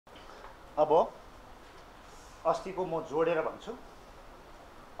अब अस्तिको म जोडेर भन्छु।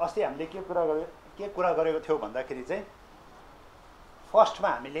 अस्ति हामीले के कुरा गरेको थियौँ भन्दाखेरि चाहिँ फर्स्टमा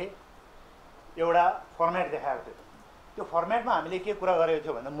हामीले एउटा फर्मेट देखाएको थियो। त्यो फर्मेटमा हामीले के कुरा गरेको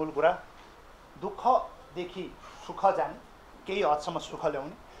थियो भन्दा मूल कुरा दुःखदेखि सुख जाने, केही हदसम्म सुख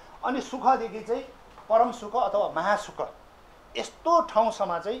ल्याउने, अनि सुखदेखि चाहिँ परम सुख अथवा महासुख यस्तो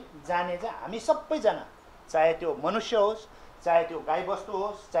ठाउँसम्म चाहिँ जाने चाहिँ हामी सबैजना, चाहे त्यो मनुष्य होस्, चाहे त्यो गाईबस्तु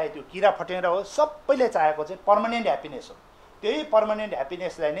होस्, चाहे त्यो किरा फटेङ्ग्रा होस्, सबैले चाहेको चाहिँ पर्मानेन्ट ह्याप्पिनेस हो। त्यही पर्मानेन्ट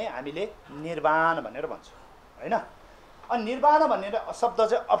ह्याप्पिनेसलाई नै हामीले निर्वाण भनेर भन्छौँ हैन। अनि निर्वाण भन्ने शब्द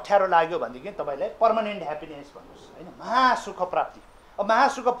चाहिँ अप्ठ्यारो लाग्यो भनेदेखि तपाईँलाई पर्मानेन्ट ह्याप्पिनेस भन्नुहोस् हैन, महासुख प्राप्ति। अब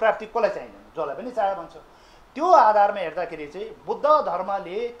महासुख प्राप्ति कसलाई चाहिँदैन, जसलाई पनि चाहे भन्छ। त्यो आधारमा हेर्दाखेरि चाहिँ बुद्ध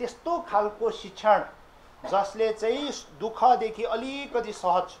धर्मले त्यस्तो खालको शिक्षण जसले चाहिँ दुःखदेखि अलिकति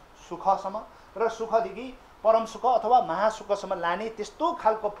सहज सुखसम्म र सुखदेखि परम सुख अथवा महासुखसम्म लाने त्यस्तो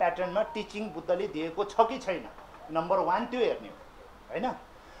खालको प्याटर्नमा टिचिङ बुद्धले दिएको छ कि छैन, नम्बर 1 त्यो हेर्ने हो हैन।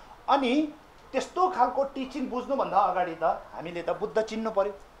 अनि त्यस्तो खालको टिचिङ बुझ्नुभन्दा अगाडि त हामीले त बुद्ध चिन्नु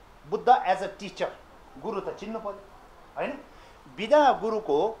पर्यो। बुद्ध एज अ टिचर, गुरु त चिन्नु पर्यो हैन। बिना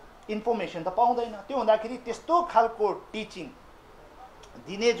गुरुको इन्फर्मेसन त पाउँदैन। त्यो हुँदाखेरि त्यस्तो खालको टिचिङ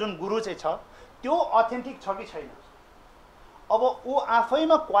दिने जुन गुरु चाहिँ छ त्यो अथेन्टिक छ कि छैन। अब ऊ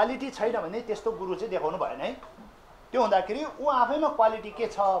आफैमा क्वालिटी छैन भने त्यस्तो गुरु चाहिँ देखाउनु भएन है। त्यो हुँदाखेरि ऊ आफैमा क्वालिटी के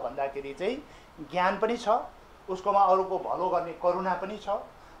छ भन्दाखेरि चाहिँ ज्ञान पनि छ, उसकोमा अरूको भलो गर्ने करुणा पनि छ,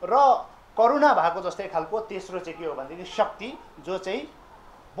 र करुणा भएको जस्तै खालको तेस्रो चाहिँ के हो भनेदेखि शक्ति, जो चाहिँ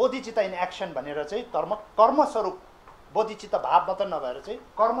बोधिचित्त इन एक्सन भनेर चाहिँ कर्मस्वरूप, बोधिचित्त भाव मात्र नभएर चाहिँ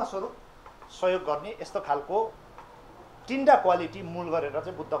कर्मस्वरूप सहयोग गर्ने यस्तो खालको 3टा क्वालिटी मूल गरेर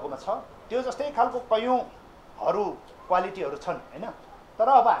चाहिँ बुद्धकोमा छ। त्यो जस्तै खालको कयौँहरू क्वालिटीहरू छन् हैन। तर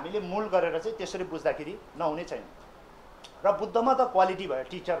अब हामीले मूल गरेर चाहिँ त्यसरी बुझ्दाखेरि नहुने छैन। र बुद्धमा त क्वालिटी भयो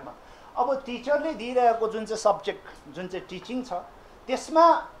टिचरमा। अब टिचरले दिइरहेको जुन चाहिँ सब्जेक्ट, जुन चाहिँ टिचिङ छ, त्यसमा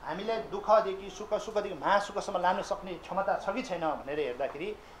हामीलाई दुःखदेखि सुख, सुखदेखि महासुखसम्म लानु सक्ने क्षमता छ कि छैन भनेर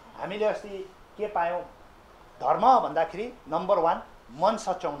हेर्दाखेरि हामीले अस्ति के पायौँ, धर्म भन्दाखेरि नम्बर 1 मन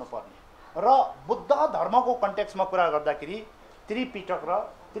सच्याउनु पर्ने। र बुद्ध धर्मको कन्टेक्स्टमा कुरा गर्दाखेरि त्रिपिटक र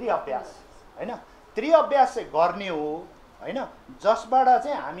त्रिअभ्यास हैन, त्रिअभ्यास चाहिँ गर्ने हो हैन, जसबाट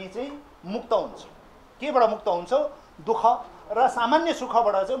चाहिँ हामी चाहिँ मुक्त हुन्छौँ। केबाट मुक्त हुन्छौँ? दुःख र सामान्य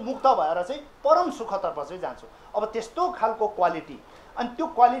सुखबाट चाहिँ मुक्त भएर चाहिँ परम सुखतर्फ चाहिँ जान्छौँ। अब त्यस्तो खालको क्वालिटी, अनि त्यो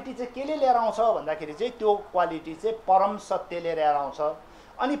क्वालिटी चाहिँ केले लिएर आउँछ भन्दाखेरि चाहिँ त्यो क्वालिटी चाहिँ परम सत्यले लिएर आउँछ।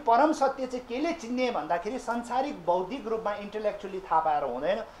 अनि परम सत्य चाहिँ केले चिन्ने भन्दाखेरि सांसारिक बौद्धिक रूपमा इन्टेलेक्चुअली थाहा पाएर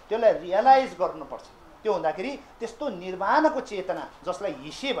हुँदैन, त्यसलाई रियलाइज गर्नुपर्छ। त्यो हुँदाखेरि त्यस्तो निर्वाणको चेतना जसलाई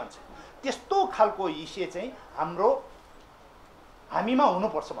हिस्से भन्छ, त्यस्तो खालको हिस्से चाहिँ हामीमा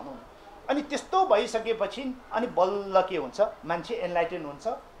हुनुपर्छ भनौँ न। अनि त्यस्तो भइसकेपछि अनि बल्ल के हुन्छ, मान्छे एनलाइटेन हुन्छ।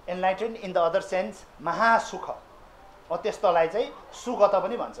 एनलाइटेन इन द अदर सेन्स महासुख। त्यस्तोलाई चाहिँ सुगत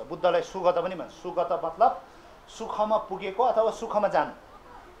पनि भन्छ, बुद्धलाई सुगत पनि भन्छ। सुगत मतलब सुखमा पुगेको अथवा सुखमा जानु,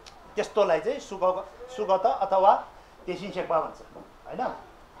 त्यस्तोलाई चाहिँ सुगत अथवा तेसिन शेर्पा भन्छ हैन,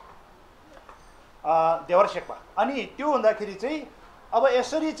 देवर शेर्पा। अनि त्यो हुँदाखेरि चाहिँ अब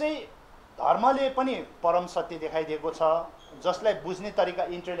यसरी चाहिँ धर्मले पनि परम सत्य देखाइदिएको छ, जसलाई बुझ्ने तरिका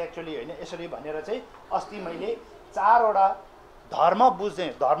इन्टेलेक्चुअली होइन यसरी भनेर चाहिँ अस्ति मैले 4वटा धर्म बुझ्ने,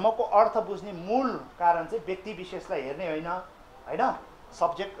 धर्मको अर्थ बुझ्ने मूल कारण चाहिँ व्यक्ति विशेषलाई हेर्ने होइन हैन,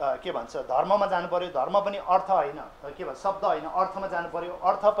 सब्जेक्ट के भन्छ, धर्ममा जानु पर्यो। धर्म पनि अर्थ होइन, के भन्छ, शब्द होइन, अर्थमा जानु पर्यो।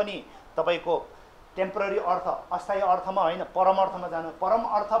 अर्थ पनि तपाईँको टेम्पररी अर्थ, अस्थायी अर्थमा होइन, परम अर्थमा जानु। परम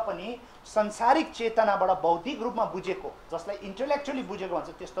अर्थ पनि संसारिक चेतनाबाट बौद्धिक रूपमा बुझेको, जसलाई इन्टेलेक्चुअली बुझेको भन्छ,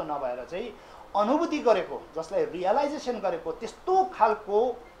 त्यस्तो नभएर चाहिँ अनुभूति गरेको, जसलाई रियलाइजेसन गरेको त्यस्तो खालको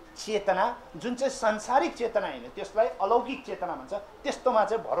चेतना, जुन चाहिँ संसारिक चेतना होइन, त्यसलाई अलौकिक चेतना भन्छ। त्यस्तोमा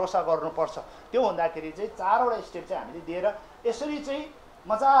चाहिँ भरोसा गर्नुपर्छ। त्यो हुँदाखेरि चाहिँ 4वटा स्टेप चाहिँ हामीले दिएर यसरी चाहिँ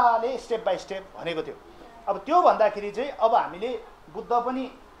मजाले स्टेप बाई स्टेप भनेको थियो। अब त्यो भन्दाखेरि चाहिँ अब हामीले बुद्ध पनि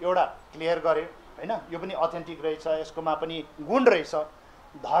एउटा क्लियर गर्यो हैन, यो पनि अथेन्टिक रहेछ, यसकोमा पनि गुण रहेछ।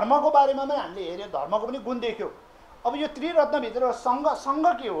 धर्मको बारेमा पनि हामीले हेऱ्यो, धर्मको पनि गुण देख्यो। अब यो त्रिरत्नभित्र सङ्घ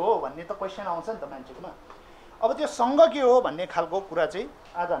के हो भन्ने त क्वेसन आउँछ नि त मान्छेकोमा। अब त्यो सङ्घ के हो भन्ने खालको कुरा चाहिँ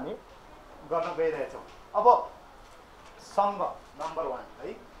आज हामी गर्न गइरहेछौँ। अब सङ्घ नम्बर 1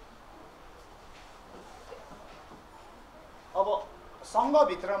 है। अब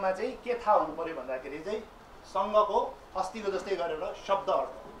सङ्घभित्रमा चाहिँ के थाहा हुनु पर्यो भन्दाखेरि चाहिँ सङ्घको अस्तिको जस्तै गरेर शब्द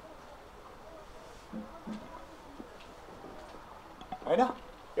अर्थ हैन,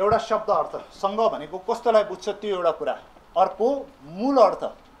 एउटा शब्द अर्थ। सङ्घ भनेको कस्तोलाई बुझ्छ त्यो एउटा कुरा। अर्को मूल अर्थ,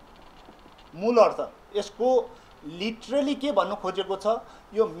 मूल अर्थ यसको लिटरली के भन्नु खोजेको छ,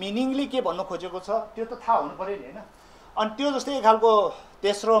 यो मिनिङली के भन्नु खोजेको छ, त्यो त थाहा हुनु पर्यो नि हैन। अनि त्यो जस्तै खालको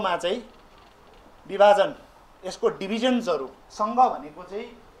तेस्रोमा चाहिँ विभाजन यसको डिभिजन्सहरू सङ्घ भनेको चाहिँ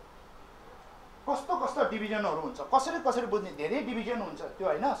कस्तो कस्तो डिभिजनहरू हुन्छ कसरी कसरी बुझ्ने धेरै डिभिजन हुन्छ त्यो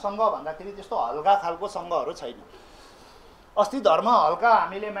होइन सङ्घ भन्दाखेरि त्यस्तो हल्का खालको सङ्घहरू छैन अस्ति धर्म हल्का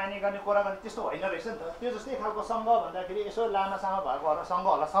हामीले माने गर्ने कुरा गर्ने त्यस्तो होइन रहेछ नि त त्यो जस्तै खालको सङ्घ भन्दाखेरि यसो लामासामा भएको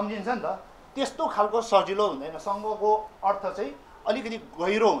सङ्घहरूलाई सम्झिन्छ नि त त्यस्तो खालको सजिलो हुँदैन सङ्घको अर्थ चाहिँ अलिकति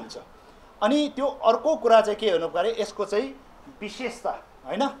गहिरो हुन्छ अनि त्यो अर्को कुरा चाहिँ के हुनु पर्यो यसको चाहिँ विशेषता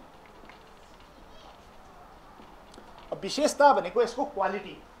होइन विशेषता भनेको यसको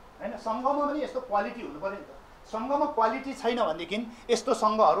क्वालिटी हैन सङ्घमा पनि यस्तो क्वालिटी हुनु पर्यो नि त सङ्घमा क्वालिटी छैन भनेदेखि यस्तो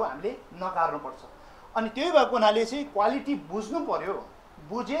सङ्घहरू हामीले नकार्नुपर्छ अनि त्यही भएको हुनाले चाहिँ क्वालिटी बुझ्नु पर्यो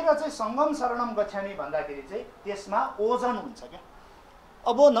बुझेर चाहिँ सङ्गम शरणम गच्छामि भन्दाखेरि चाहिँ त्यसमा ओजन हुन्छ क्या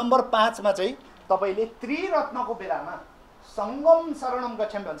अब नम्बर 5 मा चाहिँ तपाईले त्रिरत्नको बेलामा सङ्गम शरणम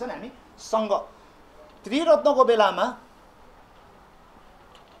गच्छामि भन्छ नि हामी सङ्घ त्रिरत्नको बेलामा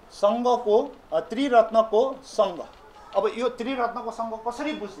सङ्घको त्रिरत्नको सङ्घ अब यो त्रिरत्नको सङ्घ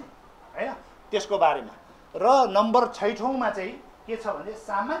कसरी बुझ्ने हैन त्यसको बारेमा र नम्बर 6 मा चाहिँ के छ भने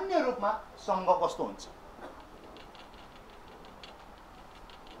सामान्य रूपमा सङ्घ कस्तो हुन्छ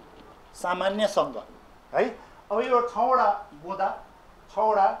सामान्य सङ्घ है अब यो 6 वटा बुँदा 6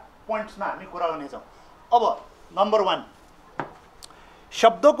 वटा पोइन्ट्समा हामी कुरा गर्नेछौँ अब नम्बर 1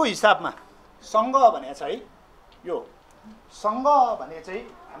 शब्दको हिसाबमा सङ्घ भने चाहिँ यो सङ्घ भने चाहिँ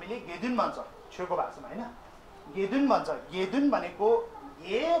हामीले गेदुन भन्छ छेउको भाषामा हैन गेदुन भन्छ गेदुन भनेको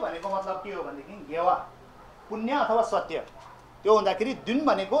गे भनेको मतलब के हो भनेदेखि गेवा पुण्य अथवा सत्य त्यो हुँदाखेरि दुन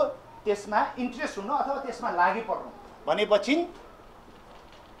भनेको त्यसमा इन्ट्रेस्ट हुनु अथवा त्यसमा लागि पर्नु भनेपछि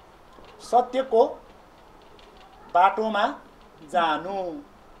सत्यको बाटोमा जानु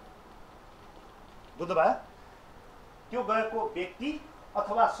बुझ्नुभयो त्यो गएको व्यक्ति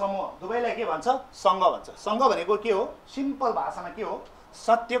अथवा समूह दुवैलाई के भन्छ सङ्घ भन्छ सङ्घ भनेको के हो सिम्पल भाषामा के हो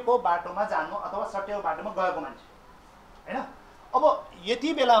सत्यको बाटोमा जानु अथवा सत्यको बाटोमा गएको मान्छे हैन अब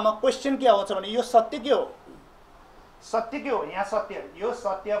यति बेलामा क्वेशन के आउँछ भने यो सत्य के हो सत्य के हो यहाँ सत्य यो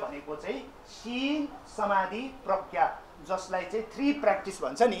सत्य भनेको चाहिँ शील समाधि प्रज्ञा जसलाई चाहिँ 3 प्र्याक्टिस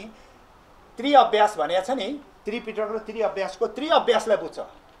भन्छ नि 3 अभ्यास भनेको छ नि त्रिपिटक र 3 अभ्यासको 3 अभ्यासलाई बुझ्छ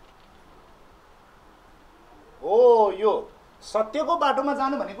हो यो सत्यको बाटोमा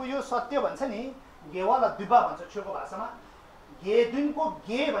जानु भनेको यो सत्य भन्छ नि गेवाला दुबा भन्छ छेउको भाषामा गेदुनको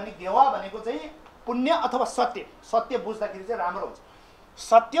गे भने गेवा भनेको चाहिँ पुण्य अथवा सत्य सत्य बुझ्दाखेरि चाहिँ राम्रो हुन्छ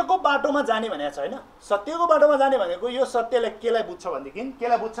सत्यको बाटोमा जाने भनेको छ हैन सत्यको बाटोमा जाने भनेको यो सत्यलाई केलाई बुझ्छ भनेदेखि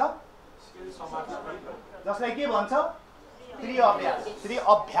केलाई बुझ्छ जसलाई के भन्छ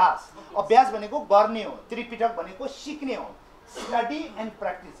अभ्यास अभ्यास भनेको गर्ने हो त्रिपिटक भनेको सिक्ने हो स्टडी एन्ड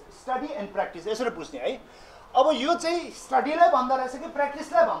प्र्याक्टिस यसरी बुझ्ने है अब यो चाहिँ स्टडीलाई भन्दो रहेछ कि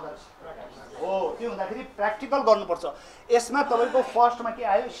प्र्याक्टिसलाई भन्दो रहेछ हो त्यो हुँदाखेरि प्र्याक्टिकल गर्नुपर्छ यसमा तपाईको फर्स्टमा के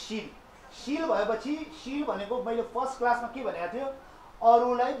आयो शील भएपछि शील भनेको मैले फर्स्ट क्लासमा के भनेको थियो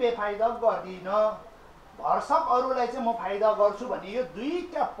अरूलाई बेफाइदा गर्दिन भरसक अरूलाई चाहिँ म फाइदा गर्छु भन्ने यो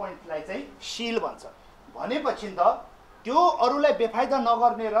दुईटा पोइन्टलाई चाहिँ शील भन्छ भनेपछि त त्यो अरूलाई बेफाइदा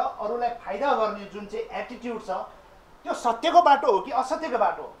नगर्ने र अरूलाई फाइदा गर्ने जुन चाहिँ एटिट्युड छ त्यो सत्यको बाटो हो कि असत्यको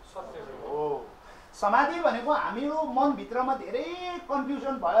बाटो हो समाधि भनेको हाम्रो मनभित्रमा धेरै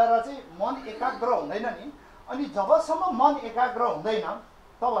कन्फ्युजन भएर चाहिँ मन एकाग्र हुँदैन नि अनि जबसम्म मन एकाग्र हुँदैन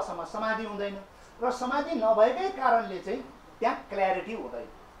तबसम्म समाधि हुँदैन र समाधि नभएकै कारणले चाहिँ त्यहाँ क्ल्यारिटी हुँदैन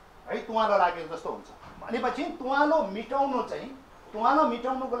है तुवालो लागेको जस्तो हुन्छ भनेपछि तुवालो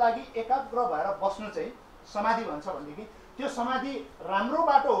मिटाउनुको लागि एकाग्र भएर बस्नु चाहिँ समाधि भन्छ भनेदेखि त्यो समाधि राम्रो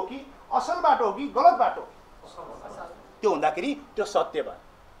बाटो हो कि असल बाटो हो कि गलत बाटो त्यो हुँदाखेरि त्यो सत्य भयो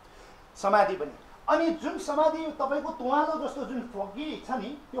समाधि पनि अनि जुन समाधि तपाईको तुवालो जस्तो जुन फगी छ नि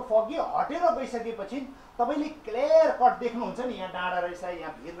त्यो फगी हटेर गइसकेपछि तपाईले क्लियर कट देख्नुहुन्छ नि यहाँ डाँडा रहेछ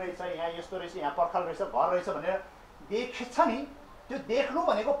यहाँ भिर रहेछ यहाँ यस्तो रहेछ यहाँ पर्खाल रहेछ घर रहेछ भनेर देख्छ नि त्यो देख्नु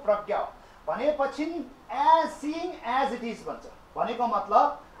भनेको प्रज्ञा हो भनेपछि as seeing as it is भन्छ भनेको मतलब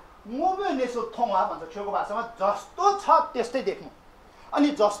मुभे नेसो थोङा भन्छ छेउको भाषामा जस्तो छ त्यस्तै देख्नु अनि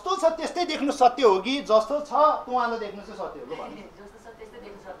जस्तो छ त्यस्तै देख्नु सत्य हो कि जस्तो छ तुवालो देख्नु चाहिँ सत्य हो भन्नु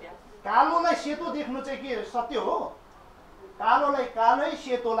कालोलाई सेतो देख्नु चाहिँ के सत्य हो कालोलाई कालै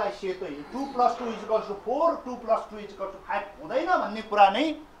सेतोलाई सेतै 2 + 2 = 4 2 + 2 = 5 हुँदैन भन्ने कुरा नै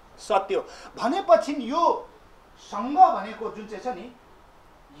सत्य हो भनेपछि यो सङ्घ भनेको जुन चाहिँ छ नि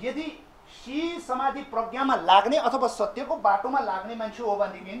यदि शील समाधि प्रज्ञामा लाग्ने अथवा सत्यको बाटोमा लाग्ने मान्छे हो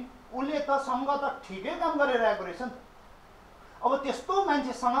भनेदेखि उसले त सङ्घ त ठिकै काम गरिरहेको रहेछ नि त अब त्यस्तो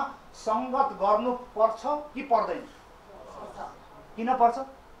मान्छेसँग सङ्गत गर्नु पर्छ कि पर्दैन किन पर्छ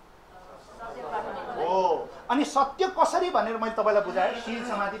हो अनि सत्य कसरी भनेर मैले तपाईलाई बुझाएँ शील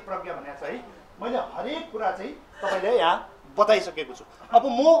समाधि प्रज्ञा भनेको छ है मैले हरेक कुरा चाहिँ तपाईलाई यहाँ बताइसकेको छु अब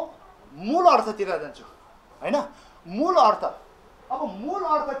म मूल अर्थतिर जान्छु हैन। मूल अर्थ, अब मूल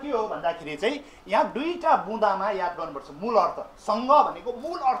अर्थ के हो भन्दाखेरि चाहिँ यहाँ दुईटा बुँदामा याद गर्नुपर्छ। मूल अर्थ सँग भनेको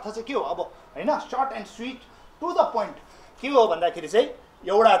मूल अर्थ चाहिँ के हो अब हैन, short and sweet to the point के हो भन्दाखेरि चाहिँ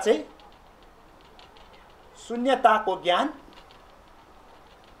एउटा चाहिँ शून्यताको ज्ञान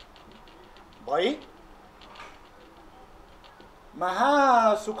भई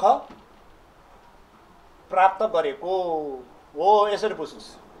महासुख प्राप्त गरेको हो, यसरी बुझ्नुस्।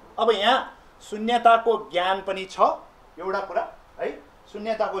 अब यहाँ शून्यताको ज्ञान पनि छ एउटा कुरा है,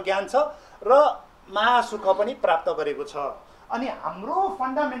 शून्यताको ज्ञान छ र महासुख पनि प्राप्त गरेको छ। अनि हाम्रो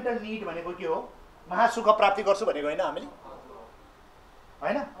फन्डामेन्टल निड भनेको के हो? महासुख प्राप्ति गर्छु भनेको होइन हामीले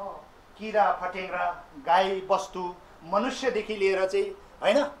हैन। किरा फटेङ्ग्रा गाई बस्तु मनुष्यदेखि लिएर चाहिँ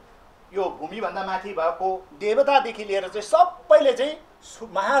हैन, यो भूमिभन्दा माथि भएको देवतादेखि लिएर चाहिँ सबैले चाहिँ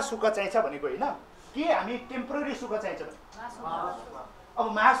महासुख चाहिन्छ भनेको होइन। के हामी टेम्पोररी सुख चाहिन्छ भने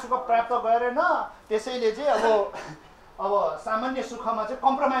अब महासुख प्राप्त गरेन, त्यसैले चाहिँ अब सामान्य सुखमा चाहिँ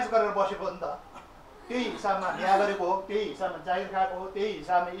कम्प्रोमाइज गरेर बसेको हो नि त। त्यही हिसाबमा बिहा गरेको हो, त्यही हिसाबमा जागिर खाएको हो, त्यही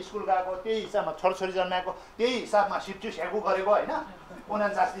हिसाबमा स्कुल गएको, त्यही हिसाबमा छोराछोरी जन्माएको, त्यही हिसाबमा सिप्चु स्यागु गरेको होइन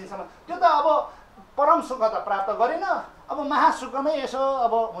 49 दिनसम्म। त्यो त अब परम सुख त प्राप्त गरेन। अब महासुखमै यसो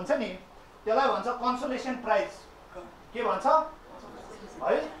अब हुन्छ नि, त्यसलाई भन्छ कन्सोलेसन प्राइज। के भन्छ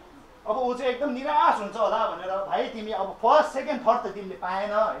है? अब ऊ चाहिँ एकदम निराश हुन्छ होला भनेर, भाइ तिमी अब फर्स्ट सेकेन्ड थर्ड त तिमीले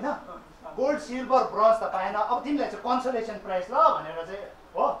पाएन होइन, गोल्ड सिल्भर ब्रोन्ज त पाएन, अब तिमीलाई चाहिँ कन्सोलेसन प्राइज ल भनेर चाहिँ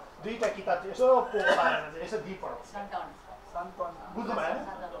हो दुईटा किताब चाहिँ यसो पोको पारेर चाहिँ यसो दिइ पढाउँछ। बुझ्नु भएन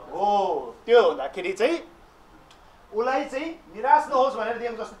हो? त्यो हुँदाखेरि चाहिँ उसलाई चाहिँ निराश नहोस् भनेर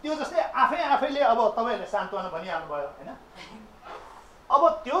दिएको जस्तो, त्यो जस्तै आफैले अब तपाईँहरूले सान्त्वना भनिहाल्नु भयो होइन। अब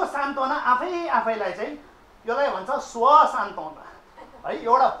त्यो सान्त्वना आफैलाई चाहिँ यसलाई भन्छ स्व सान्त्वना है।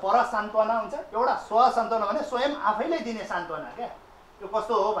 एउटा पर सान्त्वना हुन्छ, एउटा स्व सान्त्वना भने स्वयं आफैले दिने सान्त्वना क्या। त्यो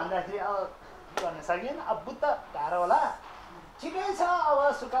कस्तो हो भन्दाखेरि अब गर्न सकिएन, अब बुद्ध ढाँडो होला ठिकै छ अब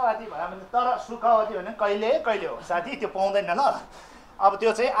सुखवती भयो भने, तर सुखवती भने कहिले हो साथी, त्यो पाउँदैन ल। अब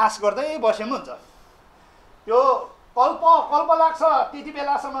त्यो चाहिँ आश गर्दै बसे पनि हुन्छ। त्यो कल्प लाग्छ, त्यति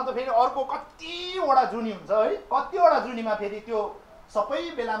बेलासम्म त फेरि अर्को कतिवटा जुनी हुन्छ है, कतिवटा जुनीमा फेरि त्यो सबै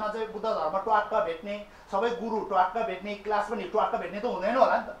बेलामा चाहिँ बुद्ध धर्म ट्वाक्क भेट्ने, सबै गुरु ट्वाक्क भेट्ने, क्लास पनि ट्वाक्क भेट्ने त हुँदैन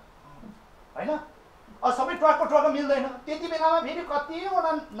होला नि त होइन। अब सबै ट्वाक्क मिल्दैन, त्यति बेलामा फेरि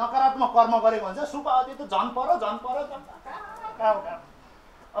कतिवटा नकारात्मक कर्म गरेको हुन्छ, सुखवती त झन् पर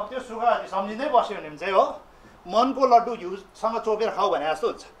अब त्यो सुखवती सम्झिँदै बस्यो भने चाहिँ हो मनको लड्डु घिउसँग चोपेर खाऊ भने जस्तो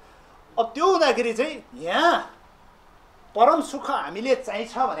हुन्छ। अब त्यो हुँदाखेरि चाहिँ यहाँ परम सुख हामीले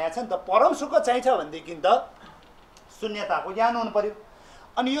चाहिन्छ भनेको छ नि त। परम सुख चाहिन्छ भनेदेखि त शून्यताको ज्ञान हुनु पर्यो।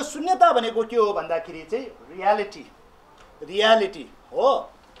 अनि यो शून्यता भनेको के हो भन्दाखेरि चाहिँ रियालिटी हो।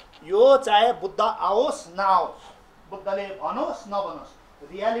 यो चाहे बुद्ध आओस् नआओस्, बुद्धले भनोस् नभनोस्,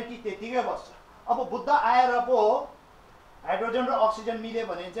 रियालिटी त्यतिकै बस्छ। अब बुद्ध आएर पो हाइड्रोजन र अक्सिजन मिल्यो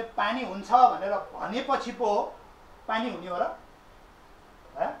भने चाहिँ पानी हुन्छ भनेर भनेपछि पो पानी हुने हो र?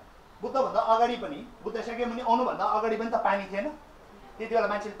 बुद्धभन्दा अगाडि पनि, बुद्ध सेकेमुनि आउनुभन्दा अगाडि पनि त पानी थिएन? त्यति बेला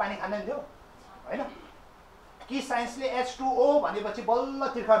मान्छेले पानी खाँदैन थियो होइन? कि साइन्सले H2O भनेपछि बल्ल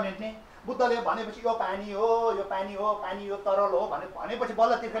तिर्खा मेट्ने, बुद्धले भनेपछि यो पानी हो तरल हो भनेपछि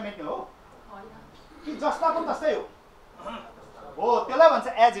बल्ल तिर्खा मेट्ने हो कि जस्ताको तस्तै हो? त्यसलाई भन्छ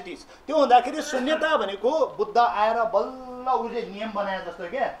एज इट इज। त्यो हुँदाखेरि शून्यता भनेको बुद्ध आएर बल्ल उसले नियम बनाए जस्तो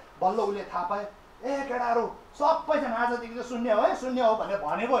क्या, बल्ल उसले थाहा पाए ए केटाहरू सबैजना आजदेखि चाहिँ शून्य हो भनेर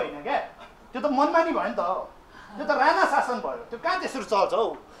भनेको होइन क्या। त्यो त मनमानी भयो नि त, त्यो त राणा शासन भयो। त्यो कहाँ त्यसरी चल्छ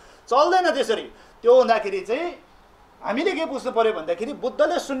हौ? चल्दैन त्यसरी। त्यो हुँदाखेरि चाहिँ हामीले के बुझ्नु पर्यो भन्दाखेरि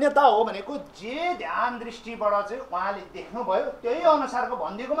बुद्धले शून्यता हो भनेको जे ध्यान दृष्टिबाट चाहिँ उहाँले देख्नुभयो त्यही अनुसारको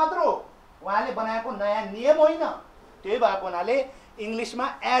भनिदिएको मात्र हो, उहाँले बनाएको नयाँ नियम होइन। त्यही भएको हुनाले इङ्ग्लिसमा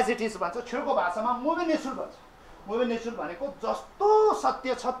एज इट इज भन्छ, छेउको भाषामा मुभी नेचुरल भन्छ। मुभी नेचुरल भनेको जस्तो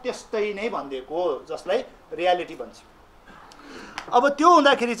सत्य छ त्यस्तै नै भनिदिएको, जसलाई रियालिटी भन्छ। अब त्यो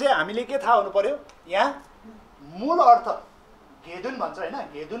हुँदाखेरि चाहिँ हामीले के थाहा हुनु पर्यो, यहाँ मूल अर्थ घेदुन भन्छ होइन,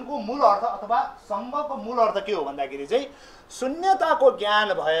 घेदुनको मूल अर्थ अथवा सङ्घको मूल अर्थ के हो भन्दाखेरि चाहिँ शून्यताको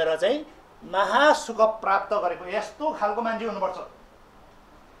ज्ञान भएर चाहिँ महासुख प्राप्त गरेको यस्तो खालको मान्छे हुनुपर्छ।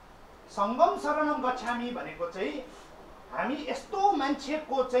 सङ्गम शरणम गच्छामि भनेको चाहिँ हामी यस्तो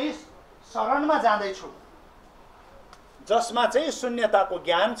मान्छेको चाहिँ शरणमा जाँदैछौँ जसमा चाहिँ शून्यताको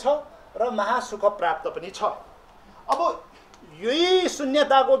ज्ञान छ र महासुख प्राप्त पनि छ। अब यही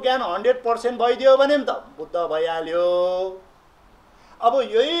शून्यताको ज्ञान 100% भइदियो भने त बुद्ध भइहाल्यो। अब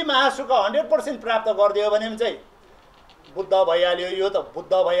यही महासुख 100% प्राप्त गरिदियो भने चाहिँ बुद्ध भइहाल्यो, यो त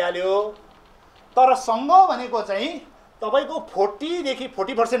बुद्ध भइहाल्यो। तर सङ्घ भनेको चाहिँ तपाईँको 40 देखि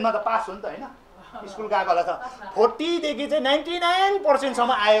 40% मा त पास हो नि त होइन? स्कुल गएको होला त 40 देखि चाहिँ 99%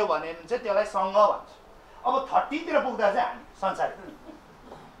 सम्म आयो भने चाहिँ त्यसलाई सङ्घ भन्छ। अब 30 तिर पुग्दा चाहिँ हामी संसार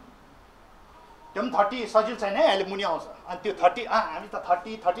त्यो पनि 30 सजिलो छैन है, अहिले मुनि आउँछ। अनि त्यो 30 हामी त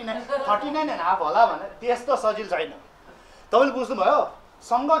 39 एन्ड हाफ होला भने त्यस्तो सजिलो छैन। तपाईँले बुझ्नुभयो?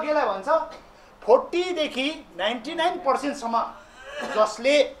 सङ्घ केलाई भन्छ? 40 देखि 99% सम्म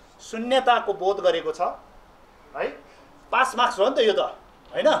जसले शून्यताको बोध गरेको छ है, पास मार्क्स हो नि त यो त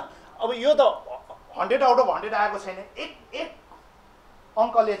होइन। अब यो त 100 आउट अफ 100 आएको छैन, एक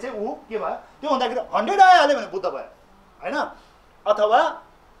अङ्कले चाहिँ ऊ के भयो, त्यो हुँदाखेरि 100 आइहाल्यो भने बुद्ध भयो होइन। अथवा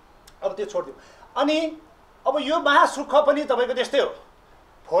अब त्यो छोडिदियो। अनि अब यो महासुख पनि तपाईँको त्यस्तै हो,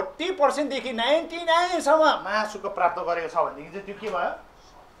 40% देखि 99 सम्म महासुख प्राप्त गरेको छ भनेदेखि चाहिँ त्यो के भयो?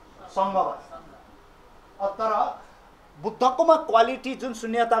 सङ्घ भयो। तर बुद्धकोमा क्वालिटी जुन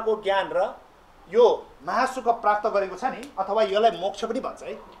शून्यताको ज्ञान र यो महासुख प्राप्त गरेको छ नि, अथवा यसलाई मोक्ष पनि भन्छ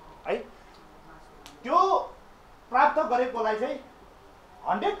है, त्यो प्राप्त गरेकोलाई चाहिँ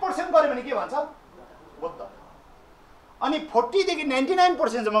 100% गऱ्यो भने के भन्छ? बुद्ध। अनि 40 देखि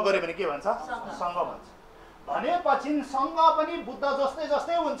 99% सम्म गऱ्यो भने के भन्छ? सङ्घ भन्छ। भनेपछि सङ्घ पनि बुद्ध जस्तै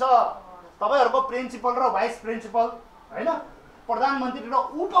जस्तै हुन्छ। तपाईँहरूको प्रिन्सिपल र भाइस प्रिन्सिपल होइन, प्रधानमन्त्री र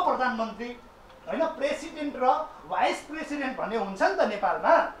उप प्रधानमन्त्री होइन, प्रेसिडेन्ट र भाइस प्रेसिडेन्ट भन्ने हुन्छ नि त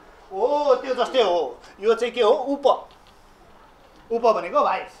नेपालमा। ओ त्यो जस्तै हो। यो चाहिँ के हो? उप भनेको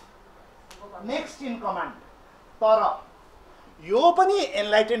भाइस, नेक्स्ट इन कमान्ड। तर यो पनि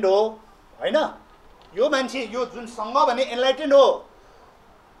एनलाइटेन्ड हो होइन। यो मान्छे यो जुन सङ्घ भने एनलाइटेन्ड हो,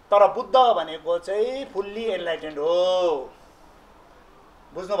 तर बुद्ध भनेको चाहिँ फुल्ली एनलाइटेन्ड हो।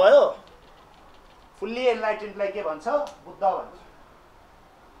 बुझ्नुभयो? फुल्ली एनलाइटेन्डलाई के भन्छ? बुद्ध भन्छ।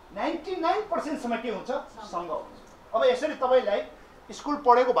 99% सम्म के हुन्छ? सङ्घ हुन्छ। अब यसरी तपाईँलाई स्कुल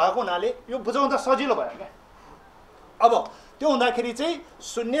पढेको भएको हुनाले यो बुझाउँदा सजिलो भयो क्या। अब त्यो हुँदाखेरि चाहिँ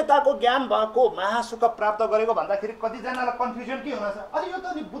शून्यताको ज्ञान भएको महासुख प्राप्त गरेको भन्दाखेरि कतिजनालाई कन्फ्युजन के हुनछ? अझै यो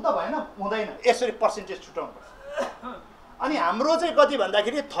त नि बुद्ध भएन, हुँदैन, यसरी पर्सेन्टेज छुटाउनु पर्छ। अनि हाम्रो चाहिँ कति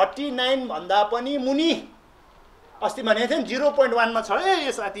भन्दाखेरि 39 भन्दा पनि मुनि। अस्ति भनेको थिएँ नि 0.1 मा छ है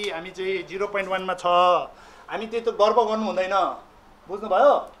यो साथी, हामी चाहिँ 0.1 मा छ। हामी त्यही त गर्व गर्नु हुँदैन।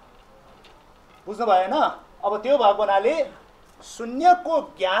 बुझ्नुभयो? बुझ्नु भएन? अब त्यो भएको हुनाले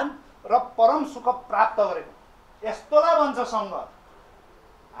शून्यको ज्ञान र परम सुख प्राप्त गरेको यस्तोलाई भन्छ सङ्घ।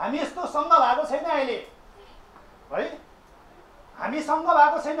 हामी यस्तो सङ्घ भएको छैन अहिले है, हामी सङ्घ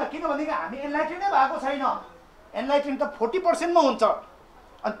भएको छैन किनभनेदेखि हामी एनलाइटेन्डै भएको छैन। एनलाइटेन्ड त 40% मा हुन्छ।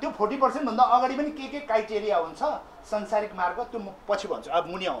 अनि त्यो 40% भन्दा अगाडि पनि के क्राइटेरिया हुन्छ संसारिक मार्ग, त्यो म पछि भन्छु, अब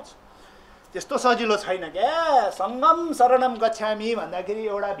मुनि आउँछ। त्यस्तो सजिलो छैन क्या। सङ्गम शरणम गच्छामि भन्दाखेरि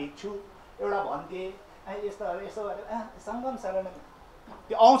एउटा भिक्षु एउटा भन्थे यस्तो यसो गरेर सङ्गम शरणम,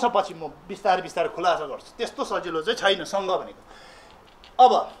 त्यो आउँछ पछि, म बिस्तारै बिस्तारै खुलासा गर्छु। त्यस्तो सजिलो चाहिँ छैन सङ्घ भनेको।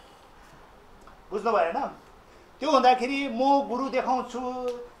 अब बुझ्नु भएन? त्यो हुँदाखेरि म गुरु देखाउँछु,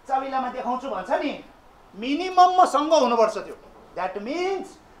 चविलामा देखाउँछु भन्छ नि, मिनिमममा सङ्घ हुनुपर्छ त्यो। द्याट मिन्स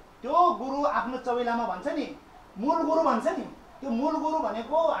त्यो गुरु आफ्नो चविलामा भन्छ नि, मूल गुरु भन्छ नि, त्यो मूल गुरु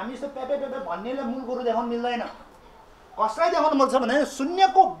भनेको हामी यस्तो पेपे भन्नेले मूल गुरु देखाउनु मिल्दैन। कसलाई देखाउनु मिल्छ भने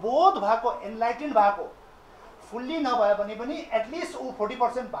शून्यको बोध भएको, एनलाइटेन्ड भएको, फुल्ली नभए भने पनि एटलिस्ट ऊ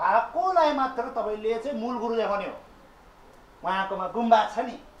 40% भएकोलाई मात्र तपाईँले चाहिँ मूल गुरु देखाउने हो। उहाँकोमा गुम्बा छ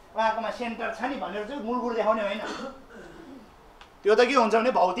नि, उहाँकोमा सेन्टर छ नि भनेर चाहिँ मूल गुरु देखाउने होइन। त्यो त के हुन्छ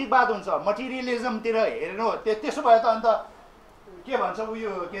भने भौतिकवाद हुन्छ, मटेरियलिजमतिर हेर्नु। त्यसो भयो त अन्त के भन्छ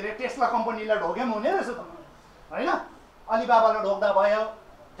उयो के अरे टेस्ला कम्पनीलाई ढोके पनि हुने रहेछ त होइन। अलिबाबालाई ढोक्दा भयो,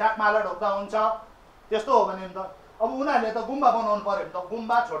 जाकमालाई ढोक्दा हुन्छ। त्यस्तो हो भने त अब उनीहरूले त गुम्बा बनाउनु पऱ्यो भने त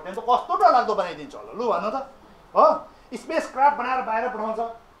गुम्बा छोड्ने त कस्तो डरलाग्दो बनाइदिन्छ होला लु भन्नु त हो। स्पेस क्राफ्ट बनाएर बाहिर पठाउँछ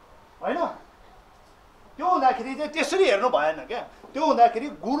होइन। त्यो हुँदाखेरि चाहिँ त्यसरी हेर्नु भएन क्या। त्यो हुँदाखेरि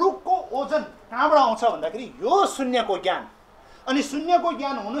गुरुको ओजन कहाँबाट आउँछ भन्दाखेरि यो शून्यको ज्ञान। अनि शून्यको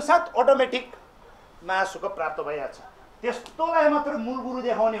ज्ञान हुनुसाथ अटोमेटिक महासुख प्राप्त भइहाल्छ। त्यस्तोलाई मात्र मूल गुरु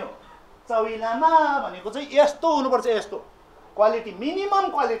देखाउने हो। चविलामा भनेको चाहिँ यस्तो हुनुपर्छ, यस्तो क्वालिटी, मिनिमम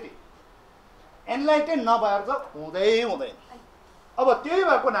क्वालिटी। एनलाइटेन्ड नभएर चाहिँ हुँदैन। अब त्यही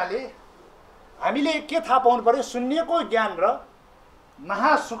भएको हुनाले हामीले के थाहा पाउनु पर्यो? शून्यको ज्ञान र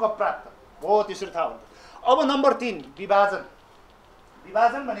महासुख प्राप्त हो, त्यसरी थाहा हुन्छ। अब नम्बर 3 विभाजन।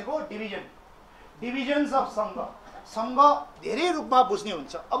 विभाजन भनेको डिभिजन, डिभिजन्स अफ सङ्घ। सङ्घ धेरै रूपमा बुझ्ने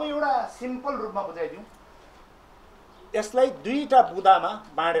हुन्छ। अब एउटा सिम्पल रूपमा बुझाइदिउँ। यसलाई दुईटा बुदामा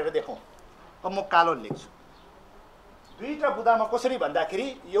बाँडेर देखाउँ। अब म कालो लेख्छु। दुईटा बुदामा कसरी भन्दाखेरि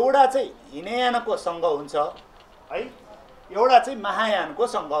एउटा चाहिँ हिनयानको सङ्घ हुन्छ है, एउटा चाहिँ महायानको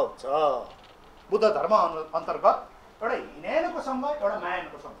सङ्घ हुन्छ। बुद्ध धर्म अन्तर्गत एउटा हिनयानको सङ्घ, एउटा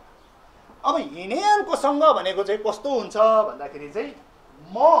महायानको सङ्घ। अब हिनयानको सङ्घ भनेको चाहिँ कस्तो हुन्छ भन्दाखेरि चाहिँ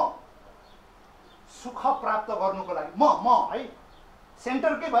म सुख प्राप्त गर्नुको लागि म है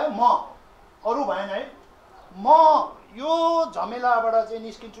सेन्टरकै भयो म अरू भएन है म यो झमेलाबाट चाहिँ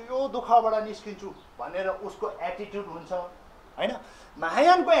निस्किन्छु यो दुःखबाट निस्किन्छु भनेर उसको एटिट्युड हुन्छ हैन।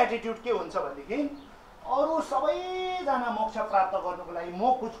 महायानको एटिट्युड के हुन्छ भनेदेखि अरू सबैजना मोक्ष प्राप्त गर्नुको लागि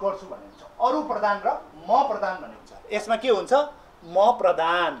म कुछ गर्छु भन्ने हुन्छ। अरू प्रधान र म प्रधान भन्ने हुन्छ। यसमा के हुन्छ म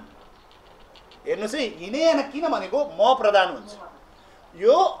प्रधान। हेर्नुहोस् है हिँडेन किन भनेको म प्रधान हुन्छ।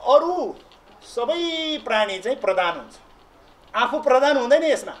 यो अरू सबै प्राणी चाहिँ प्रधान हुन्छ। आफू प्रधान हुँदैन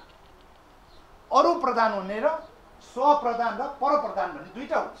यसमा। अरू प्रधान हुने र स्वप्रधान र परप्रधान भन्ने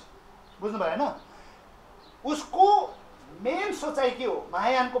दुईटा हुन्छ। बुझ्नुभयो हैन। उसको मेन सोचाइ के हो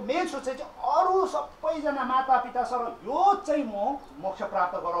महायानको मेन सोचाइ चाहिँ अरू सबैजना मातापिता सर यो चाहिँ म मोक्ष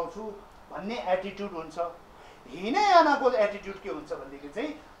प्राप्त गराउँछु भन्ने एटिट्युड हुन्छ। हिनयानाको एटिट्युड के हुन्छ भनेदेखि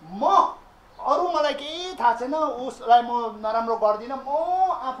चाहिँ म अरू मलाई केही थाहा छैन उसलाई म नराम्रो गर्दिनँ म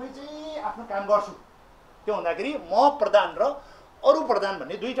आफै चाहिँ आफ्नो काम गर्छु। त्यो हुँदाखेरि म प्रधान र अरू प्रधान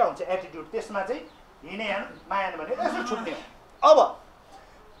भन्ने दुईटा हुन्छ एटिट्युड। त्यसमा चाहिँ हिनयान मायान भने यसो छुट्ने हो। अब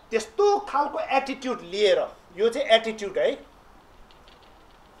त्यस्तो खालको एटिट्युड लिएर यो चाहिँ एटिट्युड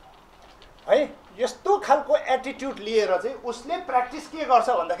है यस्तो खालको एटिट्युड लिएर चाहिँ उसले प्र्याक्टिस के गर्छ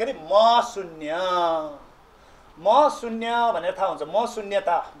भन्दाखेरि म शून्य भनेर थाहा हुन्छ। म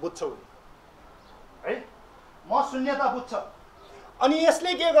शून्यता बुझ्छ है म शून्यता बुझ्छ। अनि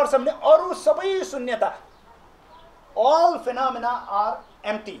यसले के गर्छ भने अरू सबै शून्यता all phenomena are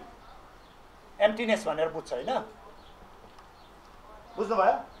empty emptiness भनेर बुझ्छ हैन।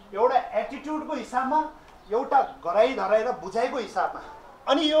 बुझ्नुभयो एउटा एटिट्युडको हिसाबमा एउटा गराइ धराइ र बुझाइको हिसाबमा।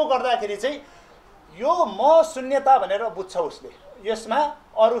 अनि यो गर्दाखेरि चाहिँ यो म शून्यता भनेर बुझ्छ उसले। यसमा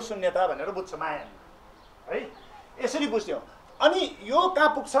अरू शून्यता भनेर बुझ्छ माया है यसरी बुझ्थ्यो। अनि यो कहाँ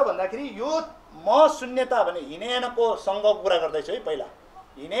पुग्छ भन्दाखेरि यो म शून्यता भने हिनयानको सँगको कुरा गर्दैछु है। पहिला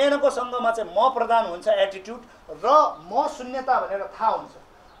हिनयानको सँगमा चाहिँ म प्रधान हुन्छ एटिट्युड र म शून्यता भनेर थाहा हुन्छ।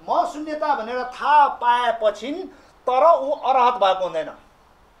 म शून्यता भनेर थाहा पाएपछि तर ऊ अरहत भएको हुँदैन।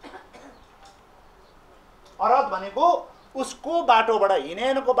 अरहत भनेको उसको बाटोबाट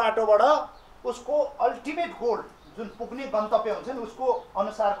हिनयानको बाटोबाट उसको अल्टिमेट गोल जुन पुग्ने गन्तव्य हुन्छ नि उसको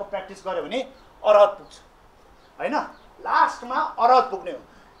अनुसारको प्र्याक्टिस गर्यो भने अरहत पुग्छ हैन। लास्टमा अरहत पुग्ने हो।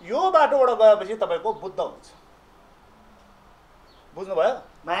 यो बाटोबाट गएपछि तपाईको बुद्ध हुन्छ। बुझ्नुभयो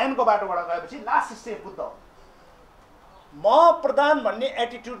महायानको बाटोबाट गएपछि लास्ट स्टेप बुद्ध हो। म प्रधान भन्ने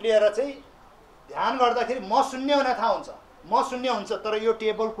एटिट्युड लिएर चाहिँ ध्यान गर्दाखेरि म शून्य भनेर थाहा हुन्छ। म शून्य हुन्छ तर यो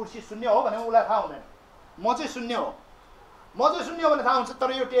टेबल कुर्सी शून्य हो भने उसलाई थाहा हुँदैन। म चाहिँ शून्य हो म चाहिँ शून्य हो भने थाहा हुन्छ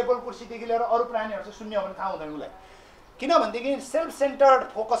तर यो टेबल कुर्सीदेखि लिएर अरू प्राणीहरू चाहिँ शून्य हो भने थाहा हुँदैन उसलाई। किनभनेदेखि सेल्फ सेन्टर्ड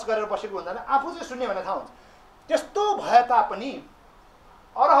फोकस गरेर बसेको हुँदैन। आफू चाहिँ शून्य भने थाहा हुन्छ। त्यस्तो भए तापनि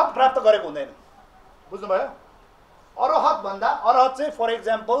अरहत प्राप्त गरेको हुँदैन। बुझ्नुभयो अरहत भन्दा अरहत चाहिँ फर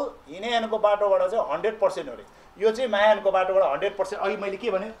इक्जाम्पल हिनयानको बाटोबाट चाहिँ 100% हो अरे। यो चाहिँ मायानको बाटोबाट 100%। अघि मैले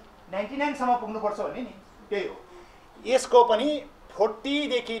के भने 99 सम्म पुग्नुपर्छ भने नि त्यही हो। यसको पनि 40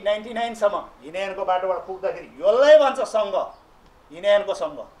 देखि 99 सम्म हिनयानको बाटोबाट पुग्दाखेरि यसलाई भन्छ सङ्घ हिनयानको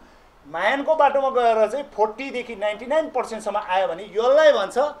सङ्घ। मायानको बाटोमा गएर चाहिँ 40 देखि 99% सम्म आयो भने यसलाई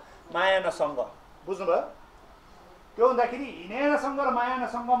भन्छ मायान सङ्घ। बुझ्नुभयो। त्यो हुँदाखेरि हिनयान सङ्घ र मायान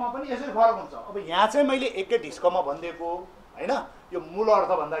सङ्घमा पनि यसरी फरक हुन्छ। अब यहाँ चाहिँ मैले एकै ढिस्कोमा भनिदिएको हैन यो मूल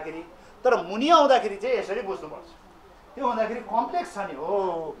अर्थ भन्दाखेरि तर मुनि आउँदाखेरि चाहिँ यसरी बुझ्नुपर्छ। त्यो हुँदाखेरि कम्प्लेक्स छ नि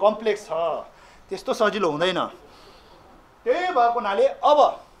हो कम्प्लेक्स छ त्यस्तो सजिलो हुँदैन। त्यही भएको हुनाले अब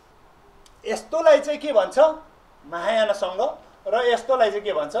यस्तोलाई चाहिँ के भन्छ महायान सङ्घ र यस्तोलाई चाहिँ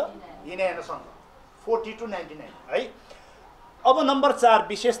के भन्छ हिनयान सङ्घ 40 to 99 है। अब नम्बर 4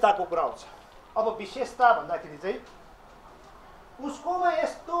 विशेषताको कुरा आउँछ। अब विशेषता भन्दाखेरि चाहिँ उसकोमा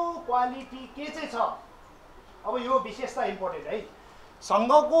यस्तो क्वालिटी के चाहिँ छ। अब यो विशेषता इम्पोर्टेन्ट है।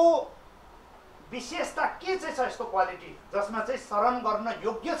 सङ्घको विशेषता के चाहिँ छ यस्तो क्वालिटी जसमा चाहिँ शरण गर्न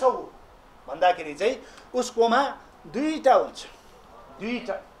योग्य छ ऊ भन्दाखेरि चाहिँ उसकोमा दुईटा हुन्छ।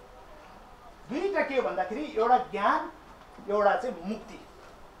 दुईटा के हो भन्दाखेरि एउटा ज्ञान एउटा चाहिँ मुक्ति।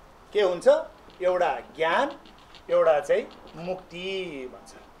 के हुन्छ एउटा ज्ञान एउटा चाहिँ मुक्ति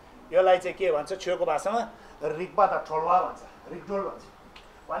भन्छ। यसलाई चाहिँ के भन्छ छेउको भाषामा ऋग्वाद ठोल्वा भन्छ ऋग्डोल भन्छ।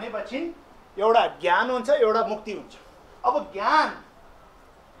 भनेपछि एउटा ज्ञान हुन्छ एउटा मुक्ति हुन्छ। अब ज्ञान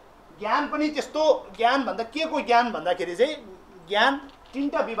पनि त्यस्तो ज्ञान भन्दा के को ज्ञान भन्दाखेरि चाहिँ ज्ञान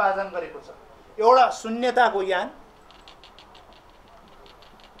तीनटा विभाजन गरेको छ। एउटा शून्यताको ज्ञान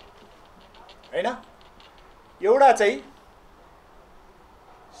हैन एउटा चाहिँ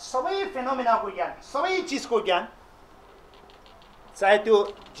सबै फेनोमेनाको ज्ञान सबै चिजको ज्ञान चाहे त्यो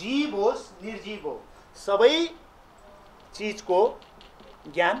जीव होस् निर्जीव हो सबै चिजको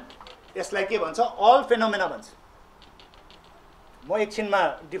ज्ञान। यसलाई के भन्छ अल फेनोमेना भन्छ। म एकछिनमा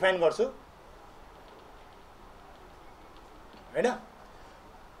डिफाइन गर्छु। हैन।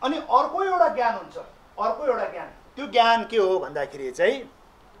 अनि अर्को एउटा ज्ञान हुन्छ, अर्को एउटा ज्ञान, त्यो ज्ञान के हो भन्दाखेरि चाहिँ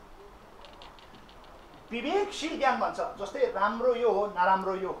विवेकशील ज्ञान भन्छ। जस्तै राम्रो यो हो,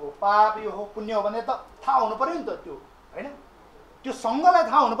 नराम्रो यो हो, पाप यो हो, पुण्य हो भने त थाहा हुनु पर्यो नि त त्यो, हैन। त्यो सँगलाई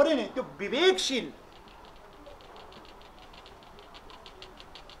थाहा हुनु पर्यो नि, त्यो विवेकशील।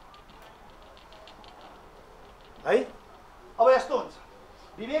 है अब यस्तो हुन्छ,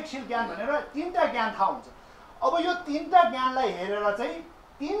 विवेकशील ज्ञान भनेर तीनटा ज्ञान थाहा हुन्छ। अब यो तीनटा ज्ञानलाई हेरेर चाहिँ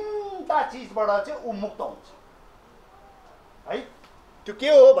तीनटा चिजबाट चाहिँ ऊ मुक्त हुन्छ है। त्यो के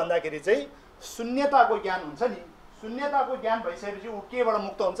हो भन्दाखेरि चाहिँ शून्यताको ज्ञान हुन्छ नि, शून्यताको ज्ञान भइसकेपछि ऊ केबाट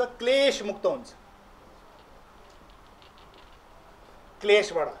मुक्त हुन्छ? क्लेश मुक्त हुन्छ,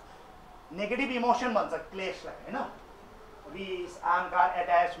 क्लेशबाट। नेगेटिभ इमोसन भन्छ क्लेशलाई, हैन। रिस, अहंकार,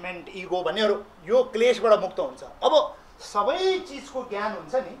 एट्याचमेन्ट, इगो भन्नेहरू यो क्लेशबाट मुक्त हुन्छ। अब सबै चिजको ज्ञान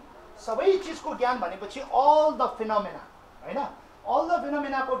हुन्छ नि, सबै चिजको ज्ञान भनेपछि अल द फिनोमेना, हैन। अल द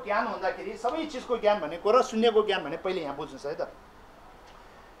फिनोमेनाको ज्ञान हुँदाखेरि सबै चिजको ज्ञान भनेको र शून्यको ज्ञान भने पहिले यहाँ बुझ्नुहोस् है त।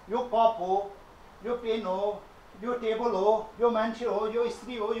 यो कप हो, यो पेन हो, यो टेबल हो, यो मान्छे हो, यो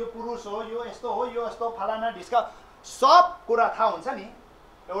स्त्री हो, यो पुरुष हो, यो यस्तो हो, यो यस्तो फलाना ढिस्का, सब कुरा थाहा हुन्छ नि।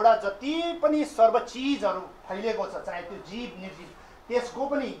 एउटा जति पनि सर्व चिजहरू फैलिएको छ, चाहे त्यो जीव निर्जीव, त्यसको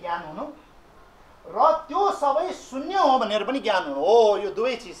पनि ज्ञान हुनु र त्यो सबै शून्य हो भनेर पनि ज्ञान हुनु हो। यो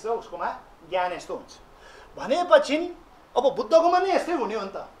दुवै चिज छ उसकोमा ज्ञान। यस्तो हुन्छ भनेपछि अब बुद्धकोमा नै यस्तै हुने हो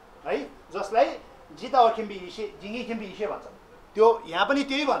नि त, है। जसलाई जिता अखिम्बी हिसे, जिङी खिम्बी हिसे भन्छ, त्यो यहाँ पनि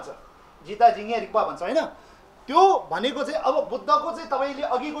त्यही भन्छ, जिता जिङे रिक्पा भन्छ, हैन। त्यो भनेको चाहिँ अब बुद्धको चाहिँ तपाईँले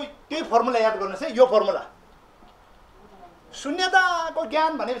अघिको त्यही फर्मुला याद गर्नुहोस् है। यो फर्मुला शून्यताको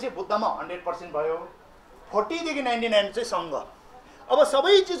ज्ञान भनेपछि बुद्धमा 100% भयो, 40 देखि 99 चाहिँ सङ्घ। अब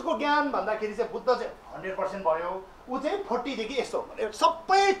सबै चिजको ज्ञान भन्दाखेरि चाहिँ बुद्ध चाहिँ 100% भयो, ऊ चाहिँ 40 देखि यस्तो,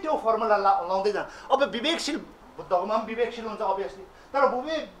 सबै त्यो फर्मुला लाउँदै जान्छ। अब विवेकशील बुद्धकोमा पनि विवेकशील हुन्छ अभियसली, तर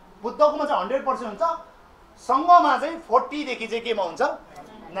बुद्धकोमा चाहिँ 100% हुन्छ, सङ्घमा चाहिँ 40 देखि चाहिँ केमा हुन्छ?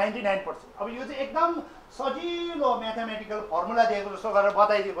 99%। अब यो चाहिँ एकदम सजिलो म्याथमेटिकल फर्मुला दिएको जस्तो गरेर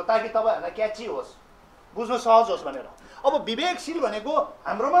बताइदिएको, ताकि तपाईँहरूलाई क्याची होस्, बुझ्नु सहज होस् भनेर। अब विवेकशील भनेको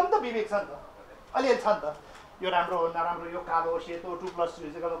हाम्रोमा पनि त विवेक छ नि त, अलिअलि छ नि त। यो राम्रो हो, नराम्रो, यो कालो सेतो,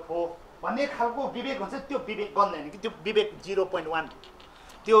 2+2=4 भन्ने खालको विवेक हुन्छ। त्यो विवेक बन्दैन कि, त्यो विवेक 0.1,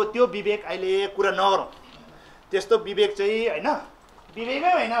 त्यो विवेक अहिले कुरा नगरौँ। त्यस्तो विवेक चाहिँ हैन,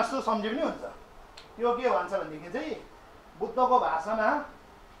 विवेकै होइन जस्तो सम्झे पनि हुन्छ। त्यो के भन्छ भनेदेखि चाहिँ बुद्धको भाषामा,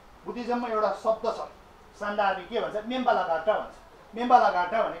 बुद्धिज्ममा एउटा शब्द छ, सान्दाबी, के भन्छ? मेम्बाला घाटा भन्छ। मेम्बाला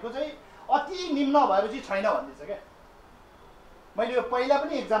घाटा भनेको चाहिँ अति निम्न भएपछि छैन भन्दैछ क्या। मैले यो पहिला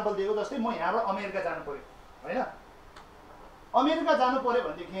पनि इक्जाम्पल दिएको, जस्तै म यहाँबाट अमेरिका जानु पर्यो, हैन। अमेरिका जानु पर्यो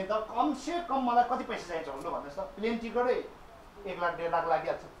भनेदेखि त कमसे कम मलाई कति पैसा चाहिन्छ भन्नु भन्नुहोस् त? प्लेन टिकटै 1 लाख 1.5 लाख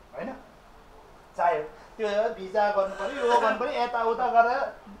लागिहाल्छ, हैन। चाहियो त्यो भिजा गर्नु पर्यो, यो गर्नु पर्यो, यताउता गरेर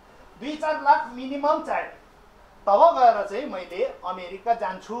 2-4 लाख मिनिमम चाहियो। तब गएर चाहिँ मैले अमेरिका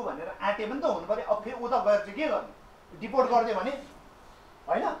जान्छु भनेर आँटे पनि त हुनु पर्यो। अब फेरि उता गएर चाहिँ के गर्ने? डिपोर्ट गरिदियो भने,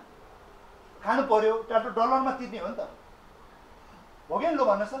 हैन, खानु पर्यो, त्यहाँ त डलरमा तिर्ने हो नि त, हो कि लु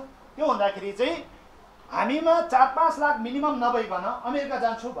भन्नुहोस् त। त्यो हुँदाखेरि चाहिँ हामीमा 4-5 लाख मिनिमम नभइकन अमेरिका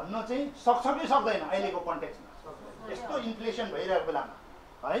जान्छु भन्नु चाहिँ सक्छ कि सक्दैन? अहिलेको कन्टेक्स्टमा यस्तो इन्फ्लेसन भइरहेको बेलामा,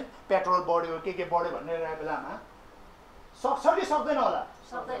 है, पेट्रोल बढ्यो, के बढ्यो भनिरहेको बेलामा सक्छ कि सक्दैन होला?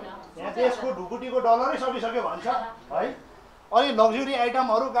 यहाँ देशको ढुकुटीको डलरै सकिसक्यो भन्छ, है। अनि लग्जरी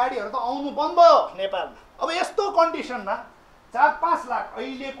आइटमहरू, गाडीहरू त आउनु बन्द भयो नेपालमा। अब यस्तो कन्डिसनमा 4-5 लाख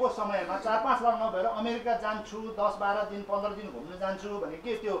अहिलेको समयमा 4-5 लाख नभएर अमेरिका जान्छु, 10-12 दिन 15 दिन घुम्न जान्छु भने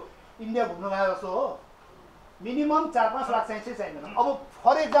के त्यो इन्डिया घुम्नु गए जस्तो हो? मिनिमम 4-5 लाख चाहिँ चाहिँदैन। अब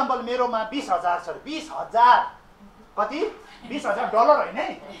फर इक्जाम्पल मेरोमा 20,000 छ, 20,000 कति? 20,000 डलर होइन है,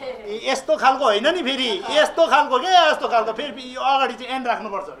 यस्तो खालको होइन नि, फेरि यस्तो खालको के, यस्तो खालको फेरि यो अगाडि चाहिँ एन्ड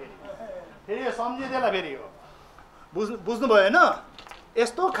राख्नुपर्छ, फेरि यो सम्झिँदैला फेरि हो, बुझ्नुभयो होइन?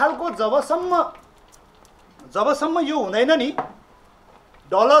 यस्तो खालको जबसम्म यो हुँदैन नि,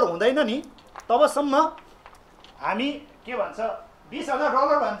 डलर हुँदैन नि, तबसम्म हामी के भन्छ 20,000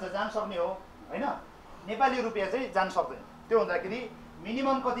 डलर भन्छ जान सक्ने हो, हैन। नेपाली रुपियाँ चाहिँ जान सक्दैन। त्यो हुँदाखेरि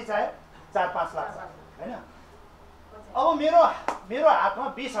मिनिमम कति चाहियो? 4-5 लाख, हैन। अब मेरो हातमा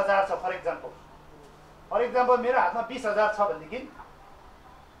 20,000 छ फर इक्जाम्पल मेरो हातमा 20,000 छ भनेदेखि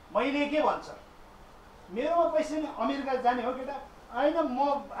मैले के भन्छ, मेरोमा पैसा नि अमेरिका जाने हो केटा, होइन म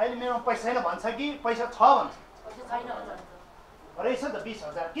अहिले मेरोमा पैसा छैन भन्छ कि पैसा छ भन्छ? रहेछ त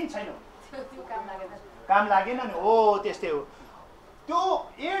 20,000, किन छैन? काम लागेन नि, हो त्यस्तै हो। त्यो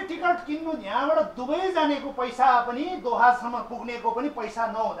एयर टिकट किन्नु यहाँबाट दुबई जानेको पैसा पनि दोहासम्म पुग्नेको पनि पैसा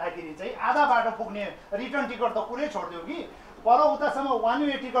नहुँदाखेरि चाहिँ आधा बाटो पुग्ने रिटर्न टिकट त कुरै छोडिदियो कि पर उतासम्म वान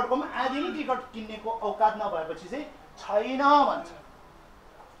वे टिकटको पनि आधी टिकट किन्नेको औकात नभएपछि चाहिँ छैन भन्छ।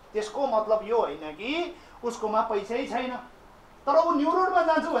 त्यसको मतलब यो होइन कि उसकोमा पैसै छैन, तर ऊ न्यु रोडमा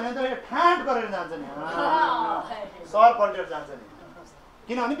जान्छु भने त ठाँट गरेर जान्छ नि, सहर पल्टेर जान्छ नि,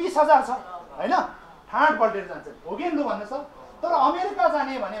 किनभने 20,000 छ होइन, ठाँट पल्टेर जान्छ नि, हो कि लु भन्नुहोस् त। तर अमेरिका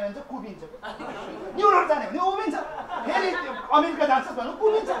जाने भने चाहिँ कुबिन्छ, न्यु रोड जाने भने उभिन्छ, फेरि अमेरिका जान्छ भने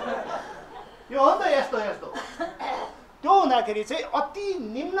कुबिन्छ। यो हो नि त यस्तो यस्तो। त्यो हुँदाखेरि चाहिँ अति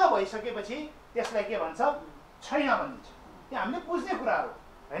निम्न भइसकेपछि त्यसलाई के भन्छ, छैन भनिन्छ। त्यो हामीले बुझ्ने कुराहरू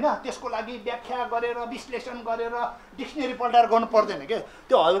होइन, त्यसको लागि व्याख्या गरेर विश्लेषण गरेर डिक्सनरी पल्टाएर गर्नु पर्दैन क्या,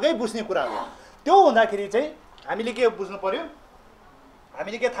 त्यो हल्कै बुझ्ने कुराहरू हो। त्यो हुँदाखेरि चाहिँ हामीले के बुझ्नु पर्यो,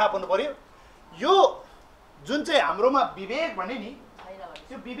 हामीले के थाहा पाउनु पर्यो, यो जुन चाहिँ हाम्रोमा विवेक भने नि,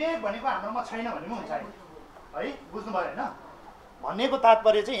 त्यो विवेक भनेको हाम्रोमा छैन भने पनि हुन्छ है, बुझ्नु भयो होइन। भनेको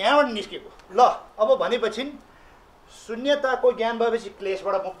तात्पर्य चाहिँ यहाँबाट निस्केको। ल अब भनेपछि शून्यताको ज्ञान भएपछि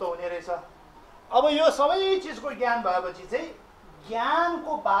क्लेशबाट मुक्त हुने रहेछ। अब यो सबै चिजको ज्ञान भएपछि चाहिँ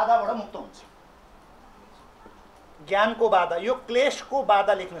ज्ञानको बाधाबाट मुक्त हुन्छ। ज्ञानको बाधा, यो क्लेशको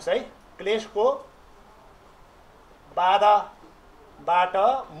बाधा लेख्नुहोस् है, क्लेशको बाधाबाट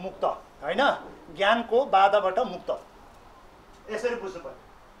मुक्त होइन, ज्ञानको बाधाबाट मुक्त, यसरी बुझ्नु पर्यो,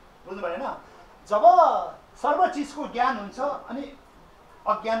 बुझ्नु भएन। जब सर्व चिजको ज्ञान हुन्छ अनि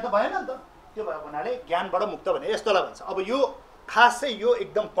अज्ञान त भएन नि त, त्यो भएको हुनाले ज्ञानबाट मुक्त भने यस्तोलाई भन्छ। अब यो खास चाहिँ यो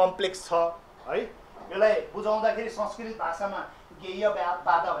एकदम कम्प्लेक्स छ है, यसलाई बुझाउँदाखेरि संस्कृत भाषामा ज्ञेय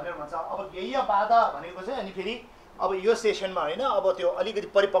बाधा भनेर भन्छ। अब ज्ञेय बाधा भनेको चाहिँ अनि फेरि अब यो सेसनमा होइन, अब त्यो अलिकति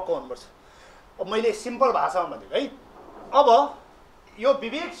परिपक्व हुनुपर्छ। अब मैले सिम्पल भाषामा भनेको है। अब यो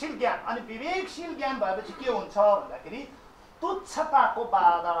विवेकशील ज्ञान, अनि विवेकशील ज्ञान भएपछि के हुन्छ भन्दाखेरि तुच्छताको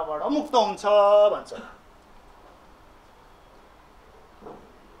बाधाबाट मुक्त हुन्छ भन्छ।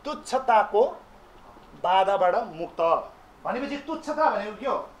 तुच्छताको बाधाबाट मुक्त भनेपछि तुच्छता भनेको के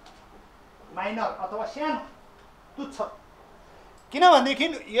हो, माइनर अथवा सानो, तुच्छ। किनभनेदेखि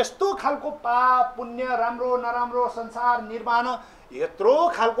यस्तो खालको पाप पुण्य राम्रो नराम्रो संसार निर्माण यत्रो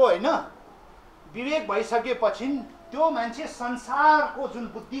खालको होइन, विवेक भइसकेपछि त्यो मान्छे संसारको जुन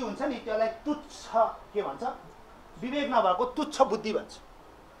बुद्धि हुन्छ नि त्यसलाई तुच्छ के भन्छ, विवेक नभएको तुच्छ बुद्धि भन्छ।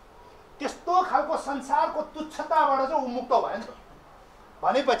 त्यस्तो खालको संसारको तुच्छताबाट चाहिँ ऊ मुक्त भयो नि त।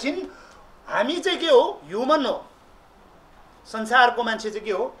 भनेपछि हामी चाहिँ के हो, ह्युमन हो, संसारको मान्छे चाहिँ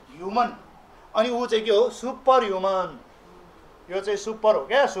के हो, ह्युमन, अनि ऊ चाहिँ के हो, सुपर ह्युमन। यो चाहिँ सुपर हो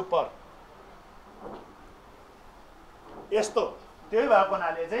क्या, सुपर यस्तो। त्यही भएको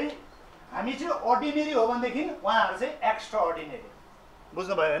हुनाले चाहिँ हामी चाहिँ अर्डिनेरी हो भनेदेखि उहाँहरू चाहिँ एक्स्ट्रा अर्डिनेरी,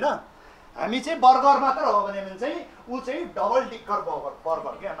 बुझ्नुभयो होइन। हामी चाहिँ बर्गर मात्र हो भने चाहिँ ऊ चाहिँ डबल डिकर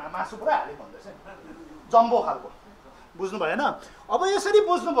बर्गर क्या, मासु पुरा हालेको हुँदैछ, जम्बो खालको, बुझ्नु भएन। अब यसरी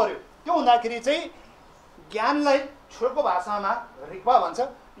बुझ्नु पर्यो। त्यो हुँदाखेरि चाहिँ ज्ञानलाई छोएको भाषामा रिक्वा भन्छ,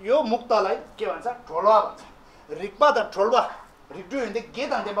 यो मुक्तलाई के भन्छ, ठोल्वा भन्छ। रिक्वा त ठोल्वा, रिक्डु हिँड्दै गे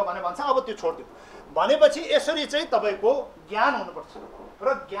धन्देमा भने भन्छ। अब त्यो छोडिदियो भनेपछि यसरी चाहिँ तपाईँको ज्ञान हुनुपर्छ,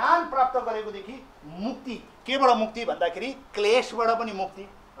 र ज्ञान प्राप्त गरेकोदेखि मुक्ति, केबाट मुक्ति भन्दाखेरि क्लेशबाट पनि मुक्ति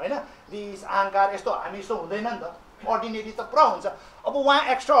होइन। रिस अहङ्कार यस्तो हामी यस्तो हुँदैन नि त, अर्डिनेरी त पुरा हुन्छ। अब उहाँ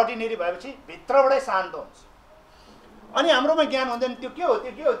एक्स्ट्रा अर्डिनेरी भएपछि भित्रबाटै शान्त हुन्छ। अनि हाम्रोमा ज्ञान हुँदैन, त्यो के हो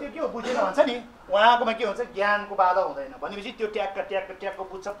त्यो के हो त्यो के हो बुझेन भन्छ नि, उहाँकोमा के हुन्छ, ज्ञानको बाधा हुँदैन भनेपछि त्यो ट्याक्क ट्याक्क ट्याक्क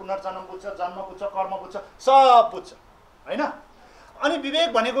बुझ्छ, पुनर्जन्म बुझ्छ, जन्म बुझ्छ, कर्म बुझ्छ, सब बुझ्छ होइन। अनि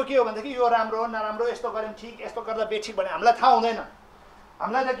विवेक भनेको के हो भनेदेखि यो राम्रो नराम्रो, यस्तो गऱ्यौँ ठिक, यस्तो गर्दा बेठिक भने हामीलाई थाहा हुँदैन।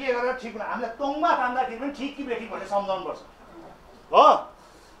 हामीलाई त के गरेर ठिक हुन, हामीलाई तोङमा तान्दाखेरि पनि ठिक कि बेठिक भनेर सम्झाउनुपर्छ हो।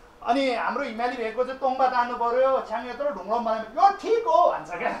 अनि हाम्रो हिमाली भेगको चाहिँ तोङमा तान्नु पऱ्यो, छ्याङ यत्रो ढुङ्ग्रो बनायो, यो ठिक हो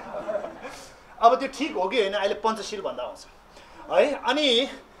भन्छ क्या। अब त्यो ठिक हो कि होइन, अहिले पञ्चशील भन्दा आउँछ है। अनि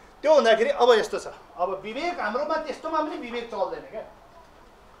त्यो हुँदाखेरि अब यस्तो छ, अब विवेक हाम्रोमा त्यस्तोमा पनि विवेक चल्दैन क्या।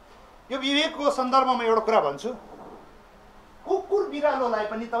 यो विवेकको सन्दर्भमा एउटा कुरा भन्छु, कुकुर बिरालोलाई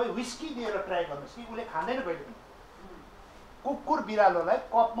पनि तपाईँ विस्की दिएर ट्राई गर्नुहोस् कि उसले खाँदैन कहिले पनि। कुकुर बिरालोलाई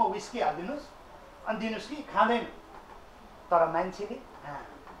कपमा विस्की हालिदिनुहोस् अनि दिनुहोस् कि खाँदैन, तर मान्छेले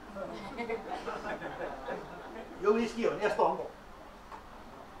यो विस्की हो नि यस्तो हो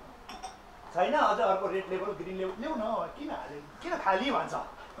छैन, अझ अर्को रेड लेभल ग्रिन लेभल ल्याउ न, किन हाल्यो किन खाली भन्छ,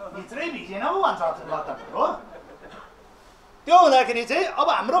 भित्रै भिजेन पो भन्छ हो। त्यो हुँदाखेरि चाहिँ अब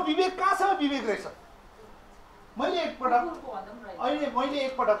हाम्रो विवेक कहाँसम्म विवेक रहेछ। मैले एकपटक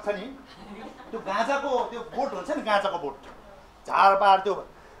छ नि त्यो गाँजाको त्यो बोट हुन्छ नि, गाँजाको बोट झारपार, त्यो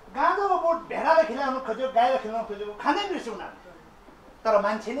गाँजाको बोट भेडालाई खिलाउनु खोज्यो, गाईलाई खिलाउनु खोज्यो, खाँदैन रहेछ उनीहरू। तर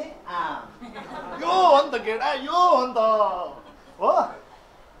मान्छेले यो हो नि त केटा, यो हो नि त हो,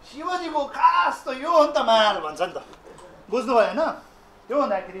 शिवजीको खास त यो हो नि त माल भन्छ नि त, बुझ्नुभयो होइन। त्यो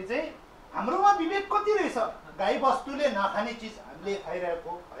हुँदाखेरि चाहिँ हाम्रोमा विवेक कति रहेछ, गाई बस्तुले नखाने चिज हामीले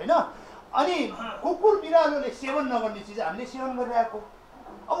खाइरहेको होइन। अनि कुकुर बिरालोले सेवन नगर्ने चिज हामीले सेवन गरिरहेको।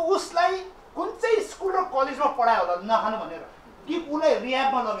 अब उसलाई कुन चाहिँ स्कुल र कलेजमा पढायो होला नखानु भनेर कि उसलाई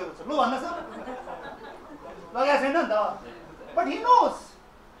रियाबमा लगेको छ? लु भन्नुहोस् न, लगाएको छैन नि त। बट हि नोस,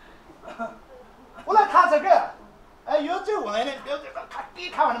 उसलाई थाहा छ क्या यो चाहिँ हुँदैन, त्यो चाहिँ खाटी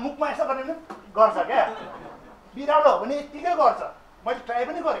खा भने मुखमा यसो गरेर गर्छ क्या। बिरालो हो भने यत्तिकै गर्छ, मैले ट्राई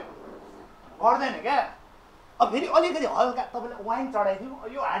पनि गरेको, गर्दैन क्या। अब फेरि अलिकति हल्का तपाईँले वाइन चढाइदिउँ,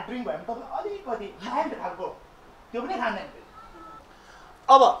 यो हार्ड ड्रिङ्क भयो भने तपाईँले अलिकति माइल्ड खालको त्यो पनि खाँदैन।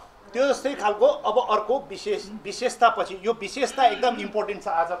 अब त्यो जस्तै खालको अब अर्को विशेषता पछि यो विशेषता एकदम इम्पोर्टेन्ट छ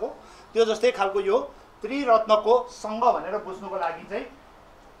आजको। त्यो जस्तै खालको यो त्रिरत्नको सङ्घ भनेर बुझ्नुको लागि चाहिँ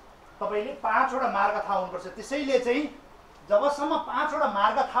तपाईँले 5वटा मार्ग थाहा हुनुपर्छ। त्यसैले चाहिँ जबसम्म 5वटा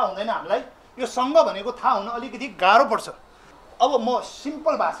मार्ग थाहा हुँदैन हामीलाई यो सङ्घ भनेको थाहा हुन अलिकति गाह्रो पर्छ। अब म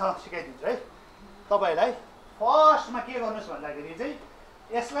सिम्पल भाषामा सिकाइदिन्छु है तपाईँलाई। फर्स्टमा के गर्नुहोस् भन्दाखेरि चाहिँ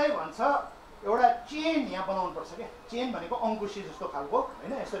यसलाई भन्छ एउटा चेन यहाँ बनाउनुपर्छ क्या। चेन भनेको अङ्कुशी जस्तो खालको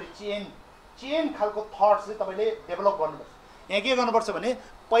होइन, यसरी चेन खालको थट चाहिँ तपाईँले डेभलप गर्नुपर्छ। यहाँ के गर्नुपर्छ भने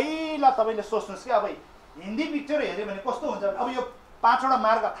पहिला तपाईँले सोच्नुहोस् कि अब हिन्दी पिक्चर हेऱ्यो भने कस्तो हुन्छ। अब यो 5वटा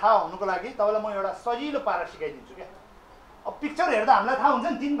मार्ग थाहा हुनुको लागि तपाईँलाई म एउटा सजिलो पारा सिकाइदिन्छु क्या। अब पिक्चर हेर्दा हामीलाई थाहा हुन्छ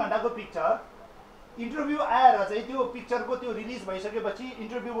नि 3 घन्टाको पिक्चर, इन्टरभ्यू आएर चाहिँ त्यो पिक्चरको त्यो रिलिज भइसकेपछि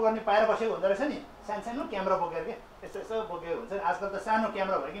इन्टरभ्यू गर्ने पाएर बसेको हुँदो रहेछ नि, सानो क्यामेरा बोकेर के यसो बोकेर हुन्छ नि। आजकल त सानो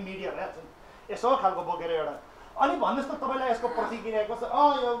क्यामेरा भयो कि मिडिया भइहाल्छ नि, यसो खालको बोकेर एउटा। अनि भन्नुहोस् त तपाईँलाई यसको प्रतिक्रिया कस्तो?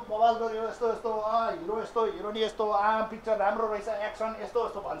 यो मोबाइल गऱ्यो यस्तो यस्तो, हिरो यस्तो, हिरोनी यस्तो, पिक्चर राम्रो रहेछ, एक्सन यस्तो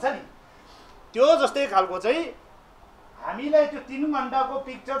यस्तो भन्छ नि। त्यो जस्तै खालको चाहिँ हामीलाई त्यो 3 घन्टाको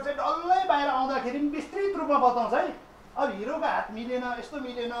पिक्चर चाहिँ डल्लै बाहिर आउँदाखेरि पनि विस्तृत रूपमा बताउँछ है। अब हिरोको हात मिलेन, यस्तो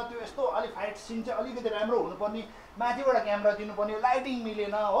मिलेन, त्यो यस्तो अलिक फाइट सिन चाहिँ अलिकति राम्रो हुनुपर्ने, माथिबाट क्यामेरा दिनुपर्ने, लाइटिङ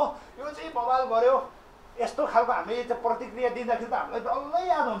मिलेन हो, यो चाहिँ बवाल गऱ्यो, यस्तो खालको हामीले चाहिँ प्रतिक्रिया दिँदाखेरि त हामीलाई डल्लै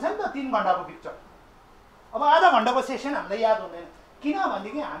याद हुन्छ नि त 3 घन्टाको पिक्चर। अब आधा घन्टाको सेसन हामीलाई याद हुँदैन,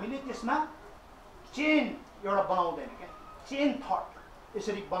 किनभनेदेखि हामीले त्यसमा चेन एउटा बनाउँदैन क्या, चेन थट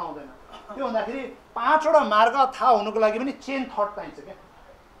यसरी बनाउँदैन। त्यो भन्दाखेरि 5वटा मार्ग थाहा हुनुको लागि पनि चेन थट चाहिन्छ क्या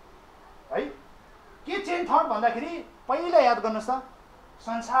है। के चेन थट भन्दाखेरि पहिला याद गर्नुहोस् त,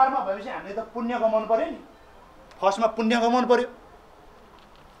 संसारमा भएपछि हामीले त पुण्य कमाउनु पऱ्यो नि। फर्स्टमा पुण्य कमाउनु पऱ्यो,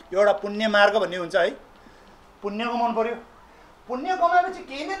 एउटा पुण्य मार्ग भन्ने हुन्छ है, पुण्य कमाउनु पऱ्यो। पुण्य कमाएपछि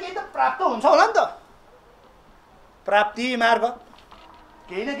केही न केही त प्राप्त हुन्छ होला नि त, प्राप्ति मार्ग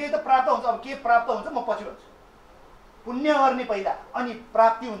केही न केही त प्राप्त हुन्छ। अब के प्राप्त हुन्छ म पछि भन्छु। पुण्य गर्ने पहिला, अनि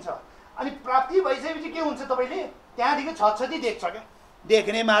प्राप्ति हुन्छ, अनि प्राप्ति भइसकेपछि के हुन्छ तपाईँले त्यहाँदेखि छतछती देख्छ क्या,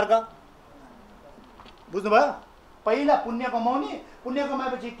 देख्ने मार्ग बुझ्नुभयो। पहिला पुण्य कमाउने, पुण्य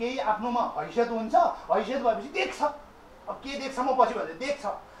कमाएपछि केही आफ्नोमा हैसियत हुन्छ, हैसियत भएपछि देख्छ। अब के देख्छ म पछि भन्छु, देख्छ।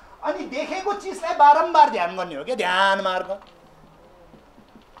 अनि देखेको चिजलाई बारम्बार ध्यान गर्ने हो क्या, ध्यान मार्ग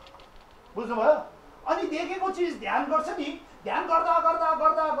बुझ्नुभयो। अनि देखेको चिज ध्यान गर्छ नि, ध्यान गर्दा गर्दा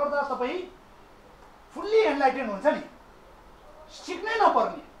गर्दा गर्दा तपाईँ फुल्ली एनलाइटेन हुन्छ नि, सिक्नै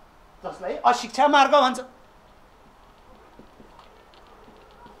नपर्ने, जसलाई अशिक्षा मार्ग भन्छ।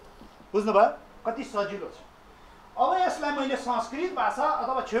 बुझ्नुभयो कति सजिलो छ। अब यसलाई मैले संस्कृत भाषा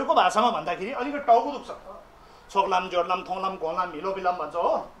अथवा छेउको भाषामा भन्दाखेरि अलिकति टाउको दुख्छ, छोक्लाम जोड्लाम थोङ्लाम घोलाम हिलोबिलाम भन्छ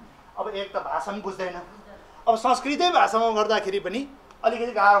हो। अब एक त भाषा पनि बुझ्दैन, अब संस्कृतै भाषामा गर्दाखेरि पनि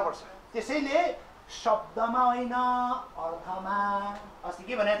अलिकति गाह्रो पर्छ। त्यसैले शब्दमा होइन अर्थमा, अस्ति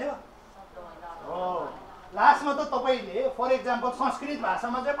के भनेको थियो हो, लास्टमा त तपाईँले फर इक्जाम्पल संस्कृत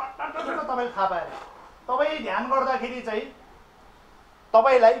भाषामा चाहिँ पट्ट तपाईँले थाहा पाएर तपाईँ ध्यान गर्दाखेरि चाहिँ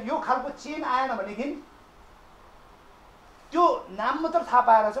तपाईँलाई यो खालको चेन आएन भनेदेखि त्यो नाम मात्र थाहा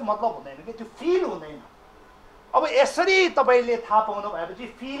पाएर चाहिँ मतलब हुँदैन कि, त्यो फिल हुँदैन। अब यसरी तपाईँले थाहा पाउनु भएपछि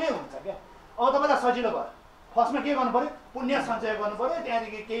फिलै हुन्छ क्या। अब तपाईँलाई सजिलो भयो, फर्स्टमा के गर्नु पऱ्यो, पुण्य सञ्चय गर्नु पऱ्यो,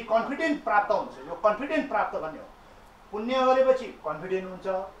 त्यहाँदेखि केही कन्फिडेन्ट प्राप्त हुन्छ। यो कन्फिडेन्ट प्राप्त गर्ने हो, पुण्य गरेपछि कन्फिडेन्ट हुन्छ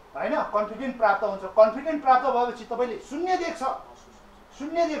होइन, कन्फिडेन्ट प्राप्त हुन्छ। कन्फिडेन्ट प्राप्त भएपछि तपाईँले शून्य देख्छ,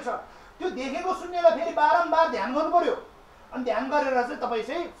 शून्य देख्छ, त्यो देखेको शून्यलाई फेरि बारम्बार ध्यान गर्नु पऱ्यो। अनि ध्यान गरेर चाहिँ तपाईँ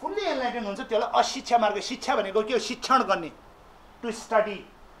चाहिँ फुल्ली एनलाइटेन हुन्छ। त्यसलाई अशिक्षा मार्ग, शिक्षा भनेको के हो, शिक्षण गर्ने, टु स्टडी।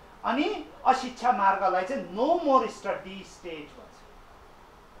 अनि अशिक्षा मार्गलाई चाहिँ नो मोर स्टडी स्टेज भन्छ,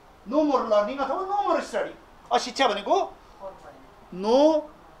 नो मोर लर्निङ अथवा नो मोर स्टडी। अशिक्षा भनेको no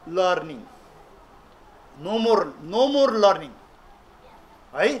learning, no more learning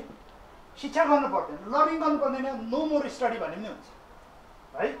है, शिक्षा गर्नु पर्दैन, लर्निङ गर्नु पर्दैन, नो मोर स्टडी भन्ने पनि हुन्छ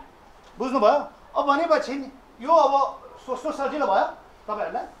है। बुझ्नुभयो। अब भनेपछि नि यो अब सोच्नु सजिलो भयो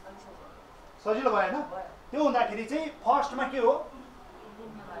तपाईँहरूलाई, सजिलो भएन। त्यो हुँदाखेरि चाहिँ फर्स्टमा के हो,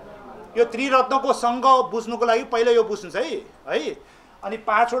 यो त्रिरत्नको सङ्घ बुझ्नुको लागि पहिला यो बुझ्नुहोस् है। अनि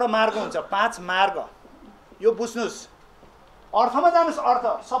 5वटा मार्ग हुन्छ, 5 मार्ग यो बुझ्नुहोस्। अर्थमा जानुस्। अर्थ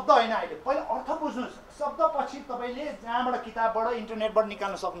शब्द होइन, अहिले पहिला अर्थ बुझ्नुस्। शब्द पछि तपाईले जहाँबाट किताबबाट इन्टरनेटबाट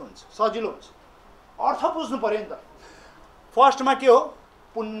निकाल्न सक्नुहुन्छ, सजिलो हुन्छ। अर्थ बुझ्नु पर्यो नि त। फर्स्टमा के हो?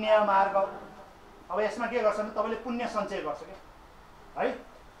 पुण्य मार्ग। अब यसमा के गर्छ भने तपाईले पुण्य सञ्चय गर्छ के है।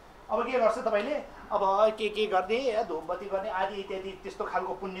 अब के गर्छ तपाईले? अब के गर्दै धूपबत्ती गर्ने आदि इत्यादि त्यस्तो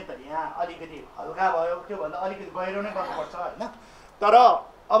खालको पुण्य त यहाँ अलिकति हल्का भयो, त्योभन्दा अलिकति गहिरो नै गर्नुपर्छ होइन। तर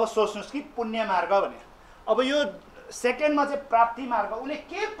अब सोच्नुहोस् कि पुण्य मार्ग भने अब यो सेकेन्डमा चाहिँ प्राप्ति मार्ग। उसले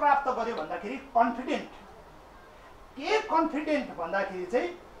के प्राप्त गर्यो भन्दाखेरि कन्फिडेन्ट। के कन्फिडेन्ट भन्दाखेरि चाहिँ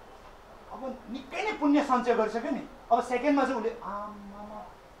अब निकै नै पुण्य सञ्चय गरिसक्यो नि। अब सेकेन्डमा चाहिँ उसले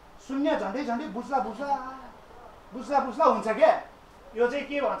शून्य झन्डै झन्डै बुझ्ला बुझ्ला बुझ्ला बुझ्ला हुन्छ क्या। यो चाहिँ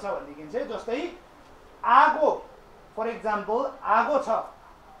के भन्छ भनेदेखि चाहिँ जस्तै आगो, फर इक्जाम्पल आगो छ,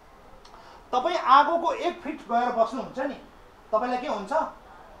 तपाईँ आगोको 1 फिट गएर बस्नुहुन्छ नि, तपाईँलाई के हुन्छ?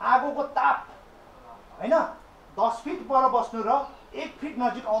 आगोको ताप होइन 10 फिट पर बस्नु र 1 फिट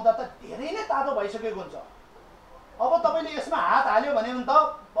नजिक आउँदा त धेरै नै तातो भइसकेको हुन्छ। अब तपाईँले यसमा हात हाल्यो भने त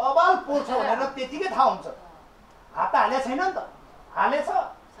बबाल पोल्छ भनेर त्यतिकै थाहा हुन्छ। हात हाले छैन नि त, हालेछ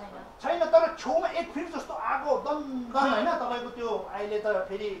छैन, तर छेउमा 1 फिट जस्तो आगो दमदम होइन। तपाईँको त्यो अहिले त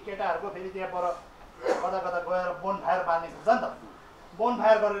फेरि केटाहरूको फेरि त्यहाँ पर कता कता गएर बोन फायर बाल्ने हुन्छ नि त। बोन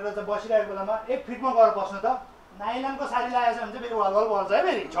फायर गरेर चाहिँ बसिरहेको बेलामा 1 फिटमा गएर बस्नु त नाइलनको साडी लगाएछ भने चाहिँ फेरि वालवाल बल्छ है।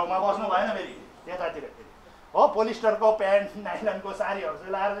 फेरि छेउमा बस्नु भएन फेरि त्यतातिर फेरि हो। पोलिस्टरको प्यान्ट नाइलनको साडीहरू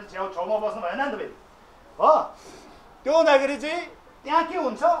चाहिँ लगाएर चाहिँ छेउमा बस्नु भएन नि त फेरि हो। त्यो हुँदाखेरि चाहिँ त्यहाँ के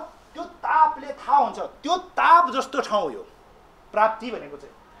हुन्छ? त्यो तापले थाहा हुन्छ। त्यो ताप जस्तो ठाउँ यो प्राप्ति भनेको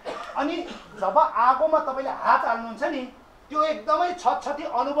चाहिँ। अनि जब आगोमा तपाईँले हात हाल्नुहुन्छ नि, त्यो एकदमै छतछती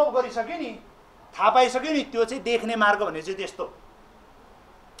अनुभव गरिसक्यो नि, थाहा पाइसक्यो नि, त्यो चाहिँ देख्ने मार्ग भने चाहिँ त्यस्तो।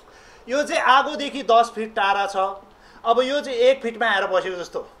 यो चाहिँ आगोदेखि 10 फिट टाढा छ। अब यो चाहिँ 1 फिटमा आएर बसेको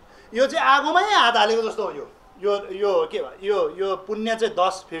जस्तो, यो चाहिँ आगोमै हात हालेको जस्तो हो। यो के भयो? यो पुण्य चाहिँ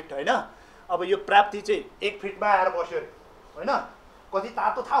 10 फिट होइन। अब यो प्राप्ति चाहिँ 1 फिटमा आएर बस्यो अरे होइन। कति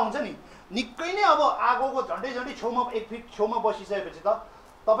तातो थाहा हुन्छ नि। निकै नै अब आगोको झन्डै झन्डै छेउमा 1 फिट छेउमा बसिसकेपछि त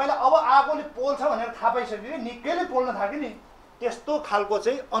तपाईँलाई अब आगोले पोल्छ भनेर थाहा पाइसक्यो कि, निकैले पोल्न थाक्यो नि, त्यस्तो खालको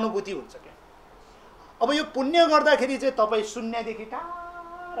चाहिँ अनुभूति हुन्छ क्या। अब यो पुण्य गर्दाखेरि चाहिँ तपाईँ शून्यदेखि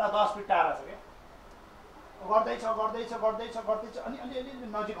टाढा 10 फिट टाढा छ क्या, गर्दैछ गर्दैछ गर्दैछ गर्दैछ अनि अलिअलि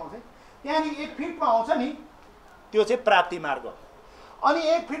नजिक आउँछ। त्यहाँदेखि 1 फिटमा आउँछ नि, त्यो चाहिँ प्राप्ति मार्ग। अनि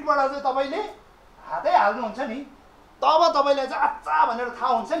 1 फिटबाट चाहिँ तपाईँले हातै हाल्नुहुन्छ नि, तब तपाईँलाई चाहिँ अच्छा भनेर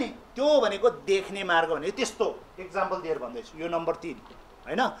थाहा हुन्छ नि, त्यो भनेको देख्ने मार्ग भने त्यस्तो। एक्जाम्पल दिएर भन्दैछु। यो नम्बर 3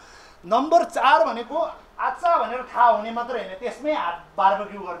 होइन। नम्बर 4 भनेको अच्छा भनेर थाहा हुने मात्र होइन, त्यसमै हात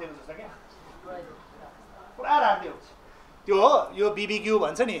बार्बेक्यू गरिदिएको जस्तो क्या, पुरा राखिदिएको हुन्छ त्यो हो। यो बिबिक्यू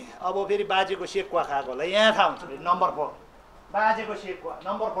भन्छ नि। अब फेरि बाजेको सेकुवा खाएको होला, यहाँ थाहा हुन्छ फेरि। नम्बर 4 बाजेको सेकुवा।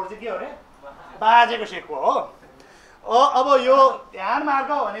 नम्बर 4 चाहिँ के हो अरे? बाजेको सेकुवा हो। अब यो ध्यान मार्ग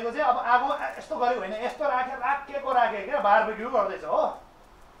भनेको चाहिँ अब आगो यस्तो गरेको होइन, यस्तो राखेको क्या, बार्बेक्यू गर्दैछ हो।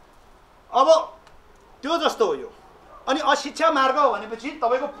 अब त्यो जस्तो हो यो। अनि अशिक्षा मार्ग भनेपछि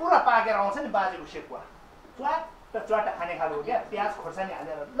तपाईँको पुरा पाकेर आउँछ नि बाजेको सेकुवा, च्वाट्टा खाने खालको क्या, प्याज खोर्सानी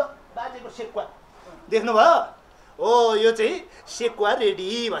हालेर ल बाजेको सेकुवा देख्नुभयो? हो, यो चाहिँ सेकुवा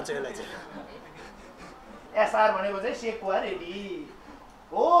रेडी भन्छ यसलाई चाहिँ। एसआर भनेको चाहिँ सेकुवा रेडी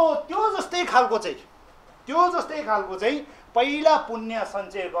हो। त्यो जस्तै खालको चाहिँ पहिला पुण्य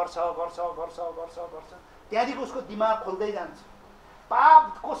सञ्चय गर्छ गर्छ गर्छ गर्छ गर्छ, त्यहाँदेखि उसको दिमाग खोल्दै जान्छ।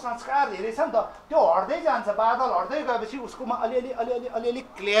 पापको संस्कार धेरै छ नि त, त्यो हट्दै जान्छ। बादल हट्दै गएपछि उसकोमा अलिअलि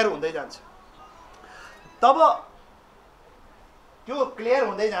क्लियर हुँदै जान्छ। तब त्यो क्लियर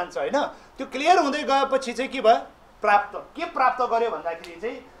हुँदै जान्छ होइन। त्यो क्लियर हुँदै गएपछि चाहिँ के भयो? प्राप्त। के प्राप्त गर्यो भन्दाखेरि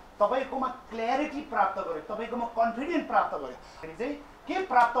चाहिँ तपाईँकोमा क्ल्यारिटी प्राप्त गर्यो, तपाईँकोमा कन्फिडेन्स प्राप्त गर्यो। चाहिँ के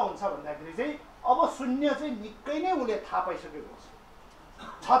प्राप्त हुन्छ भन्दाखेरि चाहिँ अब शून्य चाहिँ निकै नै उसले थाहा पाइसकेको हुन्छ।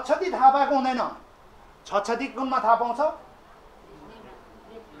 छतछती थाहा पाएको हुँदैन। छतछती कुनमा थाहा पाउँछ?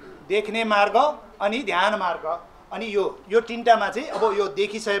 देख्ने मार्ग अनि ध्यान मार्ग। अनि यो तिनटामा चाहिँ अब यो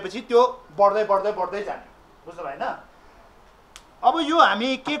देखिसकेपछि त्यो बढ्दै बढ्दै बढ्दै जाने, बुझ्नु भएन? अब यो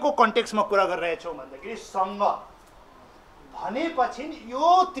हामी के को कन्टेक्स्टमा कुरा गरिरहेछौँ भन्दाखेरि सङ्ग भनेपछि यो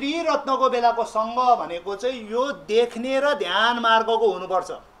त्रिरत्नको बेलाको सङ्ग भनेको चाहिँ यो देख्ने र ध्यान मार्गको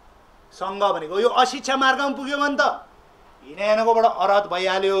हुनुपर्छ। सङ्ग भनेको यो अशिक्षा मार्गमा पुग्यो भने त हिँडेनकोबाट अरहत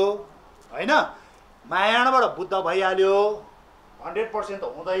भइहाल्यो होइन, मायाबाट बुद्ध भइहाल्यो। 100% त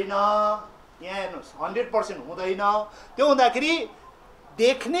हुँदैन, यहाँ हेर्नुहोस् 100% हुँदैन। त्यो हुँदाखेरि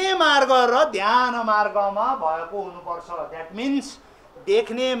देख्ने मार्ग र ध्यान मार्गमा भएको हुनुपर्छ। द्याट मिन्स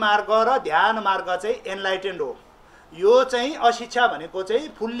देख्ने मार्ग र ध्यान मार्ग चाहिँ एनलाइटेन्ड हो। यो चाहिँ अशिक्षा भनेको चाहिँ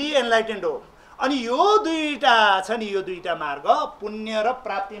फुल्ली एनलाइटेन्ड हो। अनि यो दुईटा छ नि, यो दुईटा मार्ग पुण्य र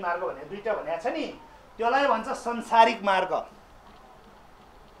प्राप्ति मार्ग भनेर दुईटा भनेको छ नि, त्यसलाई भन्छ संसारिक मार्ग।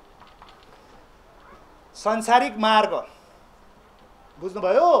 संसारिक मार्ग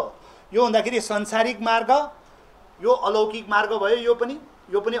बुझ्नुभयो यो हुँदाखेरि संसारिक मार्ग यो अलौकिक मार्ग भयो यो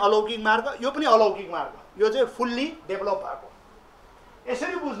पनि अलौकिक मार्ग यो पनि अलौकिक मार्ग यो चाहिँ फुल्ली डेभलप भएको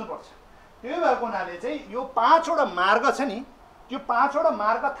यसरी बुझ्नुपर्छ त्यही भएको हुनाले चाहिँ यो 5वटा मार्ग छ नि त्यो 5वटा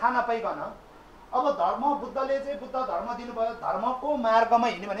मार्ग थाहा नपाइकन अब धर्म बुद्धले चाहिँ बुद्ध धर्म दिनुभयो धर्मको मार्गमा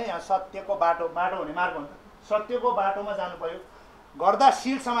हिँड्यो भने यहाँ सत्यको बाटो हुने मार्ग हुन्छ सत्यको बाटोमा जानु पर्यो गर्दा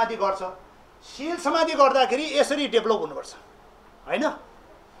शील समाधि गर्छ शील समाधि गर्दाखेरि यसरी डेभलप हुनुपर्छ हैन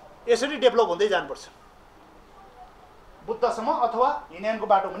यसरी डेभलप हुँदै जानुपर्छ बुद्धसम्म अथवा हिनानको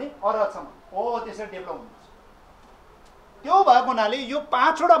बाटो भने अरहतसम्म त्यसरी डेभलप हुनुपर्छ त्यो भएको हुनाले यो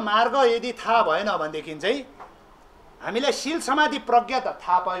 5वटा मार्ग यदि थाहा भएन भनेदेखि चाहिँ हामीलाई शील समाधि प्रज्ञा त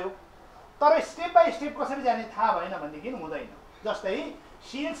थाहा पायो तर स्टेप बाई स्टेप कसरी जाने थाहा भएन भनेदेखि हुँदैन जस्तै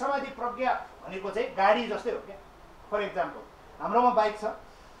शील समाधि प्रज्ञा भनेको चाहिँ गाडी जस्तै हो क्या फर इक्जाम्पल हाम्रोमा बाइक छ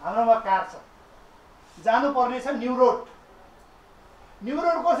हाम्रोमा कार छ जानुपर्ने छ न्यू रोड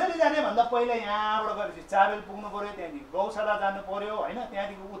कसरी जाने भन्दा पहिला यहाँबाट गएपछि चाबेल पुग्नु पर्यो त्यहाँदेखि गौशाला जानु पर्यो होइन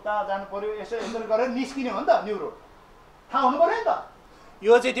त्यहाँदेखि उता जानु पर्यो यसरी गरेर निस्किने हो नि त न्यू रोड थाहा हुनु पर्यो नि त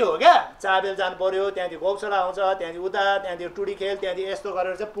यो चाहिँ त्यो हो क्या चाबेल जानु पर्यो त्यहाँदेखि गौशाला आउँछ त्यहाँदेखि उता त्यहाँदेखि टुडी खेल त्यहाँदेखि यस्तो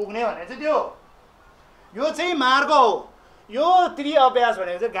गरेर चाहिँ पुग्ने भनेर चाहिँ त्यो यो चाहिँ मार्ग हो यो त्रिअभ्यास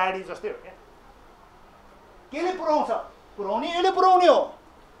भनेको चाहिँ गाडी जस्तै हो क्या केले पुर्याउँछ पुर्याउने यसले पुर्याउने हो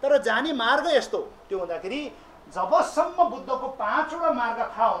तर जाने मार्ग यस्तो त्यो हुँदाखेरि जबसम्म बुद्धको 5वटा मार्ग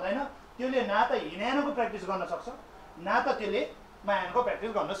थाहा हुँदैन त्यसले न त हिनानको प्र्याक्टिस गर्न सक्छ न त त्यसले मायानको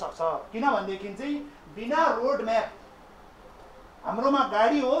प्र्याक्टिस गर्न सक्छ किनभनेदेखि चाहिँ बिना रोड म्याप हाम्रोमा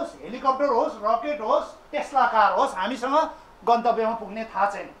गाडी होस् हेलिकप्टर होस् रकेट होस् टेस्ला कार होस् हामीसँग गन्तव्यमा पुग्ने थाहा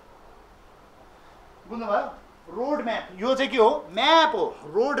छैन बुझ्नुभयो रोड म्याप यो चाहिँ के हो म्याप हो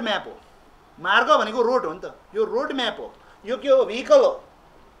रोड म्याप हो मार्ग भनेको रोड हो नि त यो रोड म्याप हो यो के हो भेहिकल हो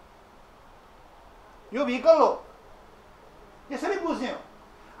यो भेहिकल हो यसरी बुझ्ने हो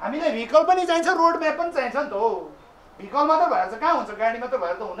हामीलाई भेहिकल पनि चाहिन्छ रोड म्याप पनि चाहिन्छ नि त हो भेहिकल मात्र भएर चाहिँ कहाँ हुन्छ गाडी मात्र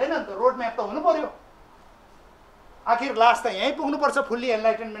भएर त हुँदैन नि त रोड म्याप त हुनु पर्यो आखिर लास्ट त यहीँ पुग्नुपर्छ फुल्ली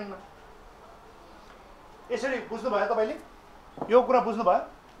एनलाइटनमेन्टमा यसरी बुझ्नुभयो तपाईँले यो कुरा बुझ्नुभयो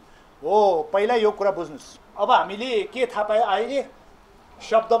हो पहिला यो कुरा बुझ्नुहोस् अब हामीले के थाहा पायो अहिले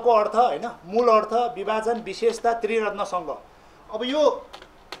शब्दको अर्थ होइन मूल अर्थ विभाजन विशेषता त्रिरत्नसँग अब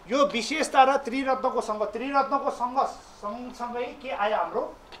यो विशेषता र त्रिरत्नको सँगसँगै के आयो हाम्रो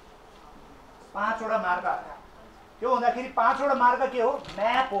 5वटा मार्ग आयो त्यो हुँदाखेरि 5वटा मार्ग के हो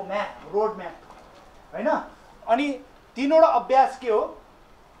म्याप हो म्याप रोड म्याप होइन अनि 3वटा अभ्यास के हो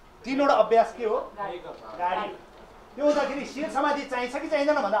गाडी त्यो हुँदाखेरि शील समाधि चाहिन्छ कि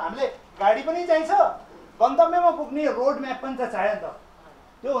चाहिँदैन भन्दा हामीले गाडी पनि चाहिन्छ गन्तव्यमा पुग्ने रोड म्याप पनि त चाहियो नि त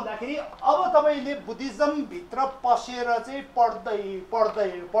त्यो हुँदाखेरि अब तपाईँले बुद्धिज्मभित्र पसेर चाहिँ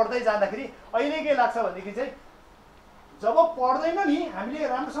पढ्दै जाँदाखेरि अहिले के लाग्छ भनेदेखि चाहिँ जब पढ्दैन नि हामीले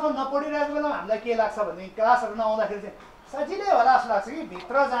राम्रोसँग नपढिरहेको बेलामा हामीलाई के लाग्छ भनेदेखि क्लासहरू नआउँदाखेरि चाहिँ सजिलै होला जस्तो लाग्छ कि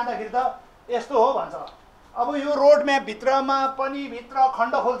भित्र जाँदाखेरि त यस्तो हो भन्छ अब यो रोड म्याप भित्रमा पनि भित्र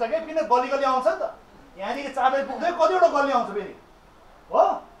खण्ड खोल्छ क्या किन गली आउँछ नि त यहाँदेखि चाबेल पुग्दै कतिवटा गल्ली आउँछ फेरि हो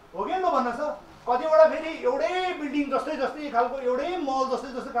कि न भन्नुहोस् त कतिवटा फेरि एउटै बिल्डिङ जस्तै खालको एउटै मल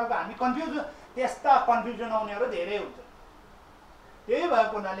जस्तै खालको हामी कन्फ्युज त्यस्ता कन्फ्युजन आउनेहरू धेरै हुन्छ त्यही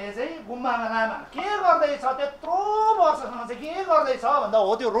भएको हुनाले चाहिँ गुम्बामा लामा के गर्दैछ त्यत्रो वर्षसम्म चाहिँ के गर्दैछ भन्दा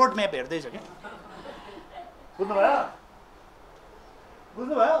हो त्यो रोड म्याप हेर्दैछ क्या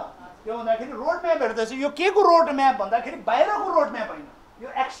बुझ्नुभयो त्यो हुँदाखेरि रोड म्याप हेर्दैछ यो के को रोड म्याप भन्दाखेरि बाहिरको रोड म्याप होइन यो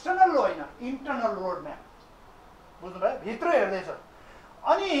एक्सटर्नल होइन इन्टर्नल रोड म्याप बुझ्नुभयो भित्र हेर्दैछ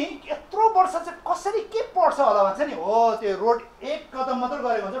अनि यत्रो वर्ष चाहिँ कसरी के पर्छ होला भन्छ नि हो त्यो रोड एक कदम मात्र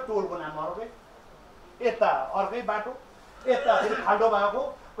गरेको हुन्छ टोलको नाम अर्कै यता अर्कै बाटो यता फेरि खाल्डो भएको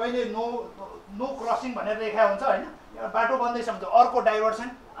कहिले नो क्रसिङ भनेर लेखा हुन्छ होइन बाटो बन्दैछ भने अर्को डाइभर्सन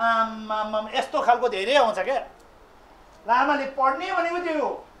आमामा यस्तो खालको धेरै आउँछ क्या लामाले पढ्ने भनेको त्यो हो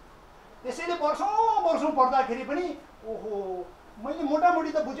त्यसैले वर्षौँ पढ्दाखेरि पनि ओहो मैले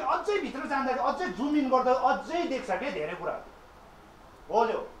मोटामोटी त बुझेँ अझै भित्र जाँदाखेरि अझै जुम इन गर्दा अझै देख्छ क्या धेरै कुराहरू हो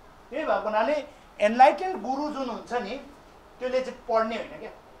त्यो त्यही भएको हुनाले एनलाइटेन्ड गुरु जुन हुन्छ नि त्यसले चाहिँ पढ्ने होइन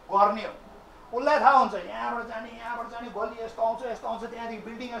क्या गर्ने हो उसलाई थाहा हुन्छ यहाँबाट जाने गल्ली यस्तो आउँछ त्यहाँदेखि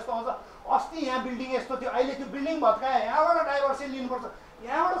बिल्डिङ यस्तो आउँछ अस्ति यहाँ बिल्डिङ यस्तो थियो अहिले त्यो बिल्डिङ भत्कायो यहाँबाट डाइभर्सन लिनुपर्छ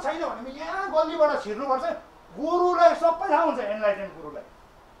यहाँबाट छैन भने यहाँ गल्लीबाट छिर्नुपर्छ गुरुलाई सबै थाहा हुन्छ एनलाइटेन्ड गुरुलाई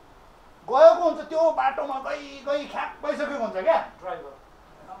गएको हुन्छ त्यो बाटोमा गई ख्याक भइसकेको हुन्छ क्या ड्राइभर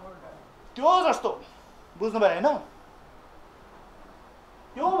त्यो जस्तो बुझ्नुभयो होइन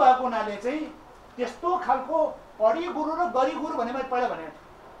त्यो भएको हुनाले चाहिँ त्यस्तो खालको पढी गुरु र गरी गुरु भने मैले पहिला भने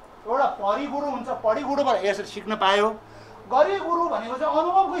एउटा पढी गुरु हुन्छ पढी गुरुबाट यसरी सिक्न पायो गरी गुरु भनेको चाहिँ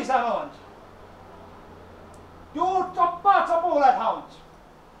अनुभवको हिसाबमा भन्छ त्यो चप्पा चप्पा उसलाई थाहा हुन्छ।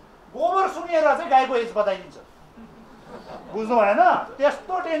 गोबर सुँगेर चाहिँ गाईको एज बताइदिन्छ। बुझ्नु भएन?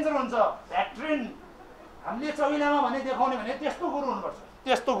 त्यस्तो डेन्जर हुन्छ। भ्याक्ट्रिन हामीले चौलामा भने देखाउने भने त्यस्तो गुरु हुनुपर्छ।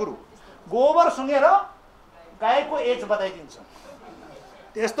 त्यस्तो गुरु गोबर सुँगेर गाईको एज बताइदिन्छ।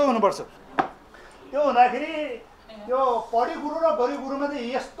 त्यस्तो हुनुपर्छ। त्यो हुँदाखेरि त्यो पढी गुरु र गरी गुरुमा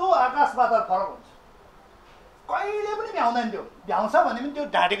चाहिँ यस्तो आकाश पाताल फरक हुन्छ। कहिले पनि भ्याउँदैन। त्यो भ्याउँछ भने पनि त्यो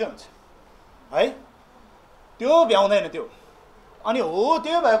ढाँटेकै हुन्छ है, त्यो भ्याउँदैन त्यो। अनि हो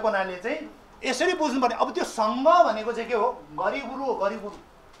त्यो भएको हुनाले चाहिँ यसरी बुझ्नुपर्ने। अब त्यो सङ्घ भनेको चाहिँ के हो? गरी गुरु हो, गरी गुरु।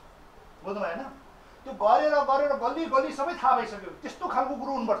 बुझ्नु भएन? त्यो गरेर गरेर गल्ली गल्ली सबै थाहा भइसक्यो, त्यस्तो खालको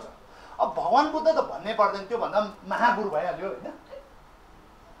गुरु हुनुपर्छ। अब भगवान् बुद्ध त भन्नै पर्दैन, त्योभन्दा महागुरु भइहाल्यो होइन।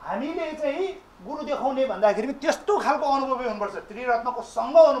 हामीले चाहिँ गुरु देखाउने भन्दाखेरि पनि त्यस्तो खालको अनुभवी हुनुपर्छ। त्रिरत्नको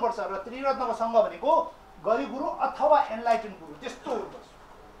सङ्घ हुनुपर्छ र त्रिरत्नको सङ्घ भनेको गरी गुरु अथवा एनलाइटेन गुरु, त्यस्तो हुनुपर्छ।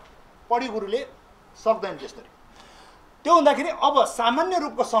 पढी गुरुले सक्दैन त्यस्तरी। त्यो हुँदाखेरि अब सामान्य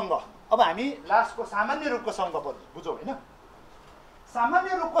रूपको सङ्घ, अब हामी लास्टको सामान्य रूपको सङ्घ बुझौँ होइन।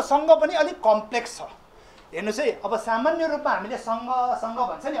 सामान्य रूपको सङ्घ पनि अलिक कम्प्लेक्स छ। हेर्नुहोस् है, अब सामान्य रूपमा हामीले सङ्घ सङ्घ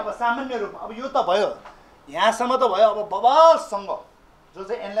भन्छ नि, अब सामान्य रूपमा अब यो त भयो, यहाँसम्म त भयो। अब बबाल सङ्घ जो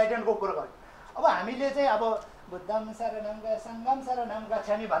चाहिँ एनलाइटेनको कुरो गर्यो। अब हामीले चाहिँ अब बुद्धम शरणं सङ्गम शरणं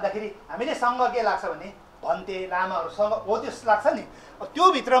गच्छामि भन्दाखेरि हामीले सङ्घ के लाग्छ भने भन्ते लामाहरूसँग हो, त्यस्तो लाग्छ नि। अब त्यो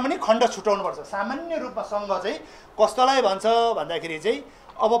भित्र पनि खण्ड छुटाउनुपर्छ। सामान्य रूपमा सङ्घ चाहिँ कस्तोलाई भन्छ भन्दाखेरि चाहिँ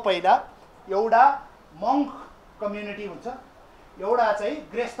अब पहिला एउटा मङ्क कम्युनिटी हुन्छ, एउटा चाहिँ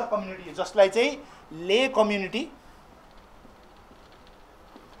गृहस्थ कम्युनिटी जसलाई चाहिँ ले कम्युनिटी,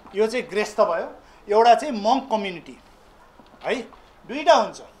 यो चाहिँ गृहस्थ भयो। एउटा चाहिँ मङ्क कम्युनिटी है, दुईटा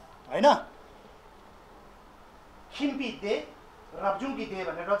हुन्छ होइन। खिम्पी दे रब्जुङकी दे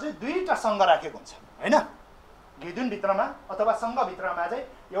भनेर चाहिँ दुईटा सङ्घ राखेको हुन्छ होइन। घिदुनभित्रमा अथवा सङ्घभित्रमा चाहिँ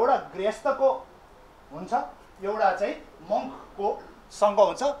एउटा गृहस्थको हुन्छ, एउटा चाहिँ मङ्कको सङ्घ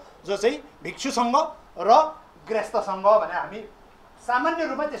हुन्छ, जो चाहिँ भिक्षु सङ्घ र गृहस्थ सङ्घ भने हामी सामान्य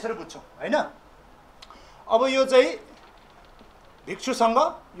रूपमा त्यसरी बुझ्छौँ होइन। अब यो चाहिँ भिक्षु सङ्घ,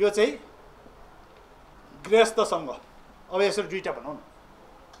 यो चाहिँ गृहस्थ सङ्घ। अब यसरी दुईटा भनौँ न।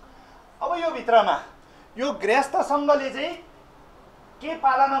 अब यो भित्रमा यो गृहस्थ सङ्घले चाहिँ के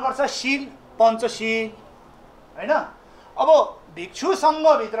पालना गर्छ? शील, पञ्चशील होइन। अब भिक्षु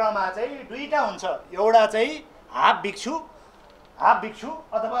सङ्घभित्रमा चाहिँ दुईटा हुन्छ, एउटा चाहिँ हाफ भिक्षु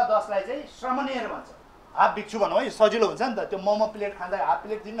अथवा जसलाई चाहिँ श्रमणेर भन्छ। हाफ भिक्षु भनौँ है, सजिलो हुन्छ नि त। त्यो मोमो प्लेट खाँदा हाफ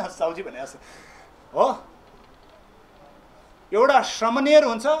प्लेट दिनु न साउजी भने जस्तो हो। एउटा श्रमणेर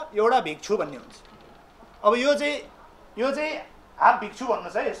हुन्छ, एउटा भिक्षु भन्ने हुन्छ। अब यो चाहिँ हाफ भिक्षु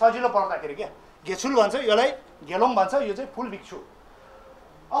भन्नुहोस् है, सजिलो पर्दाखेरि क्या। घेछुल भन्छ यसलाई, घेलोङ भन्छ, यो चाहिँ फुल भिक्षु।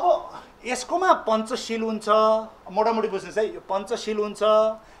 अब यसकोमा पञ्चशील हुन्छ, मोटामोटी बुझ्नुहोस् है। यो पञ्चशील हुन्छ,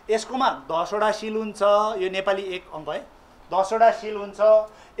 यसकोमा 10वटा शील हुन्छ। यो नेपाली एक अङ्क है, 10वटा शील हुन्छ।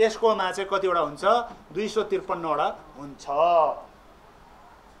 यसकोमा चाहिँ कतिवटा हुन्छ? 253वटा हुन्छ।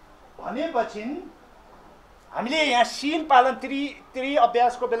 भनेपछि हामीले यहाँ शील पालन त्रि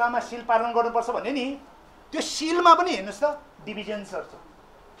अभ्यासको बेलामा शील पालन गर्नुपर्छ भने नि, त्यो शीलमा पनि हेर्नुहोस् त डिभिजन्सहरू छ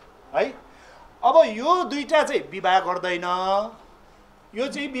है। अब यो दुईटा चाहिँ विवाह गर्दैन, यो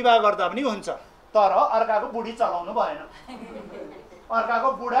चाहिँ विवाह गर्दा पनि हुन्छ, तर अर्काको बुढी चलाउनु भएन,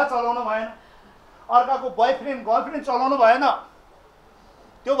 अर्काको बुढा चलाउनु भएन, अर्काको बोयफ्रेन्ड गर्लफ्रेन्ड चलाउनु भएन।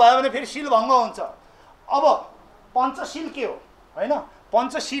 त्यो भयो भने फेरि शील भङ्ग हुन्छ। अब पञ्चशील के हो होइन?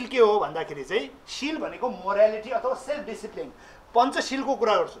 पञ्चशील के हो भन्दाखेरि चाहिँ शील भनेको मोरालिटी अथवा सेल्फ डिसिप्लिन। पञ्चशीलको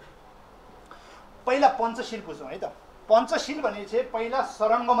कुरा गर्छु। पहिला पञ्चशील बुझौँ है त। पञ्चशील भने चाहिँ पहिला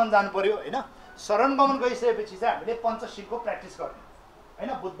शरणगमन जानु पर्यो होइन। शरणगमन गइसकेपछि चाहिँ हामीले पञ्चशीलको प्र्याक्टिस गर्ने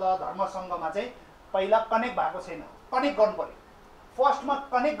होइन। बुद्ध धर्म सङ्घमा चाहिँ पहिला कनेक्ट भएको छैन, कनेक्ट गर्नु पर्यो। फर्स्टमा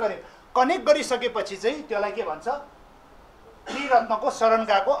कनेक्ट गऱ्यो, कनेक्ट गरिसकेपछि चाहिँ त्यसलाई के भन्छ? त्रिरत्नको शरण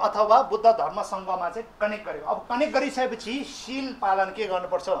गएको अथवा बुद्ध धर्म सङ्घमा चाहिँ कनेक्ट गर्यो। अब कनेक्ट गरिसकेपछि शील पालन के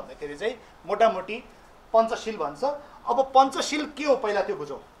गर्नुपर्छ भन्दाखेरि चाहिँ मोटामोटी पञ्चशील भन्छ। अब पञ्चशील के हो पहिला त्यो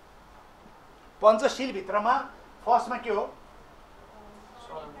बुझौँ। पञ्चशीलभित्रमा फर्स्टमा के हो?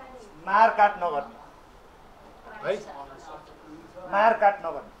 मारकाट नगर्ने है, मारकाट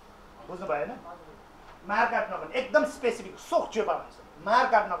नगर्ने। बुझ्नु भएन? मारकाट नगर्ने एकदम स्पेसिफिक सोख चेपा भन्छ।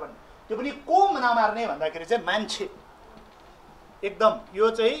 मारकाट नगर्ने, त्यो पनि को नमार्ने भन्दाखेरि चाहिँ मान्छे एकदम। यो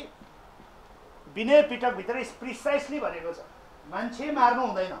चाहिँ विनय पिटकभित्र प्रिसाइसली भनेको छ, मान्छे मार्नु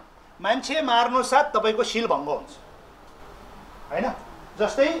हुँदैन। मान्छे मार्नु साथ तपाईँको शील भङ्ग हुन्छ होइन।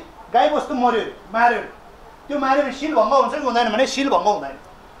 जस्तै गाईबस्तु मर्यो अरे, मार्यो अरे, त्यो मार्यो भने शील भङ्ग हुन्छ कि हुँदैन भने शील भङ्ग हुँदैन।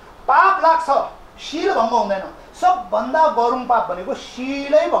 पाप लाग्छ, शील भङ्ग हुँदैन। सबभन्दा गरुङ पाप भनेको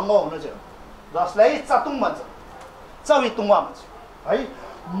शीलै भङ्ग हुनु चाहिँ हो, जसलाई चतुङ भन्छ, चवितुङ्गा भन्छ है।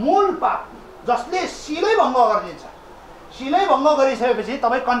 मूल पाप जसले सिलै भङ्ग गरिदिन्छ। सिलै भङ्ग गरिसकेपछि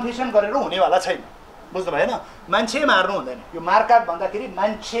तपाईँ कन्फेसन गरेर हुनेवाला छैन। बुझ्नु भएन? मान्छे मार्नु हुँदैन। यो मारकाट भन्दाखेरि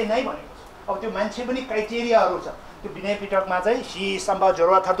मान्छे नै भनेको छ। अब त्यो मान्छे पनि क्राइटेरियाहरू छ। त्यो विनय पिटकमा चाहिँ सी सम्भव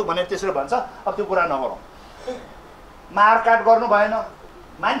जोरवा थर्तु भनेर त्यसरी भन्छ। अब त्यो कुरा नगरौँ। मारकाट गर्नु भएन।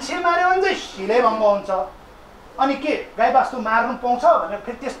 मान्छे मार्यो भने चाहिँ सिलै भङ्ग हुन्छ। अनि के गाईबास्तु मार्नु पाउँछ भनेर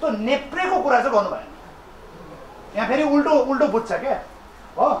फेरि त्यस्तो नेप्रेको कुरा चाहिँ गर्नु भएन। यहाँ फेरि उल्टो उल्टो बुझ्छ क्या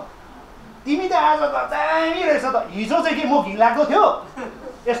हो। तिमी त आज त दामी रहेछ त, हिजो चाहिँ के म घिनलाग्दो थियो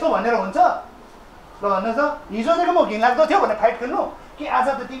यस्तो भनेर हुन्छ? ल भन्नुहोस् त, हिजो चाहिँ के म घिनलाग्दो थियो भनेर फाइट खेल्नु कि आज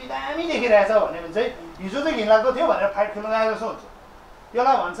त तिमी दामी देखिरहेछ भन्यो भने चाहिँ हिजो चाहिँ घिनलाग्दो थियो भनेर फाइट खेल्नु गएको जस्तो हुन्छ।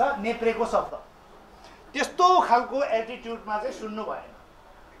 त्यसलाई भन्छ नेप्रेको शब्द। त्यस्तो खालको एटिट्युडमा चाहिँ सुन्नु भएन।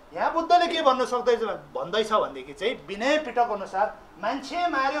 यहाँ बुद्धले के भन्नु भन्दैछ भनेदेखि चाहिँ विनय पिटक अनुसार मान्छे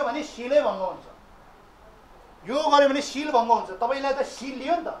मार्यो भने सिलै भङ्ग हुन्छ, यो गर्यो भने सिल भङ्ग हुन्छ। तपाईँलाई त सिल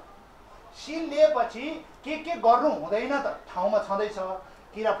लियो नि त। सिल लिएपछि के गर्नु हुँदैन त? ठाउँमा छँदैछ,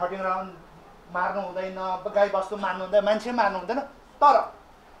 किरा फटिङ्ग्रा मार्नु हुँदैन, गाईबस्तु मार्नु हुँदैन, मान्छे मार्नु हुँदैन। तर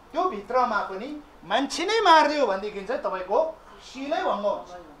त्यो भित्रमा पनि मान्छे नै मारिदियो भनेदेखि चाहिँ तपाईँको सिलै भङ्ग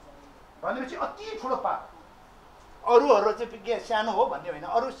हुन्छ भनेपछि अति ठुलो पाप। अरूहरू चाहिँ के सानो हो भन्ने होइन,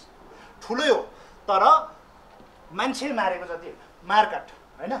 अरू ठुलै हो, तर मान्छे मारेको जति मारकाट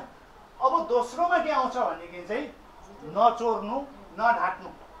होइन। अब दोस्रोमा के आउँछ भनेदेखि चाहिँ नचोर्नु नढाट्नु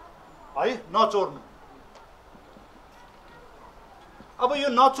है, नचोर्नु। अब यो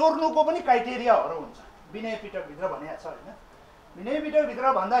नचोर्नुको पनि क्राइटेरियाहरू हुन्छ विनय पिटकभित्र भनिएको छ होइन। विनय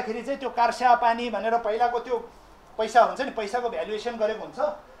पिटकभित्र भन्दाखेरि चाहिँ त्यो कार्स्या पानी भनेर पहिलाको त्यो पैसा हुन्छ नि, पैसाको भ्यालुएसन गरेको हुन्छ।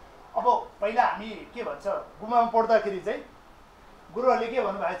 अब पहिला हामी के भन्छ गुम्बामा पढ्दाखेरि चाहिँ गुरुहरूले के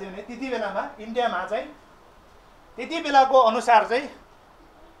भन्नुभएको थियो भने त्यति बेलामा इन्डियामा चाहिँ त्यति बेलाको अनुसार चाहिँ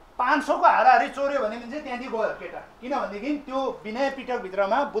 500 को हाराहारी चोर्यो भने चाहिँ त्यहाँदेखि गयो केटा। किनभनेदेखि त्यो विनय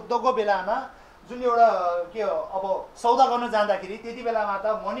पिटकभित्रमा बुद्धको बेलामा जुन एउटा के अब सौदा गर्न जाँदाखेरि त्यति बेलामा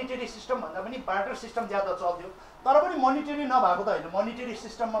त मोनिटरी सिस्टम भन्दा पनि बार्टर सिस्टम ज्यादा चल्थ्यो। तर पनि मोनिटरी नभएको त होइन, मोनिटरी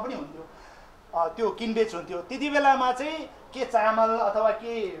सिस्टममा पनि हुन्थ्यो, त्यो किनबेच हुन्थ्यो। त्यति बेलामा चाहिँ के चामल अथवा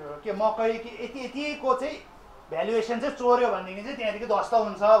के मकै के यतिको चाहिँ भ्यालुएसन चाहिँ चोर्यो भनेदेखि चाहिँ त्यहाँदेखि ध्वस्त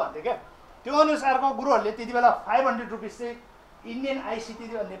हुन्छ भन्थ्यो क्या। त्यो अनुसारको गुरुहरूले त्यति बेला 500 रुपिस चाहिँ इन्डियन आइसिटी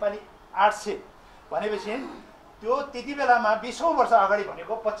नेपाली 800 भनेपछि त्यो त्यति बेलामा 20औं वर्ष अगाडि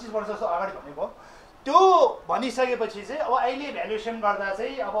भनेको, 25 वर्ष अगाडि भनेको। त्यो भनिसकेपछि चाहिँ अब अहिले भ्यालुएसन गर्दा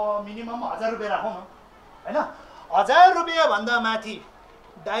चाहिँ अब मिनिमम 1000 रुपियाँ राखौँ न होइन। 1000 रुपियाँ भन्दा माथि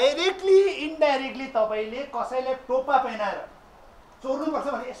डाइरेक्टली इन्डाइरेक्टली तपाईँले कसैलाई टोपा पहिनाएर चोर्नुपर्छ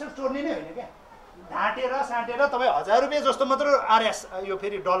भने यसरी चोर्ने नै होइन क्या। ढाँटेर साँटेर तपाईँ 1000 रुपियाँ जस्तो मात्र आरएस, यो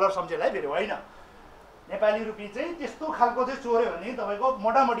फेरि डलर सम्झेला है फेरि होइन, नेपाली रुपियाँ चाहिँ त्यस्तो खालको चाहिँ चोर्यो भने तपाईँको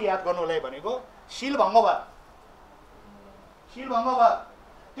मोटामोटी याद गर्नुलाई भनेको सिल भङ्ग भयो। सिल भङ्ग भयो।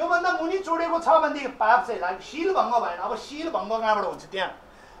 त्योभन्दा मुनि चोरेको छ भनेदेखि पाप चाहिँ लाग्यो। सिल भङ्ग भएन। अब सिल भङ्ग कहाँबाट हुन्छ? त्यहाँ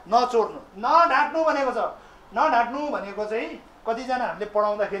नचोर्नु नढाट्नु भनेको छ। नढाट्नु भनेको चाहिँ कतिजना हामीले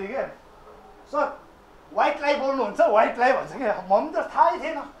पढाउँदाखेरि क्या सर व्हाइट लाई बोल्नुहुन्छ, व्हाइट लाई भन्छ क्या। म पनि त थाहै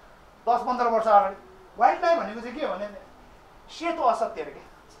थिएन 10-15 वर्ष अगाडि। व्हाइट लाई भनेको चाहिँ के हो भने सेतो असत्य अरे क्या।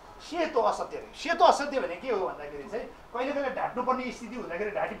 सेतो असत्य अरे। सेतो असत्य भने के हो भन्दाखेरि चाहिँ कहिले कहिले ढाट्नुपर्ने स्थिति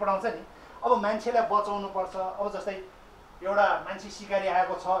हुँदाखेरि ढाँटी पढाउँछ नि। अब मान्छेलाई बचाउनु पर्छ। अब जस्तै एउटा मान्छे सिकारी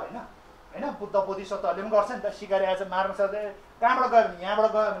आएको छ होइन होइन, बुद्ध बोधिसत्वहरूले पनि गर्छ नि त। सिकारी आएछ मार्नु छ, कहाँबाट गयो भने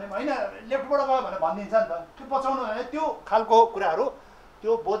यहाँबाट गयो भने होइन लेफ्टबाट गयो भने भनिदिन्छ नि त। त्यो बचाउनु भने त्यो खालको कुराहरू,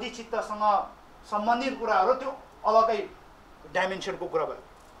 त्यो बोधिचित्तसँग सम्बन्धित कुराहरू त्यो अलगै डाइमेन्सनको कुरा भयो।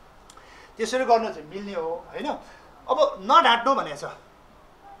 त्यसरी गर्नु चाहिँ मिल्ने हो होइन। अब नढाट्नु भनेको छ।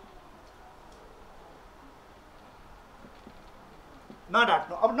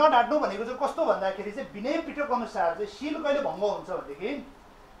 नढाट्नु। अब नढाट्नु भनेको चाहिँ कस्तो भन्दाखेरि चाहिँ विनय पिटक अनुसार चाहिँ सिल कहिले भङ्ग हुन्छ भनेदेखि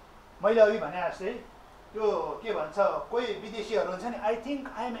मैले अघि भने जस्तै त्यो के भन्छ कोही विदेशीहरू हुन्छ नि, आई थिङ्क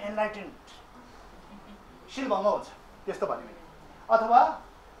आई एम एनलाइटेन्ड, सिल भङ्ग हुन्छ त्यस्तो भन्यो भने। अथवा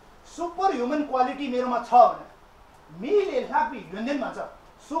सुपर ह्युमन क्वालिटी मेरोमा छ भने मिल एल्फापी युनियन भन्छ।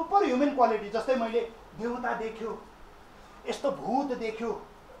 सुपर ह्युमन क्वालिटी जस्तै मैले देवता देख्यो, यस्तो भूत देख्यो,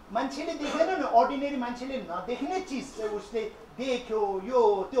 मान्छेले देखेन नि, अर्डिनेरी मान्छेले नदेख्ने चिज चाहिँ उसले देख्यो यो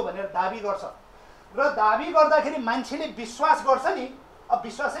त्यो भनेर दाबी गर्छ। र दाबी गर्दाखेरि मान्छेले विश्वास गर्छ नि। अब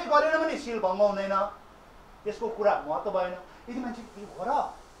विश्वासै गरेन भने सिल भङ्ग हुँदैन, त्यसको कुरा महत्त्व भएन। यदि मान्छे के हो र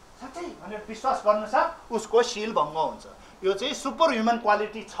साँच्चै भनेर विश्वास गर्नुसाथ उसको सिल भङ्ग हुन्छ। यो चाहिँ सुपर ह्युमन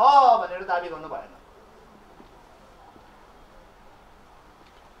क्वालिटी छ भनेर दाबी गर्नु भएन।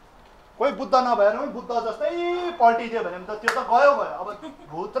 कोही बुद्ध नभएर पनि बुद्ध जस्तै पल्टिदियो भने त त्यो त गयो गयो। अब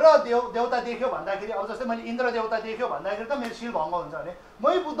भूत र देवता देख्यो भन्दाखेरि, अब जस्तै मैले इन्द्र देवता देख्यो भन्दाखेरि त मेरो सिल भङ्ग हुन्छ भने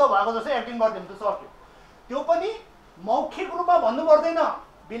मै बुद्ध भएको जस्तै एक्टिङ गरिदिनु त सक्यो। त्यो पनि मौखिक रूपमा भन्नु पर्दैन,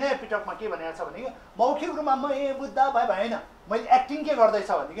 विनय पिटकमा के भनेको छ भने मौखिक रूपमा म बुद्ध भए भएन मैले एक्टिङ के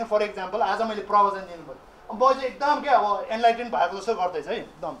गर्दैछ भनेदेखि फर इक्जाम्पल आज मैले प्रवचन दिनु पर्यो अब चाहिँ एकदम के अब एनलाइटेन भएको जस्तो गर्दैछ है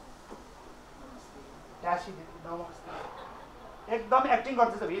एकदम ट्यासी एकदम एक्टिङ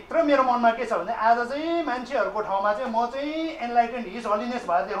गर्दैछ भित्र मेरो मनमा के छ भने आज चाहिँ मान्छेहरूको ठाउँमा चाहिँ म चाहिँ एनलाइटेन हिज हलिनेस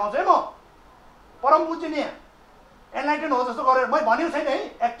भएर देखाउँछु है म परम पूजनीय एनलाइटेन हो जस्तो गरेर मैले भनेको छैन है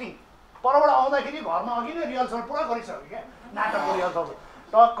एक्टिङ परबाट आउँदाखेरि घरमा अघि नै रिहर्सल पुरा गरिसक्यो क्या नाटकको रिहर्सल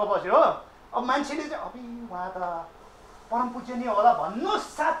टक्क बस्यो हो अब मान्छेले चाहिँ अबि उहाँ त परम पूजनीय होला भन्नु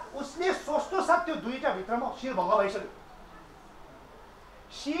साथ उसले सोच्नु साथ त्यो दुईटा भित्रमा शिल भङ्ग भइसक्यो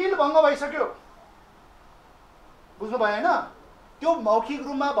शिल भङ्ग भइसक्यो बुझ्नु भयो होइन त्यो मौखिक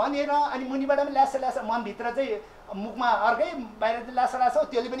रूपमा भनेर अनि मुनिबाट पनि ल्यासा ल्यासा मनभित्र चाहिँ मुखमा अर्कै बाहिर चाहिँ लासा लासा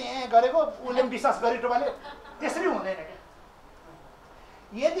त्यसले पनि गरेको उसले पनि विश्वास गरेको वाले त्यसरी हुँदैन क्या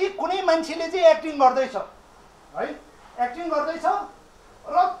यदि कुनै मान्छेले चाहिँ एक्टिङ गर्दैछ है एक्टिङ गर्दैछ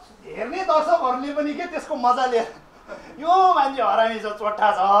र हेर्ने दर्शकहरूले पनि के त्यसको मजा लिएर यो मान्छे हरामी छ चोट्टा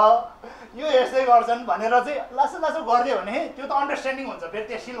छ यो यस्तै गर्छन् भनेर चाहिँ लासो लासो गरिदियो भने त्यो त अन्डरस्ट्यान्डिङ हुन्छ फेरि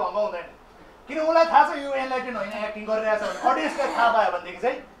त्यो शिल भङ्ग हुँदैन किन उसलाई थाहा छ यो एनलाइटेन होइन एक्टिङ गरिरहेछ भने अडियन्सलाई थाहा पायो भनेदेखि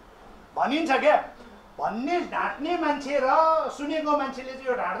चाहिँ भनिन्छ क्या भन्ने ढाँट्ने मान्छे र सुनेको मान्छेले चाहिँ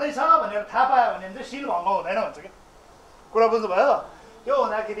यो ढाँट्दैछ भनेर थाहा पायो भने चाहिँ शिल भङ्ग हुँदैन भन्छ क्या कुरा बुझ्नुभयो त्यो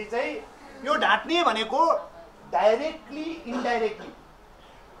हुँदाखेरि चाहिँ यो ढाँट्ने भनेको डाइरेक्टली इन्डाइरेक्टली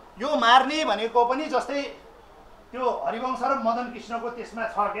यो मार्ने भनेको पनि जस्तै त्यो हरिवंश र मदन कृष्णको त्यसमा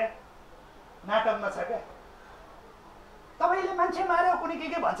छ क्या नाटकमा छ क्या तपाईँले मान्छे मार्यो कुनै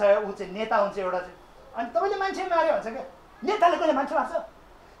के भन्छ ऊ चाहिँ नेता हुन्छ एउटा चाहिँ अनि तपाईँले मान्छे मार्यो भन्छ क्या नेताले कहिले मान्छे मार्छ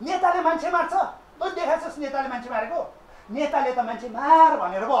नेताले मान्छे मार्छ तँ देखाएछस् नेताले मान्छे मारेको नेताले त मान्छे मार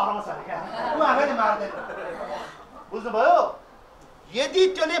भनेर पो हराउँछ अरे क्या ऊ आफैले मार्दैन बुझ्नुभयो यदि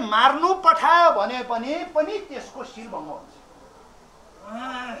त्यसले मार्नु पठायो भने पनि त्यसको शिल भङ्ग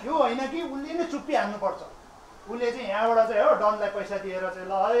हुन्छ यो होइन कि उसले नै चुप्पी हाल्नुपर्छ उसले चाहिँ यहाँबाट चाहिँ हो डनलाई पैसा दिएर चाहिँ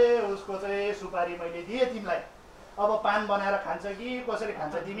ल है उसको चाहिँ सुपारी मैले दिएँ तिमीलाई अब पान बनाएर खान्छ कि कसरी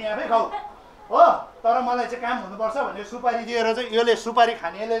खान्छ तिमी आफै खाऊ हो तर मलाई चाहिँ काम हुनुपर्छ भनेर सुपारी दिएर चाहिँ यसले सुपारी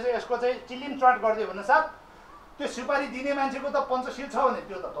खानेले चाहिँ यसको चाहिँ चिलिम चट गरिदियो भने साथ त्यो सुपारी दिने मान्छेको त पञ्चशील छ भने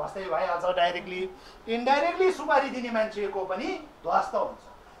त्यो त ध्वस्तै भइहाल्छ डाइरेक्टली इन्डाइरेक्टली सुपारी दिने मान्छेको पनि ध्वस्त हुन्छ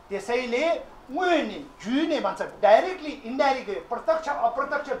त्यसैले उनी जुने भन्छ डाइरेक्टली इन्डाइरेक्टली प्रत्यक्ष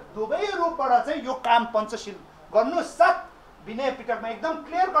अप्रत्यक्ष दुवै रूपबाट चाहिँ यो काम पञ्चशील गर्नु साथ विनय पिटकमा एकदम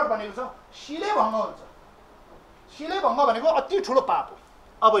क्लियर कट भनेको छ शिलै भङ्ग हुन्छ शिलै भङ्ग भनेको अति ठुलो पाप हो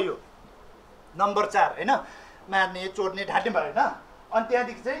अब यो नम्बर 4 होइन मार्ने चोर्ने ढाँट्ने भयो होइन अनि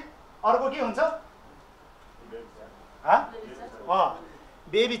त्यहाँदेखि चाहिँ अर्को के हुन्छ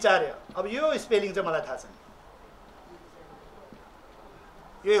बेविचार्य अब यो स्पेलिङ चाहिँ मलाई थाहा छैन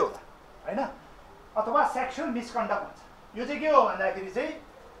यही होला होइन अथवा सेक्सुअल मिसकन्डक्ट भन्छ यो चाहिँ के हो भन्दाखेरि चाहिँ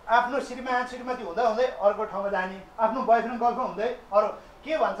आफ्नो श्रीमान श्रीमती हुँदै हुँदै अर्को ठाउँमा जाने आफ्नो बोयफ्रेन्ड गर्लफ्रेन्ड हुँदै अरू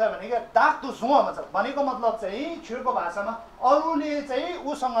के भन्छ भने दाग तो झुँ भन्छ भनेको मतलब चाहिँ छेउको भाषामा अरूले चाहिँ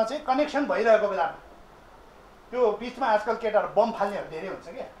उसँग चाहिँ कनेक्सन भइरहेको बेलामा त्यो बिचमा आजकल केटाहरू बम फाल्नेहरू धेरै हुन्छ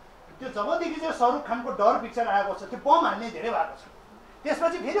क्या त्यो जबदेखि चाहिँ शाहरुख खानको डर पिक्चर आएको छ त्यो बम हाल्ने धेरै भएको छ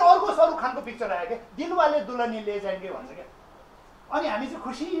त्यसपछि फेरि अर्को शाहरुख खानको पिक्चर आयो क्या दिलवाले दुल्हनी ले जाएंगे भन्छ क्या अनि हामी चाहिँ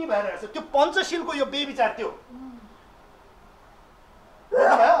खुसी भइरहेको छ त्यो पञ्चशीलको यो बेविचार त्यो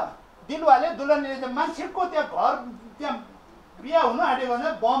दिलवाले दुल्हनी ले जाए मान्छेको त्यहाँ घर त्यहाँ बिहा हुनु आँटेको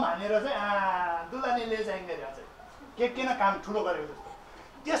भने बम हानेर चाहिँ दुल्हनी ले जाएंगे भन्छ के किन काम ठुलो गरेको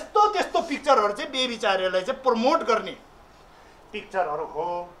जस्तो त्यस्तो पिक्चरहरू चाहिँ बेविचारहरूलाई चाहिँ प्रमोट गर्ने पिक्चरहरू हो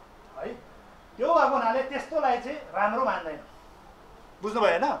है त्यो भएको हुनाले त्यस्तोलाई चाहिँ राम्रो मान्दैन बुझ्नुभयो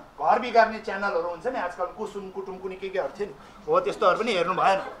होइन घर बिगार्ने च्यानलहरू हुन्छ नि आजकल कुसुम कुटुम कुनै केहरू थियो नि हो त्यस्तोहरू पनि हेर्नु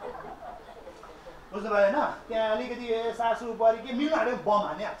भएन बुझ्नुभयो होइन त्यहाँ अलिकति सासु बुहारी के मिल्नु आँटेको बम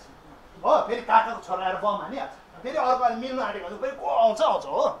हानिहाल्छ हो फेरि काकाको छोरा आएर बम हानिहाल्छ फेरि अर्को मिल्नु आँटेको हुन्छ फेरि को आउँछ आउँछ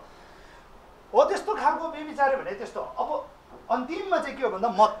हो त्यस्तो खालको बेविचार भने त्यस्तो अब अन्तिममा चाहिँ के हो भन्दा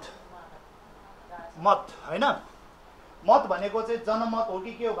मत होइन मत भनेको चाहिँ जनमत हो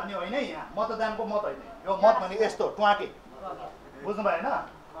कि के हो भन्ने होइन यहाँ मतदानको मत होइन यो मत भनेको यस्तो ट्वाके बुझ्नुभयो होइन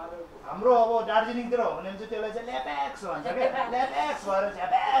हाम्रो अब दार्जिलिङतिर हो भने चाहिँ त्यसलाई चाहिँ ल्याप्याक्स भन्छ क्या ल्याप्याक्स भएर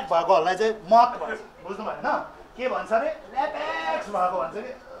झ्याप्याक भएकोहरूलाई चाहिँ मत भन्छ बुझ्नुभयो होइन के भन्छ अरे ल्याप्याक्स भएको भन्छ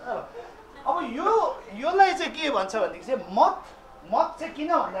कि अब योलाई चाहिँ के भन्छ भनेदेखि चाहिँ मत चाहिँ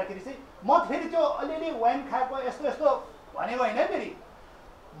किन भन्दाखेरि चाहिँ मत फेरि त्यो अलिअलि वाइन खाएको यस्तो यस्तो भनेको होइन फेरि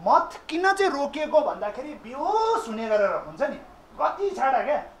मत किन चाहिँ रोकिएको भन्दाखेरि बेहोस हुने गरेर हुन्छ नि कति छाडा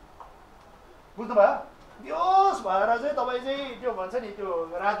क्या बुझ्नुभयो बेहोस भएर चाहिँ तपाईँ चाहिँ त्यो भन्छ नि त्यो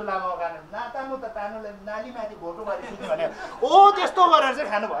राजु लामाको गाना नातानु त तानुले नालीमाथि भोटो माथि सुत्ने भने ओ त्यस्तो गरेर चाहिँ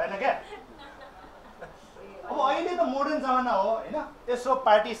खानु भएन क्या अब अहिले त मोडर्न जमाना हो हैन, यसो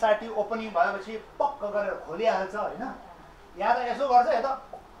पार्टी सार्टी ओपनिङ भएपछि पक्क गरेर खोलिहाल्छ हैन, या त यसो गर्छ या त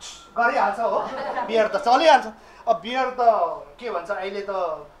गरिहाल्छ हो, बियर त चलिहाल्छ। अब बियर त के भन्छ अहिले त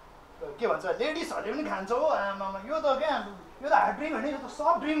के भन्छ लेडिजहरूले पनि खान्छ हो, आमामा यो त क्या यो त हार्ड ड्रिङ्क होइन, यो त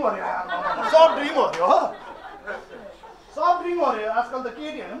सफ्ट ड्रिङ्क हो अरे, सफ्ट ड्रिङ्क हो अरे हो, सफ्ट ड्रिङ्क हो अरे, आजकल त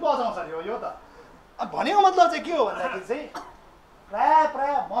केटीहरूले पनि बजाउँछ अरे यो त। अब भनेको मतलब चाहिँ के हो भन्दाखेरि चाहिँ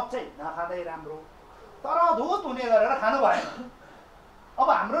प्राय मद चाहिँ नखाँदै राम्रो, तर धुत हुने गरेर खानु भएन। अब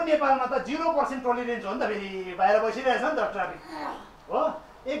हाम्रो नेपालमा त 0% टोलरेन्स हो नि त, फेरि बाहिर बसिरहेछ नि त ट्राफिक हो,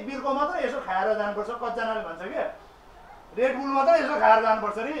 एक बिरको मात्रै यसो खाएर जानुपर्छ। कतिजनाले भन्छ क्या रेड बुल मात्रै यसो खाएर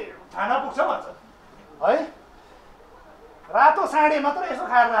जानुपर्छ अरे थाना पुग्छ भन्छ है, रातो साँडे मात्रै यसो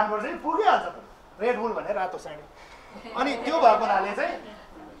खाएर जानुपर्छ कि पुगिहाल्छ त, रेड बुल भने रातो साँडे। अनि त्यो भएको हुनाले चाहिँ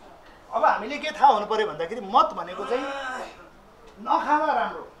अब हामीले के थाहा हुनु पऱ्यो भन्दाखेरि मद भनेको चाहिँ नखाँदा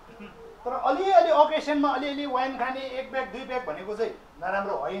राम्रो, तर अलिअलि ओकेसनमा अलिअलि वाइन खाने 1 प्याक 2 प्याक भनेको चाहिँ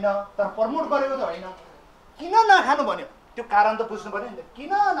नराम्रो होइन, तर प्रमोट गरेको त होइन। किन नखानु भन्यो त्यो कारण त बुझ्नु पर्यो नि त,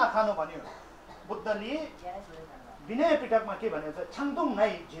 किन नखानु भन्यो। बुद्धले विनय पिटकमा के भनेको छ, छाङदुङ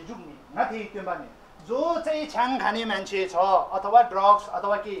नाइ झेजुङ्नी नथे त्यो भन्ने, जो चाहिँ छाङ खाने मान्छे छ अथवा ड्रग्स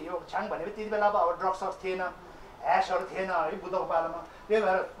अथवा के यो छाङ भनेको त्यति बेला अब ड्रग्स थिएन, ह्यासहरू थिएन है बुद्धको पालामा, त्यही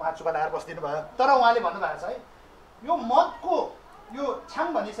भएर उहाँ चुपा लगाएर बसिदिनु भयो। तर उहाँले भन्नुभएको छ है यो मदको यो छाङ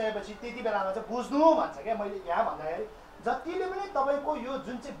भनिसकेपछि त्यति बेलामा चाहिँ बुझ्नु भन्छ क्या। मैले यहाँ भन्दाखेरि जतिले पनि तपाईँको यो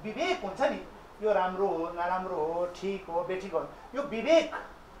जुन चाहिँ विवेक हुन्छ नि, यो राम्रो हो नराम्रो हो ठिक हो बेठिक हो, यो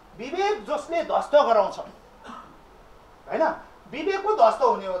विवेक जसले ध्वस्त गराउँछ होइन, विवेक पो ध्वस्त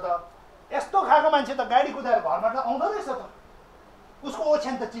हुने हो त। यस्तो खाएको मान्छे त गाडी कुदाएर घरमा त आउँदो रहेछ त, उसको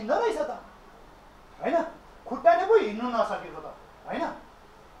ओछ्यान त चिन्दो रहेछ त होइन, खुट्टाले पो हिँड्नु नसकेको त होइन,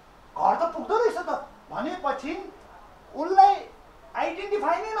 घर त पुग्दो रहेछ त भनेपछि उसलाई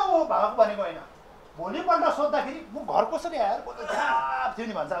आइडेन्टिफाई नै नभएको भनेको होइन। भोलिपल्ट सोद्धाखेरि म घर कसरी आएर म त झ्याप थियो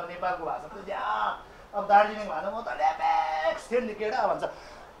नि भन्छ, अब नेपालको भाषा त झ्याप, अब दार्जिलिङ भाषा म त ल्यापेक्स थियो नि केटा भन्छ।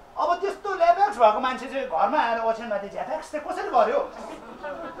 अब त्यस्तो ल्यापेक्स भएको मान्छे चाहिँ घरमा आएर ओछ्यानमाथि झ्यापेक्स चाहिँ कसरी गर्यो,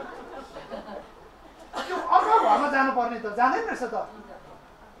 त्यो अर्को घरमा जानुपर्ने त जाँदैन रहेछ त।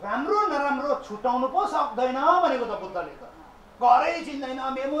 राम्रो नराम्रो छुटाउनु पो सक्दैन भनेको त बुद्धले त, घरै चिन्दैन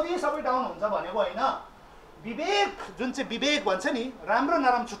मेमोरी सबै डाउन हुन्छ भनेको होइन। विवेक जुन चाहिँ विवेक भन्छ नि राम्रो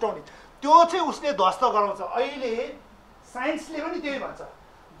नराम्रो छुटाउने, त्यो चाहिँ उसले ध्वस्त गराउँछ। अहिले साइन्सले पनि त्यही भन्छ,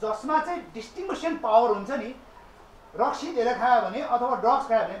 जसमा चाहिँ डिस्टिङ्ग्विसन पावर हुन्छ नि, रक्सी धेरै खायो भने अथवा ड्रग्स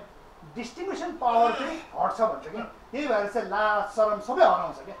खायो भने डिस्टिङ्ग्विसन पावर चाहिँ हट्छ भन्छ क्या। त्यही भएर चाहिँ लाज शरम सबै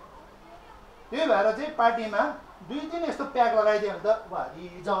हराउँछ क्या। त्यही भएर चाहिँ पार्टीमा 2-3 यस्तो प्याक लगाइदियो भने त भारी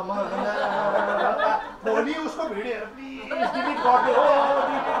जमाना, भोलि उसको भिडियोहरू प्लिज डिलिट गरिदियो हो,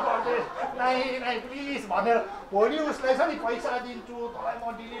 डिलिट गरिदियो नाइ प्लिज भनेर भोलि उसलाई छ नि पैसा दिन्छु तँलाई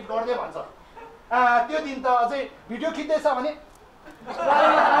म डिलिट गरिदिएँ भन्छ। त्यो दिन त अझै भिडियो खिच्दैछ भने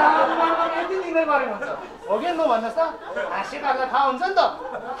यति दिँदै गरेको हुन्छ हो कि नु भन्नुहोस् त, हाँसेकालाई थाहा हुन्छ नि त।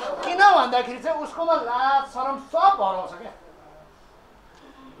 किन भन्दाखेरि चाहिँ उसकोमा लाज शरम सब हराउँछ क्या।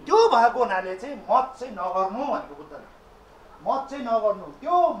 त्यो भएको हुनाले चाहिँ मद चाहिँ नगर्नु भनेको बुद्धले, मद चाहिँ नगर्नु।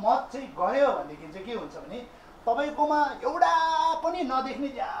 त्यो मद चाहिँ गऱ्यो भनेदेखि चाहिँ के हुन्छ भने तपाईँकोमा एउटा पनि नदेख्ने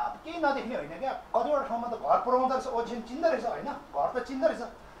केही नदेख्ने होइन क्या। कतिवटा ठाउँमा त घर पुऱ्याउँदो रहेछ, ओछ्यान चिन्दो रहेछ होइन, घर त चिन्दो रहेछ,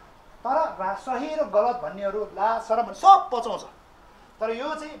 तर सही र गलत भन्नेहरू लाज शरम सब पचाउँछ। तर यो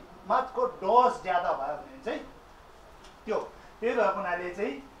चाहिँ मदको डोज ज्यादा भयो भने चाहिँ त्यही भएको हुनाले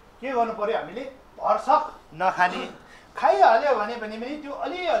चाहिँ के गर्नु पर्यो, हामीले भरसक नखाने, खाइहाल्यो भने पनि त्यो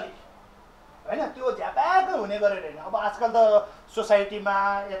अलिअलि होइन, त्यो झ्यापाकै हुने गरेर होइन। अब आजकल त सोसाइटीमा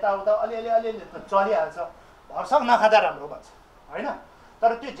यताउता अलिअलि चलिहाल्छ, भरसक नखाँदा राम्रो भन्छ होइन।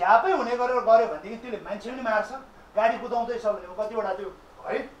 तर त्यो झ्यापै हुने गरेर गऱ्यो भनेदेखि त्यसले मान्छे पनि मार्छ। गाडी कुदाउँदैछ भने कतिवटा त्यो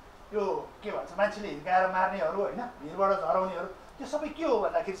है त्यो के भन्छ मान्छेले हिर्काएर मार्नेहरू होइन, भिरबाट झराउनेहरू, त्यो सबै के हो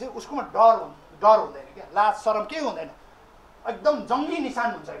भन्दाखेरि चाहिँ उसकोमा डर हुँदैन क्या, लाज शरम केही हुँदैन, एकदम जङ्गी निशान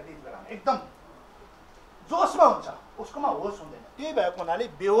हुन्छ त्यति बेलामा, एकदम जोसमा हुन्छ, उसकोमा होस हुँदैन। त्यही भएको हुनाले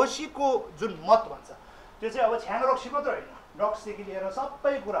बेहोसीको जुन मत भन्छ त्यो चाहिँ अब छ्याङ रक्सी मात्र होइन, ड्रग्सदेखि लिएर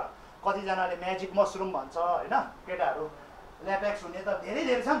सबै कुरा, कतिजनाले म्याजिक मसरुम भन्छ होइन, केटाहरू ल्यापेक्स हुने त धेरै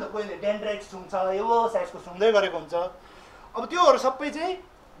छ नि त, कोहीले डेन्ड्राइट सुँग्छ, यो साइजको सुँग्दै गरेको हुन्छ। अब त्योहरू सबै चाहिँ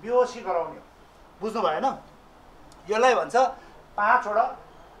बेहोसी गराउने हो, बुझ्नु भएन। यसलाई भन्छ 5वटा,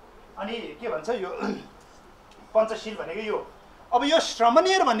 अनि के भन्छ यो पञ्चशील भनेको यो। अब यो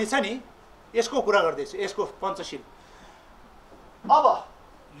श्रमणेर भन्ने छ नि, यसको कुरा गर्दैछु, यसको पञ्चशील। अब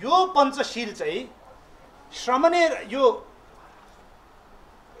यो पञ्चशील चाहिँ श्रमणेर यो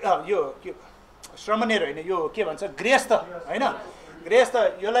के श्रमणेर होइन, यो के भन्छ गृहस्थ होइन, गृहस्थ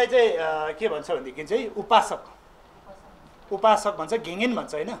यसलाई चाहिँ के भन्छ भनेदेखि चाहिँ उपासक भन्छ, घेङेन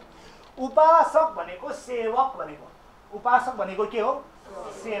भन्छ होइन। उपासक भनेको सेवक भनेको, उपासक भनेको के हो?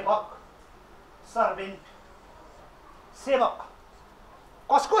 सेवक, सर्भेन्ट, सेवक।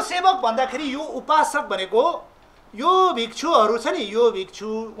 कसको सेवक भन्दाखेरि यो उपासक भनेको यो भिक्षुहरू छ नि, यो भिक्षु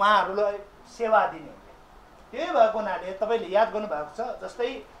उहाँहरूलाई सेवा दिने। त्यही भएको हुनाले तपाईँले याद गर्नुभएको छ, जस्तै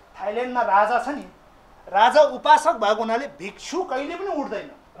थाइल्यान्डमा राजा छ नि, राजा उपासक भएको हुनाले भिक्षु कहिले पनि उठ्दैन।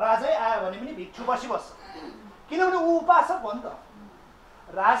 राजै आयो भने पनि भिक्षु बसिबस्छ, किनभने ऊ उपासक हो नि त।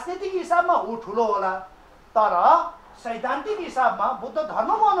 राजनीतिक हिसाबमा ऊ ठुलो होला, तर सैद्धान्तिक हिसाबमा बुद्ध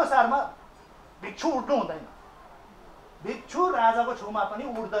धर्मको अनुसारमा भिक्षु उठ्नु हुँदैन। भिक्षु राजाको छेउमा पनि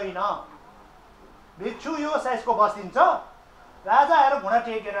उठ्दैन। भिक्षु यो साइजको बसिदिन्छ, राजा आएर घुँडा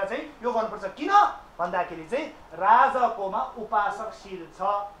टेकेर चाहिँ यो गर्नुपर्छ। किन भन्दाखेरि चाहिँ राजाकोमा उपासकशील छ।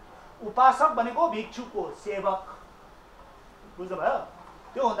 उपासक भनेको भिक्षुको सेवक, बुझ्नुभयो?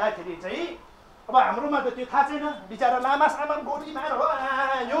 त्यो हुँदाखेरि चाहिँ अब हाम्रोमा त त्यो थाहा छैन, बिचरा लामा सामान गोरी मार हो,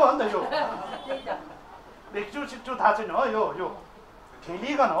 यो हो नि त। यो भिक्षु सिक्षु थाहा छैन हो, यो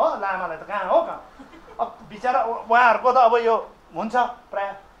ठेलिकन हो, लामालाई त कहाँ हो कहाँ। अब बिचरा उहाँहरूको त अब यो हुन्छ प्राय,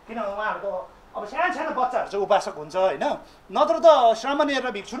 किनभने उहाँहरूको अब सानो सानो बच्चाहरू चाहिँ उपासक हुन्छ होइन, नत्र त श्रमणीय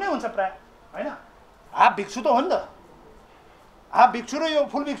र भिक्षु नै हुन्छ प्राय होइन। हाफ भिक्षु त हो नि त, हाफ भिक्षु र यो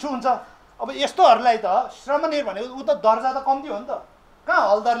फुल भिक्षु हुन्छ। अब यस्तोहरूलाई त श्रमणीय भनेको ऊ त दर्जा त कम्ती हो नि त।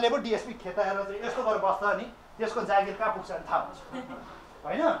 कहाँ हलदारले पो डिएसपी खेताएर चाहिँ यस्तो गरेर बस्दा नि त्यसको जागिर कहाँ पुग्छ भने थाहा हुन्छ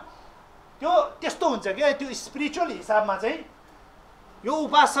होइन। त्यो त्यस्तो हुन्छ क्या। त्यो स्पिरिचुअल हिसाबमा चाहिँ यो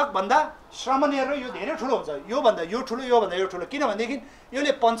उपासक भन्दा श्रमणीय र यो धेरै ठुलो हुन्छ। योभन्दा यो ठुलो, योभन्दा यो ठुलो, किनभनेदेखि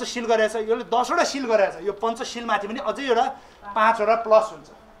यसले पञ्चशील गरेछ, यसले 10वटा शील गरेछ। यो पञ्चशीलमाथि पनि अझै एउटा 5वटा प्लस हुन्छ।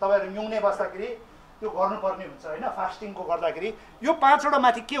 तपाईँहरू न्युने बस्दाखेरि त्यो गर्नुपर्ने हुन्छ होइन, फास्टिङको गर्दाखेरि यो 5वटा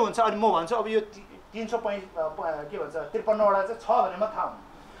माथि के हुन्छ। अनि म भन्छु अब यो 350 के भन्छ 53वटा चाहिँ छ भने म थाहा हुनु।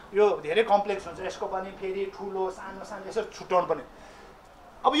 यो धेरै कम्प्लेक्स हुन्छ, यसको पनि फेरि ठुलो सानो सानो यसो छुट्याउनु पर्ने।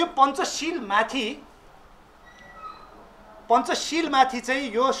 अब यो पञ्चशीलमाथि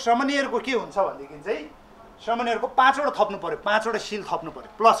चाहिँ यो श्रमणीयको के हुन्छ भनेदेखि चाहिँ श्रमणीयको 5वटा थप्नु पऱ्यो, 5वटा शील थप्नु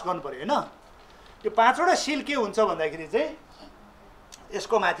पऱ्यो, प्लस गर्नु पऱ्यो होइन। यो 5वटा शील के हुन्छ भन्दाखेरि चाहिँ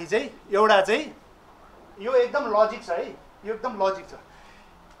यसको माथि चाहिँ एउटा चाहिँ यो एकदम लजिक छ है, यो एकदम लजिक छ।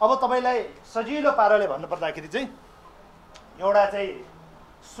 अब तपाईँलाई सजिलो पाराले भन्नुपर्दाखेरि चाहिँ एउटा चाहिँ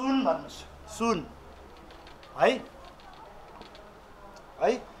सुन भन्नुहोस्, सुन है,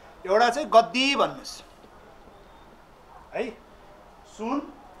 एउटा चाहिँ गद्दी भन्नुहोस् है। सुन,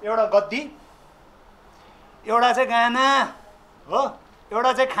 एउटा गद्दी, एउटा चाहिँ गाना हो,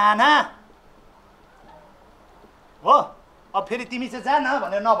 एउटा चाहिँ खाना हो। अब फेरि तिमी चाहिँ जा न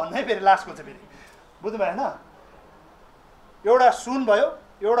भनेर नभन्नु है, फेरि लास्टको चाहिँ फेरि बुझ्नुभयो होइन। एउटा सुन भयो,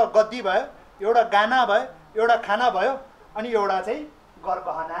 एउटा गद्दी भयो, एउटा गाना भयो, एउटा खाना भयो, अनि एउटा चाहिँ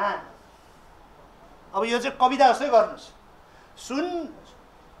गरगहना। अब यो चाहिँ कविता जस्तै गर्नुहोस्।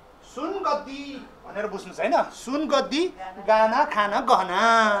 सुन गद्दी भनेर बुझ्नुहोस् होइन, सुन गद्दी गाना खाना गहना।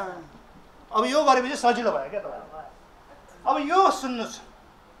 अब यो गरेपछि सजिलो भयो क्या तपाईँलाई। अब यो सुन्नुहोस्,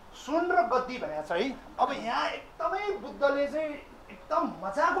 सुन र गद्दी भनेको छ है। अब यहाँ एकदमै बुद्धले चाहिँ एकदम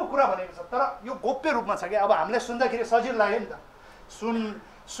मजाको कुरा भनेको छ, तर यो गोप्य रूपमा छ क्या। अब हामीलाई सुन्दाखेरि सजिलो लाग्यो नि त।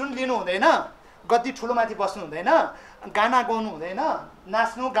 सुन लिनु हुँदैन, गद्दी ठुलो माथि बस्नु हुँदैन, गाना गाउनु हुँदैन,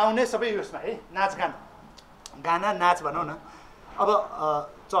 नाच्नु गाउने सबै यसमा है, नाचगान, गाना नाच भनौँ न। अब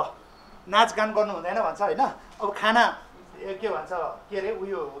नाचगान गर्नु हुँदैन भन्छ होइन। अब खाना के भन्छ, के अरे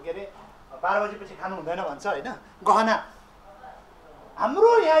उयो के अरे 12 बजेपछि खानु हुँदैन भन्छ होइन। गहना,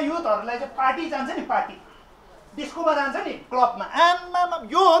 हाम्रो यहाँ युथहरूलाई चाहिँ पार्टी जान्छ नि, पार्टी डिस्कोमा जान्छ नि, क्लबमा, आमामा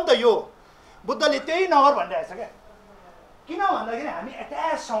यो हो नि त। यो बुद्धले त्यही नगर भनिरहेको छ क्या। किन भन्दाखेरि हामी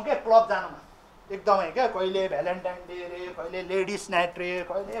एट्याच छौँ क्या क्लब जानुमा एकदमै क्या। कहिले भ्यालेन्टाइन डे रे, कहिले लेडिज नाइट रे,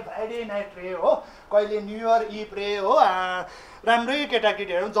 कहिले फ्राइडे नाइट रे हो, कहिले न्यु इयर इभ रे हो। राम्रै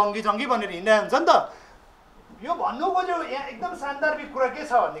केटाकेटीहरू जङ्गी बनेर हिँड्दा हुन्छ नि त। यो भन्नुको जो यहाँ एकदम सान्दर्भिक कुरा के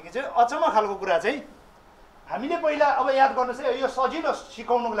छ भनेदेखि चाहिँ अचम्म खालको कुरा चाहिँ हामीले पहिला अब याद गर्नुहोस् है। यो सजिलो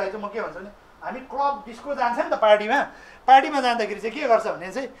सिकाउनुको लागि चाहिँ म के भन्छु भने, हामी क्लब डिस्को जान्छ नि त, पार्टीमा जाँदाखेरि चाहिँ के गर्छ भने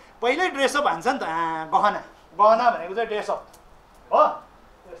चाहिँ पहिल्यै ड्रेसअप हान्छ नि त। गहना भनेको चाहिँ ड्रेसअप हो,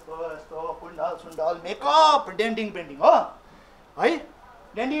 यस्तो यस्तो कुण्डल सुण्डल मेकअप डेन्टिङ पेन्टिङ हो है,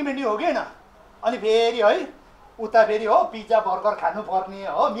 डेन्टिङ पेन्टिङ हो कि होइन। अनि फेरि है उता फेरि हो पिज्जा बर्गर खानुपर्ने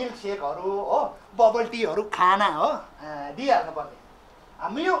हो, मिल्क सेकहरू हो, बबल टीहरू खाना हो, दिइहाल्नु पर्ने।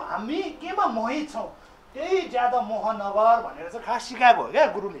 हामी केमा मोहित छौँ, त्यही ज्यादा मोह नगर भनेर चाहिँ खास सिकाएको हो क्या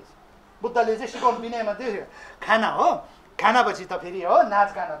गुरुले। बुद्धले चाहिँ सिकाउनु विनयमा त्यो खाना हो। खानापछि त फेरि हो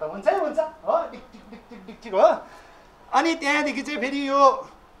नाचगाना त हुन्छै हुन्छ हो, डिक टिक टिक हो। अनि त्यहाँदेखि चाहिँ फेरि यो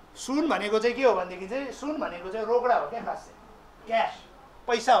सुन भनेको चाहिँ के हो भनेदेखि चाहिँ सुन भनेको चाहिँ रोकडा हो क्या, खास चाहिँ क्यास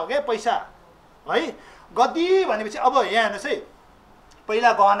पैसा हो क्या, पैसा है। गद्दी भनेपछि अब यहाँ हेर्नुहोस् है,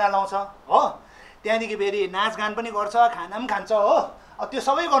 पहिला गहना लाउँछ हो, त्यहाँदेखि फेरि नाचगान पनि गर्छ, खाना पनि खान्छ हो। अब त्यो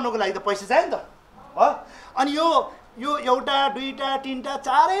सबै गर्नुको लागि त पैसा चाहियो नि त हो। अनि यो एउटा दुईटा तिनटा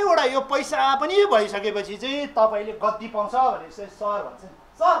चारैवटा यो पैसा पनि भइसकेपछि चाहिँ तपाईँले गद्दी पाउँछ भनेपछि सर भन्छ नि,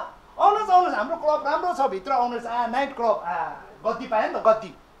 सर आउनुहोस् आउनुहोस् हाम्रो क्लब राम्रो छ, भित्र आउनुहोस्, नाइट क्लब, गद्दी पायो नि त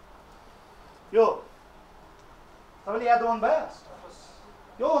गद्दी। यो तपाईँले याद गर्नुभयो?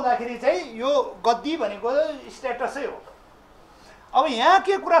 यो हुँदाखेरि चाहिँ यो गद्दी भनेको स्ट्याटसै हो। अब यहाँ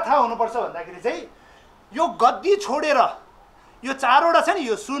के कुरा थाहा हुनुपर्छ भन्दाखेरि चाहिँ यो गद्दी छोडेर यो चारवटा छ नि,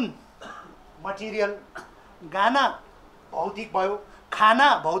 यो सुन मटेरियल, गाना भौतिक भयो, खाना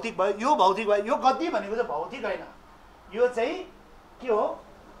भौतिक भयो, यो भौतिक भयो। यो गद्दी भनेको चाहिँ भौतिक होइन, यो चाहिँ के हो?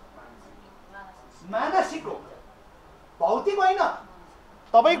 मानसिक हो, भौतिक होइन।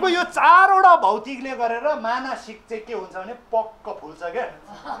 तपाईँको यो चारवटा भौतिकले गरेर मानसिक चाहिँ के हुन्छ भने पक्क फुल्छ क्या।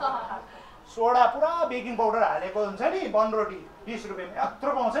 सोडा पुरा बेकिङ पाउडर हालेको हुन्छ नि, बनरोटी 20 रुपियाँमा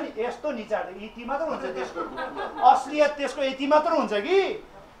यत्रो पाउँछ नि, यस्तो निचार्छ, यति मात्र हुन्छ त्यसको असलियत, त्यसको यति मात्र हुन्छ कि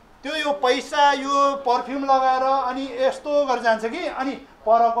त्यो यो पैसा यो पर्फ्युम लगाएर अनि यस्तो गरेर जान्छ कि। अनि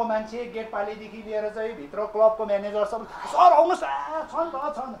परको मान्छे गेटपालीदेखि लिएर चाहिँ भित्र क्लबको म्यानेजर सब, सर आउनुहोस्, छ नि त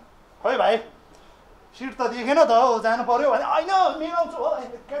छ नि, खै भाइ सिट त देखेन त हो, जानु पर्यो भने होइन मिलाउँछु हो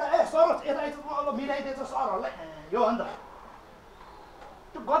केटा, सर यता अब मिलाइदिएछ सरहरूलाई, यो हो नि त।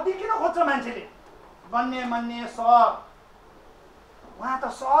 त्यो गद्दी किन खोज्छ मान्छेले? गन्ने मान्ने सर, उहाँ त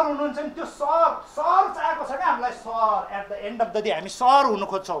सर हुनुहुन्छ नि, त्यो सर चाहेको छ क्या हामीलाई। Sir at the and of the day हामी सर हुनु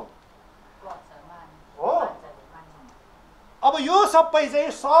खोज्छौँ हो। अब यो सबै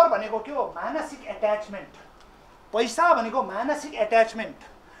चाहिँ सर भनेको के हो? मानसिक एट्याचमेन्ट। पैसा भनेको मानसिक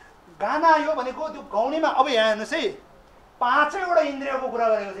एट्याचमेन्ट। गाना यो भनेको त्यो गाउनेमा। अब यहाँ हेर्नुहोस् है, 5वटा इन्द्रियको कुरा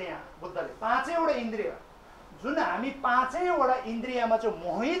गरेको छ यहाँ बुद्धले। 5वटा इन्द्रिय, जुन हामी 5वटा इन्द्रियमा चाहिँ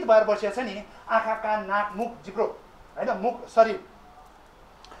मोहित भएर बसेको छ नि, आँखा कान नाक मुख जिब्रो होइन, मुख शरीर,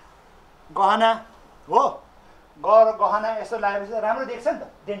 गहना हो, गहना यसो लगाएपछि राम्रो देख्छ नि त,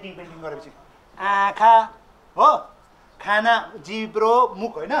 डेन्टिङ पेन्टिङ गरेपछि। आँखा हो, खाना जिब्रो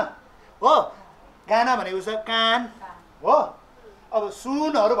मुख होइन हो, गाना भनेको छ कान हो। अब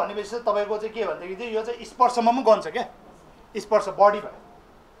सुनहरू भनेपछि तपाईँको चाहिँ के भनेदेखि चाहिँ यो चाहिँ स्पर्शमा पनि गन्छ क्या, स्पर्श बडी भयो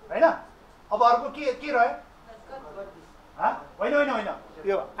होइन। अब अर्को के रह्यो? होइन होइन होइन,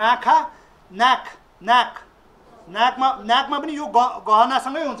 यो आँखा नाक, नाकमा पनि यो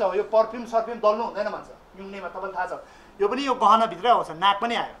गहनासँगै हुन्छ हो। यो पर्फ्युम सर्फ्युम दल्नु हुँदैन भन्छ युङ्नेमा, तपाईँलाई थाहा छ। यो पनि यो गहनाभित्रै आउँछ, नाक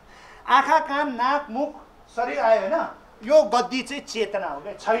पनि आयो। आँखा कान नाक मुख शरीर आयो होइन। यो गद्दी चाहिँ चेतना हो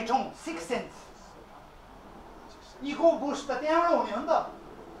क्या, 6औं 6th सेन्स। इगो बुस्ट त त्यहाँबाट हुने हो नि त।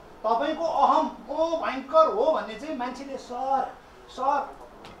 तपाईँको अहम ओ भयङ्कर हो भन्ने चाहिँ मान्छेले सर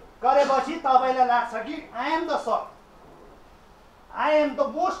गरेपछि तपाईँलाई लाग्छ कि I am the sir, I am the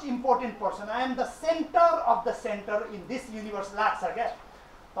most important person, I am the centre of the centre in this universe लाग्छ क्या।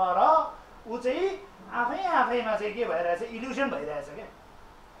 तर ऊ चाहिँ आफैमा चाहिँ के भइरहेछ? इल्युसन भइरहेछ क्या।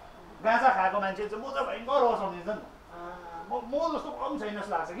 गाँजा खाएको मान्छे चाहिँ म चाहिँ भयङ्कर हो सम्झिन्छ नि त, म जस्तो कम छैन जस्तो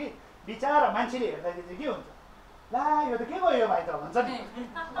लाग्छ कि। बिचारा मान्छेले हेर्दाखेरि चाहिँ के हुन्छ, ला यो त के भयो यो भाइ त भन्छ नि।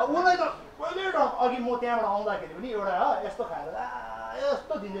 अब उसलाई त कहिले अघि म त्यहाँबाट आउँदाखेरि पनि एउटा यस्तो खाएर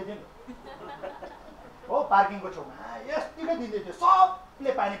यस्तो दिँदै थियो नि हो, पार्किङको छेउमा यतिकै दिँदै थियो,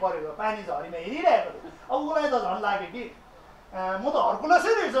 सबले पानी परेको पानी झरीमा हेरिरहेको थियो। अब उसलाई त झन् लाग्यो कि म त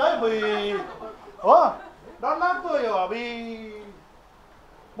हर्कुलसै रहेछ है भाइ हो, डरलाग्दो यो अबि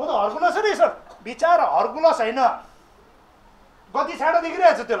म त हर्कुलसै रहेछ। बिचारा हर्कुलस होइन, गति छाडो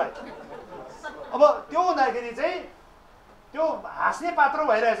देखिरहेछ त्यसलाई। अब त्यो हुँदाखेरि चाहिँ त्यो हाँस्ने पात्र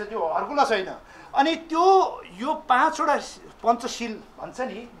भइरहेछ, त्यो हर्कुलस होइन। अनि त्यो यो 5वटा पञ्चशील भन्छ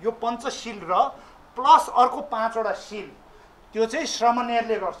नि, यो पञ्चशील र प्लस अर्को 5वटा शील, त्यो चाहिँ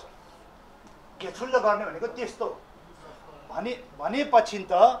श्रमणेरले गर्छ। घेछुल्लो गर्ने भनेको त्यस्तो भनेपछि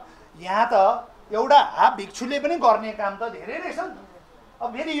त यहाँ त एउटा हाफ भिक्षुले पनि गर्ने काम त धेरै रहेछ नि त। अब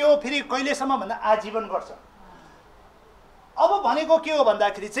फेरि यो कहिलेसम्म भन्दा आजीवन गर्छ। अब भनेको के हो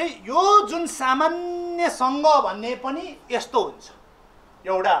भन्दाखेरि चाहिँ यो जुन सामान्य सङ्घ भन्ने पनि यस्तो हुन्छ।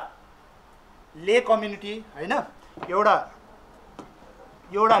 एउटा ले कम्युनिटी होइन,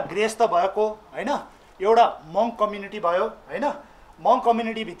 एउटा गृहस्थ भएको होइन, एउटा मङ्क कम्युनिटी भयो होइन। मङ्क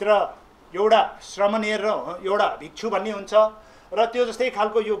कम्युनिटीभित्र एउटा श्रमणेर र एउटा भिक्षु भन्ने हुन्छ। र त्यो जस्तै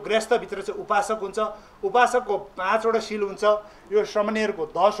खालको यो गृहस्थभित्र चाहिँ उपासक हुन्छ। उपासकको 5वटा शील हुन्छ, यो श्रमणेरको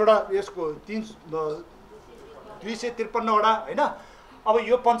 10वटा, यसको 253वटा होइन। अब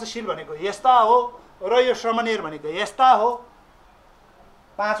यो पञ्चशील भनेको यस्ता हो र यो श्रमणेर भनेको यस्ता हो।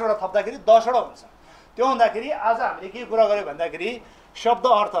 5वटा थप्दाखेरि 10वटा हुन्छ। त्यो हुँदाखेरि आज हामीले के कुरा गर्यो भन्दाखेरि शब्द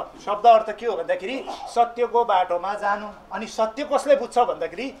अर्थ के हो भन्दाखेरि सत्यको बाटोमा जानु। अनि सत्य कसले बुझ्छ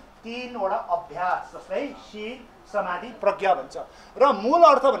भन्दाखेरि 3वटा अभ्यास जसलाई शील समाधि प्रज्ञा भन्छ। र मूल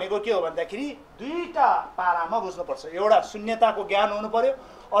अर्थ भनेको के हो भन्दाखेरि 2टा पारामा बुझ्नुपर्छ। एउटा शून्यताको ज्ञान हुनु पर्यो,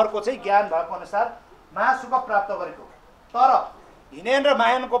 अर्को चाहिँ ज्ञान भएको अनुसार महासुख प्राप्त गरेको। तर हिनेन र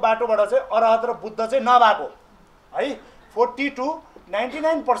मायानको बाटोबाट चाहिँ अरहत र बुद्ध चाहिँ नभएको है। 40 to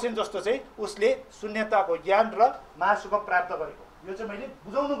 99% जस्तो चाहिँ उसले शून्यताको ज्ञान र महासुख प्राप्त गरेको। यो चाहिँ मैले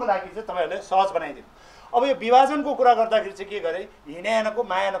बुझाउनुको लागि चाहिँ तपाईँहरूले सहज बनाइदिनु। अब यो विभाजनको कुरा गर्दाखेरि चाहिँ के गरेँ, हिनायानको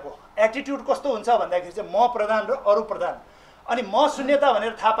मायानको एटिट्युड कस्तो हुन्छ भन्दाखेरि चाहिँ म प्रधान र अरू प्रधान। अनि म शून्यता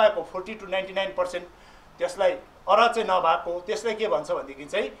भनेर थाहा पाएको 40 to 99%, त्यसलाई अरहत चाहिँ नभएको, त्यसलाई के भन्छ भनेदेखि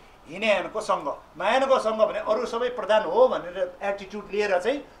चाहिँ हिनायानको सङ्ग। मायानको सङ्ग भने अरू सबै प्रधान हो भनेर एटिट्युड लिएर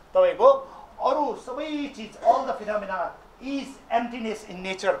चाहिँ तपाईँको अरू सबै चिज all the phenomena is emptiness in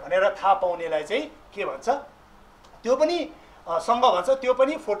nature भनेर थाहा पाउनेलाई चाहिँ के भन्छ, त्यो पनि सङ्ग भन्छ। त्यो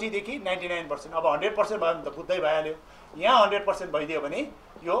पनि 40 देखि 99%। अब 100% भयो भने त बुद्धै भइहाल्यो। यहाँ 100% भइदियो भने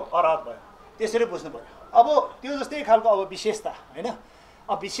यो अरहत भयो। त्यसरी बुझ्नु पर्यो। अब त्यो जस्तै खालको अब विशेषता होइन।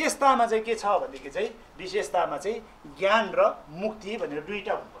 अब विशेषतामा चाहिँ के छ भनेदेखि चाहिँ विशेषतामा चाहिँ ज्ञान र मुक्ति भनेर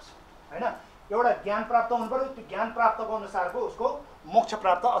 2टा हुनुपर्छ होइन। एउटा ज्ञान प्राप्त हुनु पर्यो, त्यो ज्ञान प्राप्तको अनुसारको उसको मोक्ष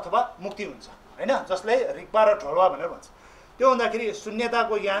प्राप्त अथवा मुक्ति हुन्छ होइन, जसलाई रिक्पा र ढलवा भनेर भन्छ। त्यो हुँदाखेरि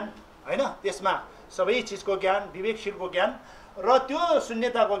शून्यताको ज्ञान होइन, त्यसमा सबै चिजको ज्ञान, विवेकशीलको ज्ञान, र त्यो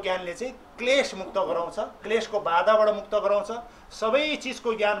शून्यताको ज्ञानले चाहिँ क्लेश मुक्त गराउँछ, क्लेशको बाधाबाट मुक्त गराउँछ। सबै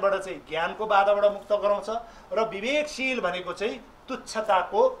चिजको ज्ञानबाट चाहिँ ज्ञानको बाधाबाट मुक्त गराउँछ। र विवेकशील भनेको चाहिँ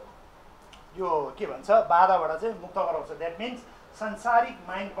तुच्छताको यो के भन्छ बाधाबाट चाहिँ मुक्त गराउँछ। द्याट मिन्स संसारिक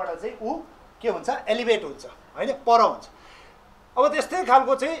माइन्डबाट चाहिँ ऊ के हुन्छ, एलिभेट हुन्छ होइन, पर हुन्छ। अब त्यस्तै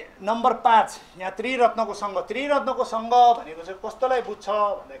खालको चाहिँ नम्बर 5 यहाँ त्रिरत्नको सङ्ग। त्रिरत्नको सङ्ग भनेको चाहिँ कस्तोलाई बुझ्छ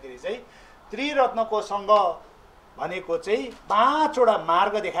भन्दाखेरि चाहिँ त्रिरत्नको सङ्ग भनेको चाहिँ 5वटा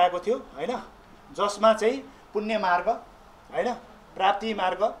मार्ग देखाएको थियो होइन, जसमा चाहिँ पुण्य मार्ग होइन, प्राप्ति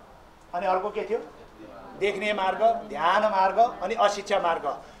मार्ग, अनि अर्को के थियो, देख्ने मार्ग, ध्यान मार्ग, अनि अशिक्षा मार्ग।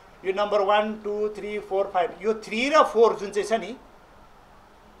 यो नम्बर 1 2 3 4 5 यो 3 र 4 जुन चाहिँ छ नि,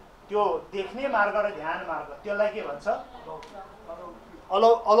 त्यो देख्ने मार्ग र ध्यान मार्ग त्यसलाई के भन्छ,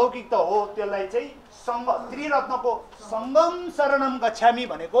 अलौकिक त हो। त्यसलाई चाहिँ सङ्ग, त्रिरत्नको सङ्गम शरणम गच्छामी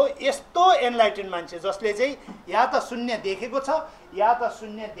भनेको यस्तो एनलाइटेन मान्छे जसले चाहिँ या त शून्य देखेको छ या त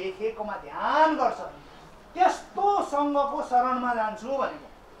शून्य देखेकोमा ध्यान गर्छ, त्यस्तो सङ्गको शरणमा जान्छु भनेको।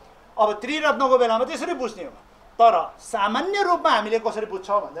 अब त्रिरत्नको बेलामा त्यसरी बुझ्ने हो। तर सामान्य रूपमा हामीले कसरी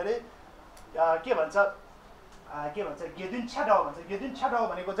बुझ्छौँ भन्दाखेरि के भन्छ गेदुन छ्याटाउ भन्छ। गेदुन छ्याटाउ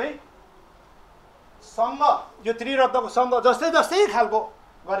भनेको चाहिँ सङ्ग, यो त्रिरत्नको सङ्ग जस्तै जस्तै खालको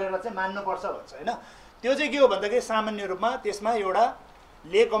गरेर चाहिँ मान्नुपर्छ भन्छ होइन। त्यो चाहिँ के हो भन्दाखेरि सामान्य रूपमा त्यसमा एउटा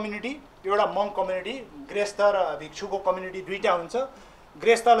ले कम्युनिटी, एउटा मङ्क कम्युनिटी, गृहस्थ र भिक्षुको कम्युनिटी 2टा हुन्छ।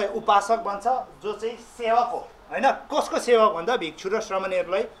 गृहस्थलाई उपासक भन्छ जो चाहिँ सेवक हो होइन। कसको सेवक भन्दा भिक्षु र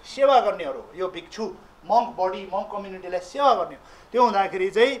श्रमणीहरूलाई सेवा गर्नेहरू, यो भिक्षु मङ्क बडी मङ्क कम्युनिटीलाई सेवा गर्ने। त्यो हुँदाखेरि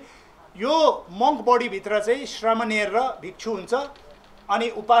चाहिँ यो मङ्क बडीभित्र चाहिँ श्रमणीय र भिक्षु हुन्छ। अनि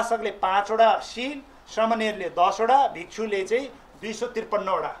उपासकले 5वटा शील, श्रमणीयले 10वटा, भिक्षुले चाहिँ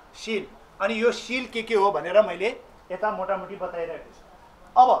 253वटा शील। अनि यो शील के हो भनेर मैले यता मोटामोटी बताइरहेको छु।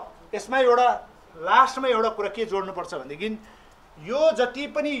 अब यसमा एउटा लास्टमा एउटा कुरा के जोड्नुपर्छ भनेदेखि यो जति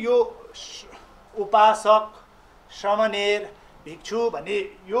पनि यो उपासक, श्रमणीय, भिक्षु भन्ने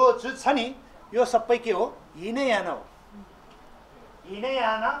यो जुन छ नि, यो सबै के हो, हिनयान हो,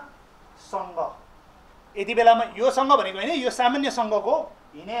 हिनयान सङ्ग। यति बेलामा यो सङ्ग भनेको होइन, यो सामान्य सङ्गको,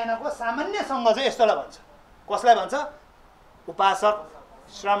 हिनयानको सामान्य सङ्ग चाहिँ यस्तोलाई भन्छ। कसलाई भन्छ, उपासक,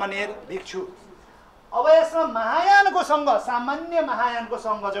 श्रमणीय, भिक्षु। अब यसमा महायानको सङ्ग, सामान्य महायानको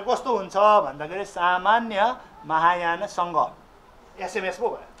सङ्ग चाहिँ कस्तो हुन्छ भन्दाखेरि सामान्य महायान सङ्ग एसएमएस पो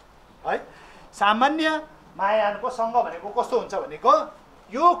भयो है। सामान्य महायानको सङ्ग भनेको कस्तो हुन्छ भनेको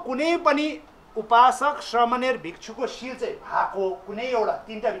यो कुनै पनि उपासक, श्रमणीय, भिक्षुको शील चाहिँ भएको, कुनै एउटा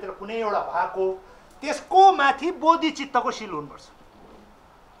 3टा भित्र कुनै एउटा भएको, त्यसको माथि बोधि चित्तको शील हुनुपर्छ।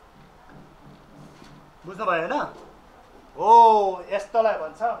 बुझ्नुभयो होइन? हो, यस्तोलाई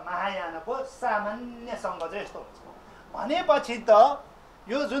भन्छ महायानको सामान्य सङ्ग चाहिँ यस्तो हुन्छ। भनेपछि त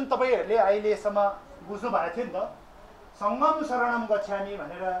यो जुन तपाईँहरूले अहिलेसम्म बुझ्नु भएको थियो नि त, सङ्गम शरणम गच्छामी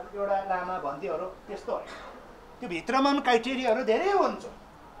भनेर एउटा लामा भन्थ्योहरू, त्यस्तो होइन। त्यो भित्रमा पनि क्राइटेरियाहरू धेरै हुन्छ,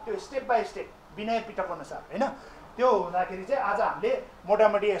 त्यो step by step Vinaya Pitaka अनुसार होइन। त्यो हुँदाखेरि चाहिँ आज हामीले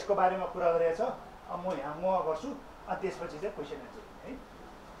मोटामोटी यसको बारेमा कुरा गरेको छ। अब म यहाँ गर्छु, अनि त्यसपछि चाहिँ क्वेसन एन्सर है।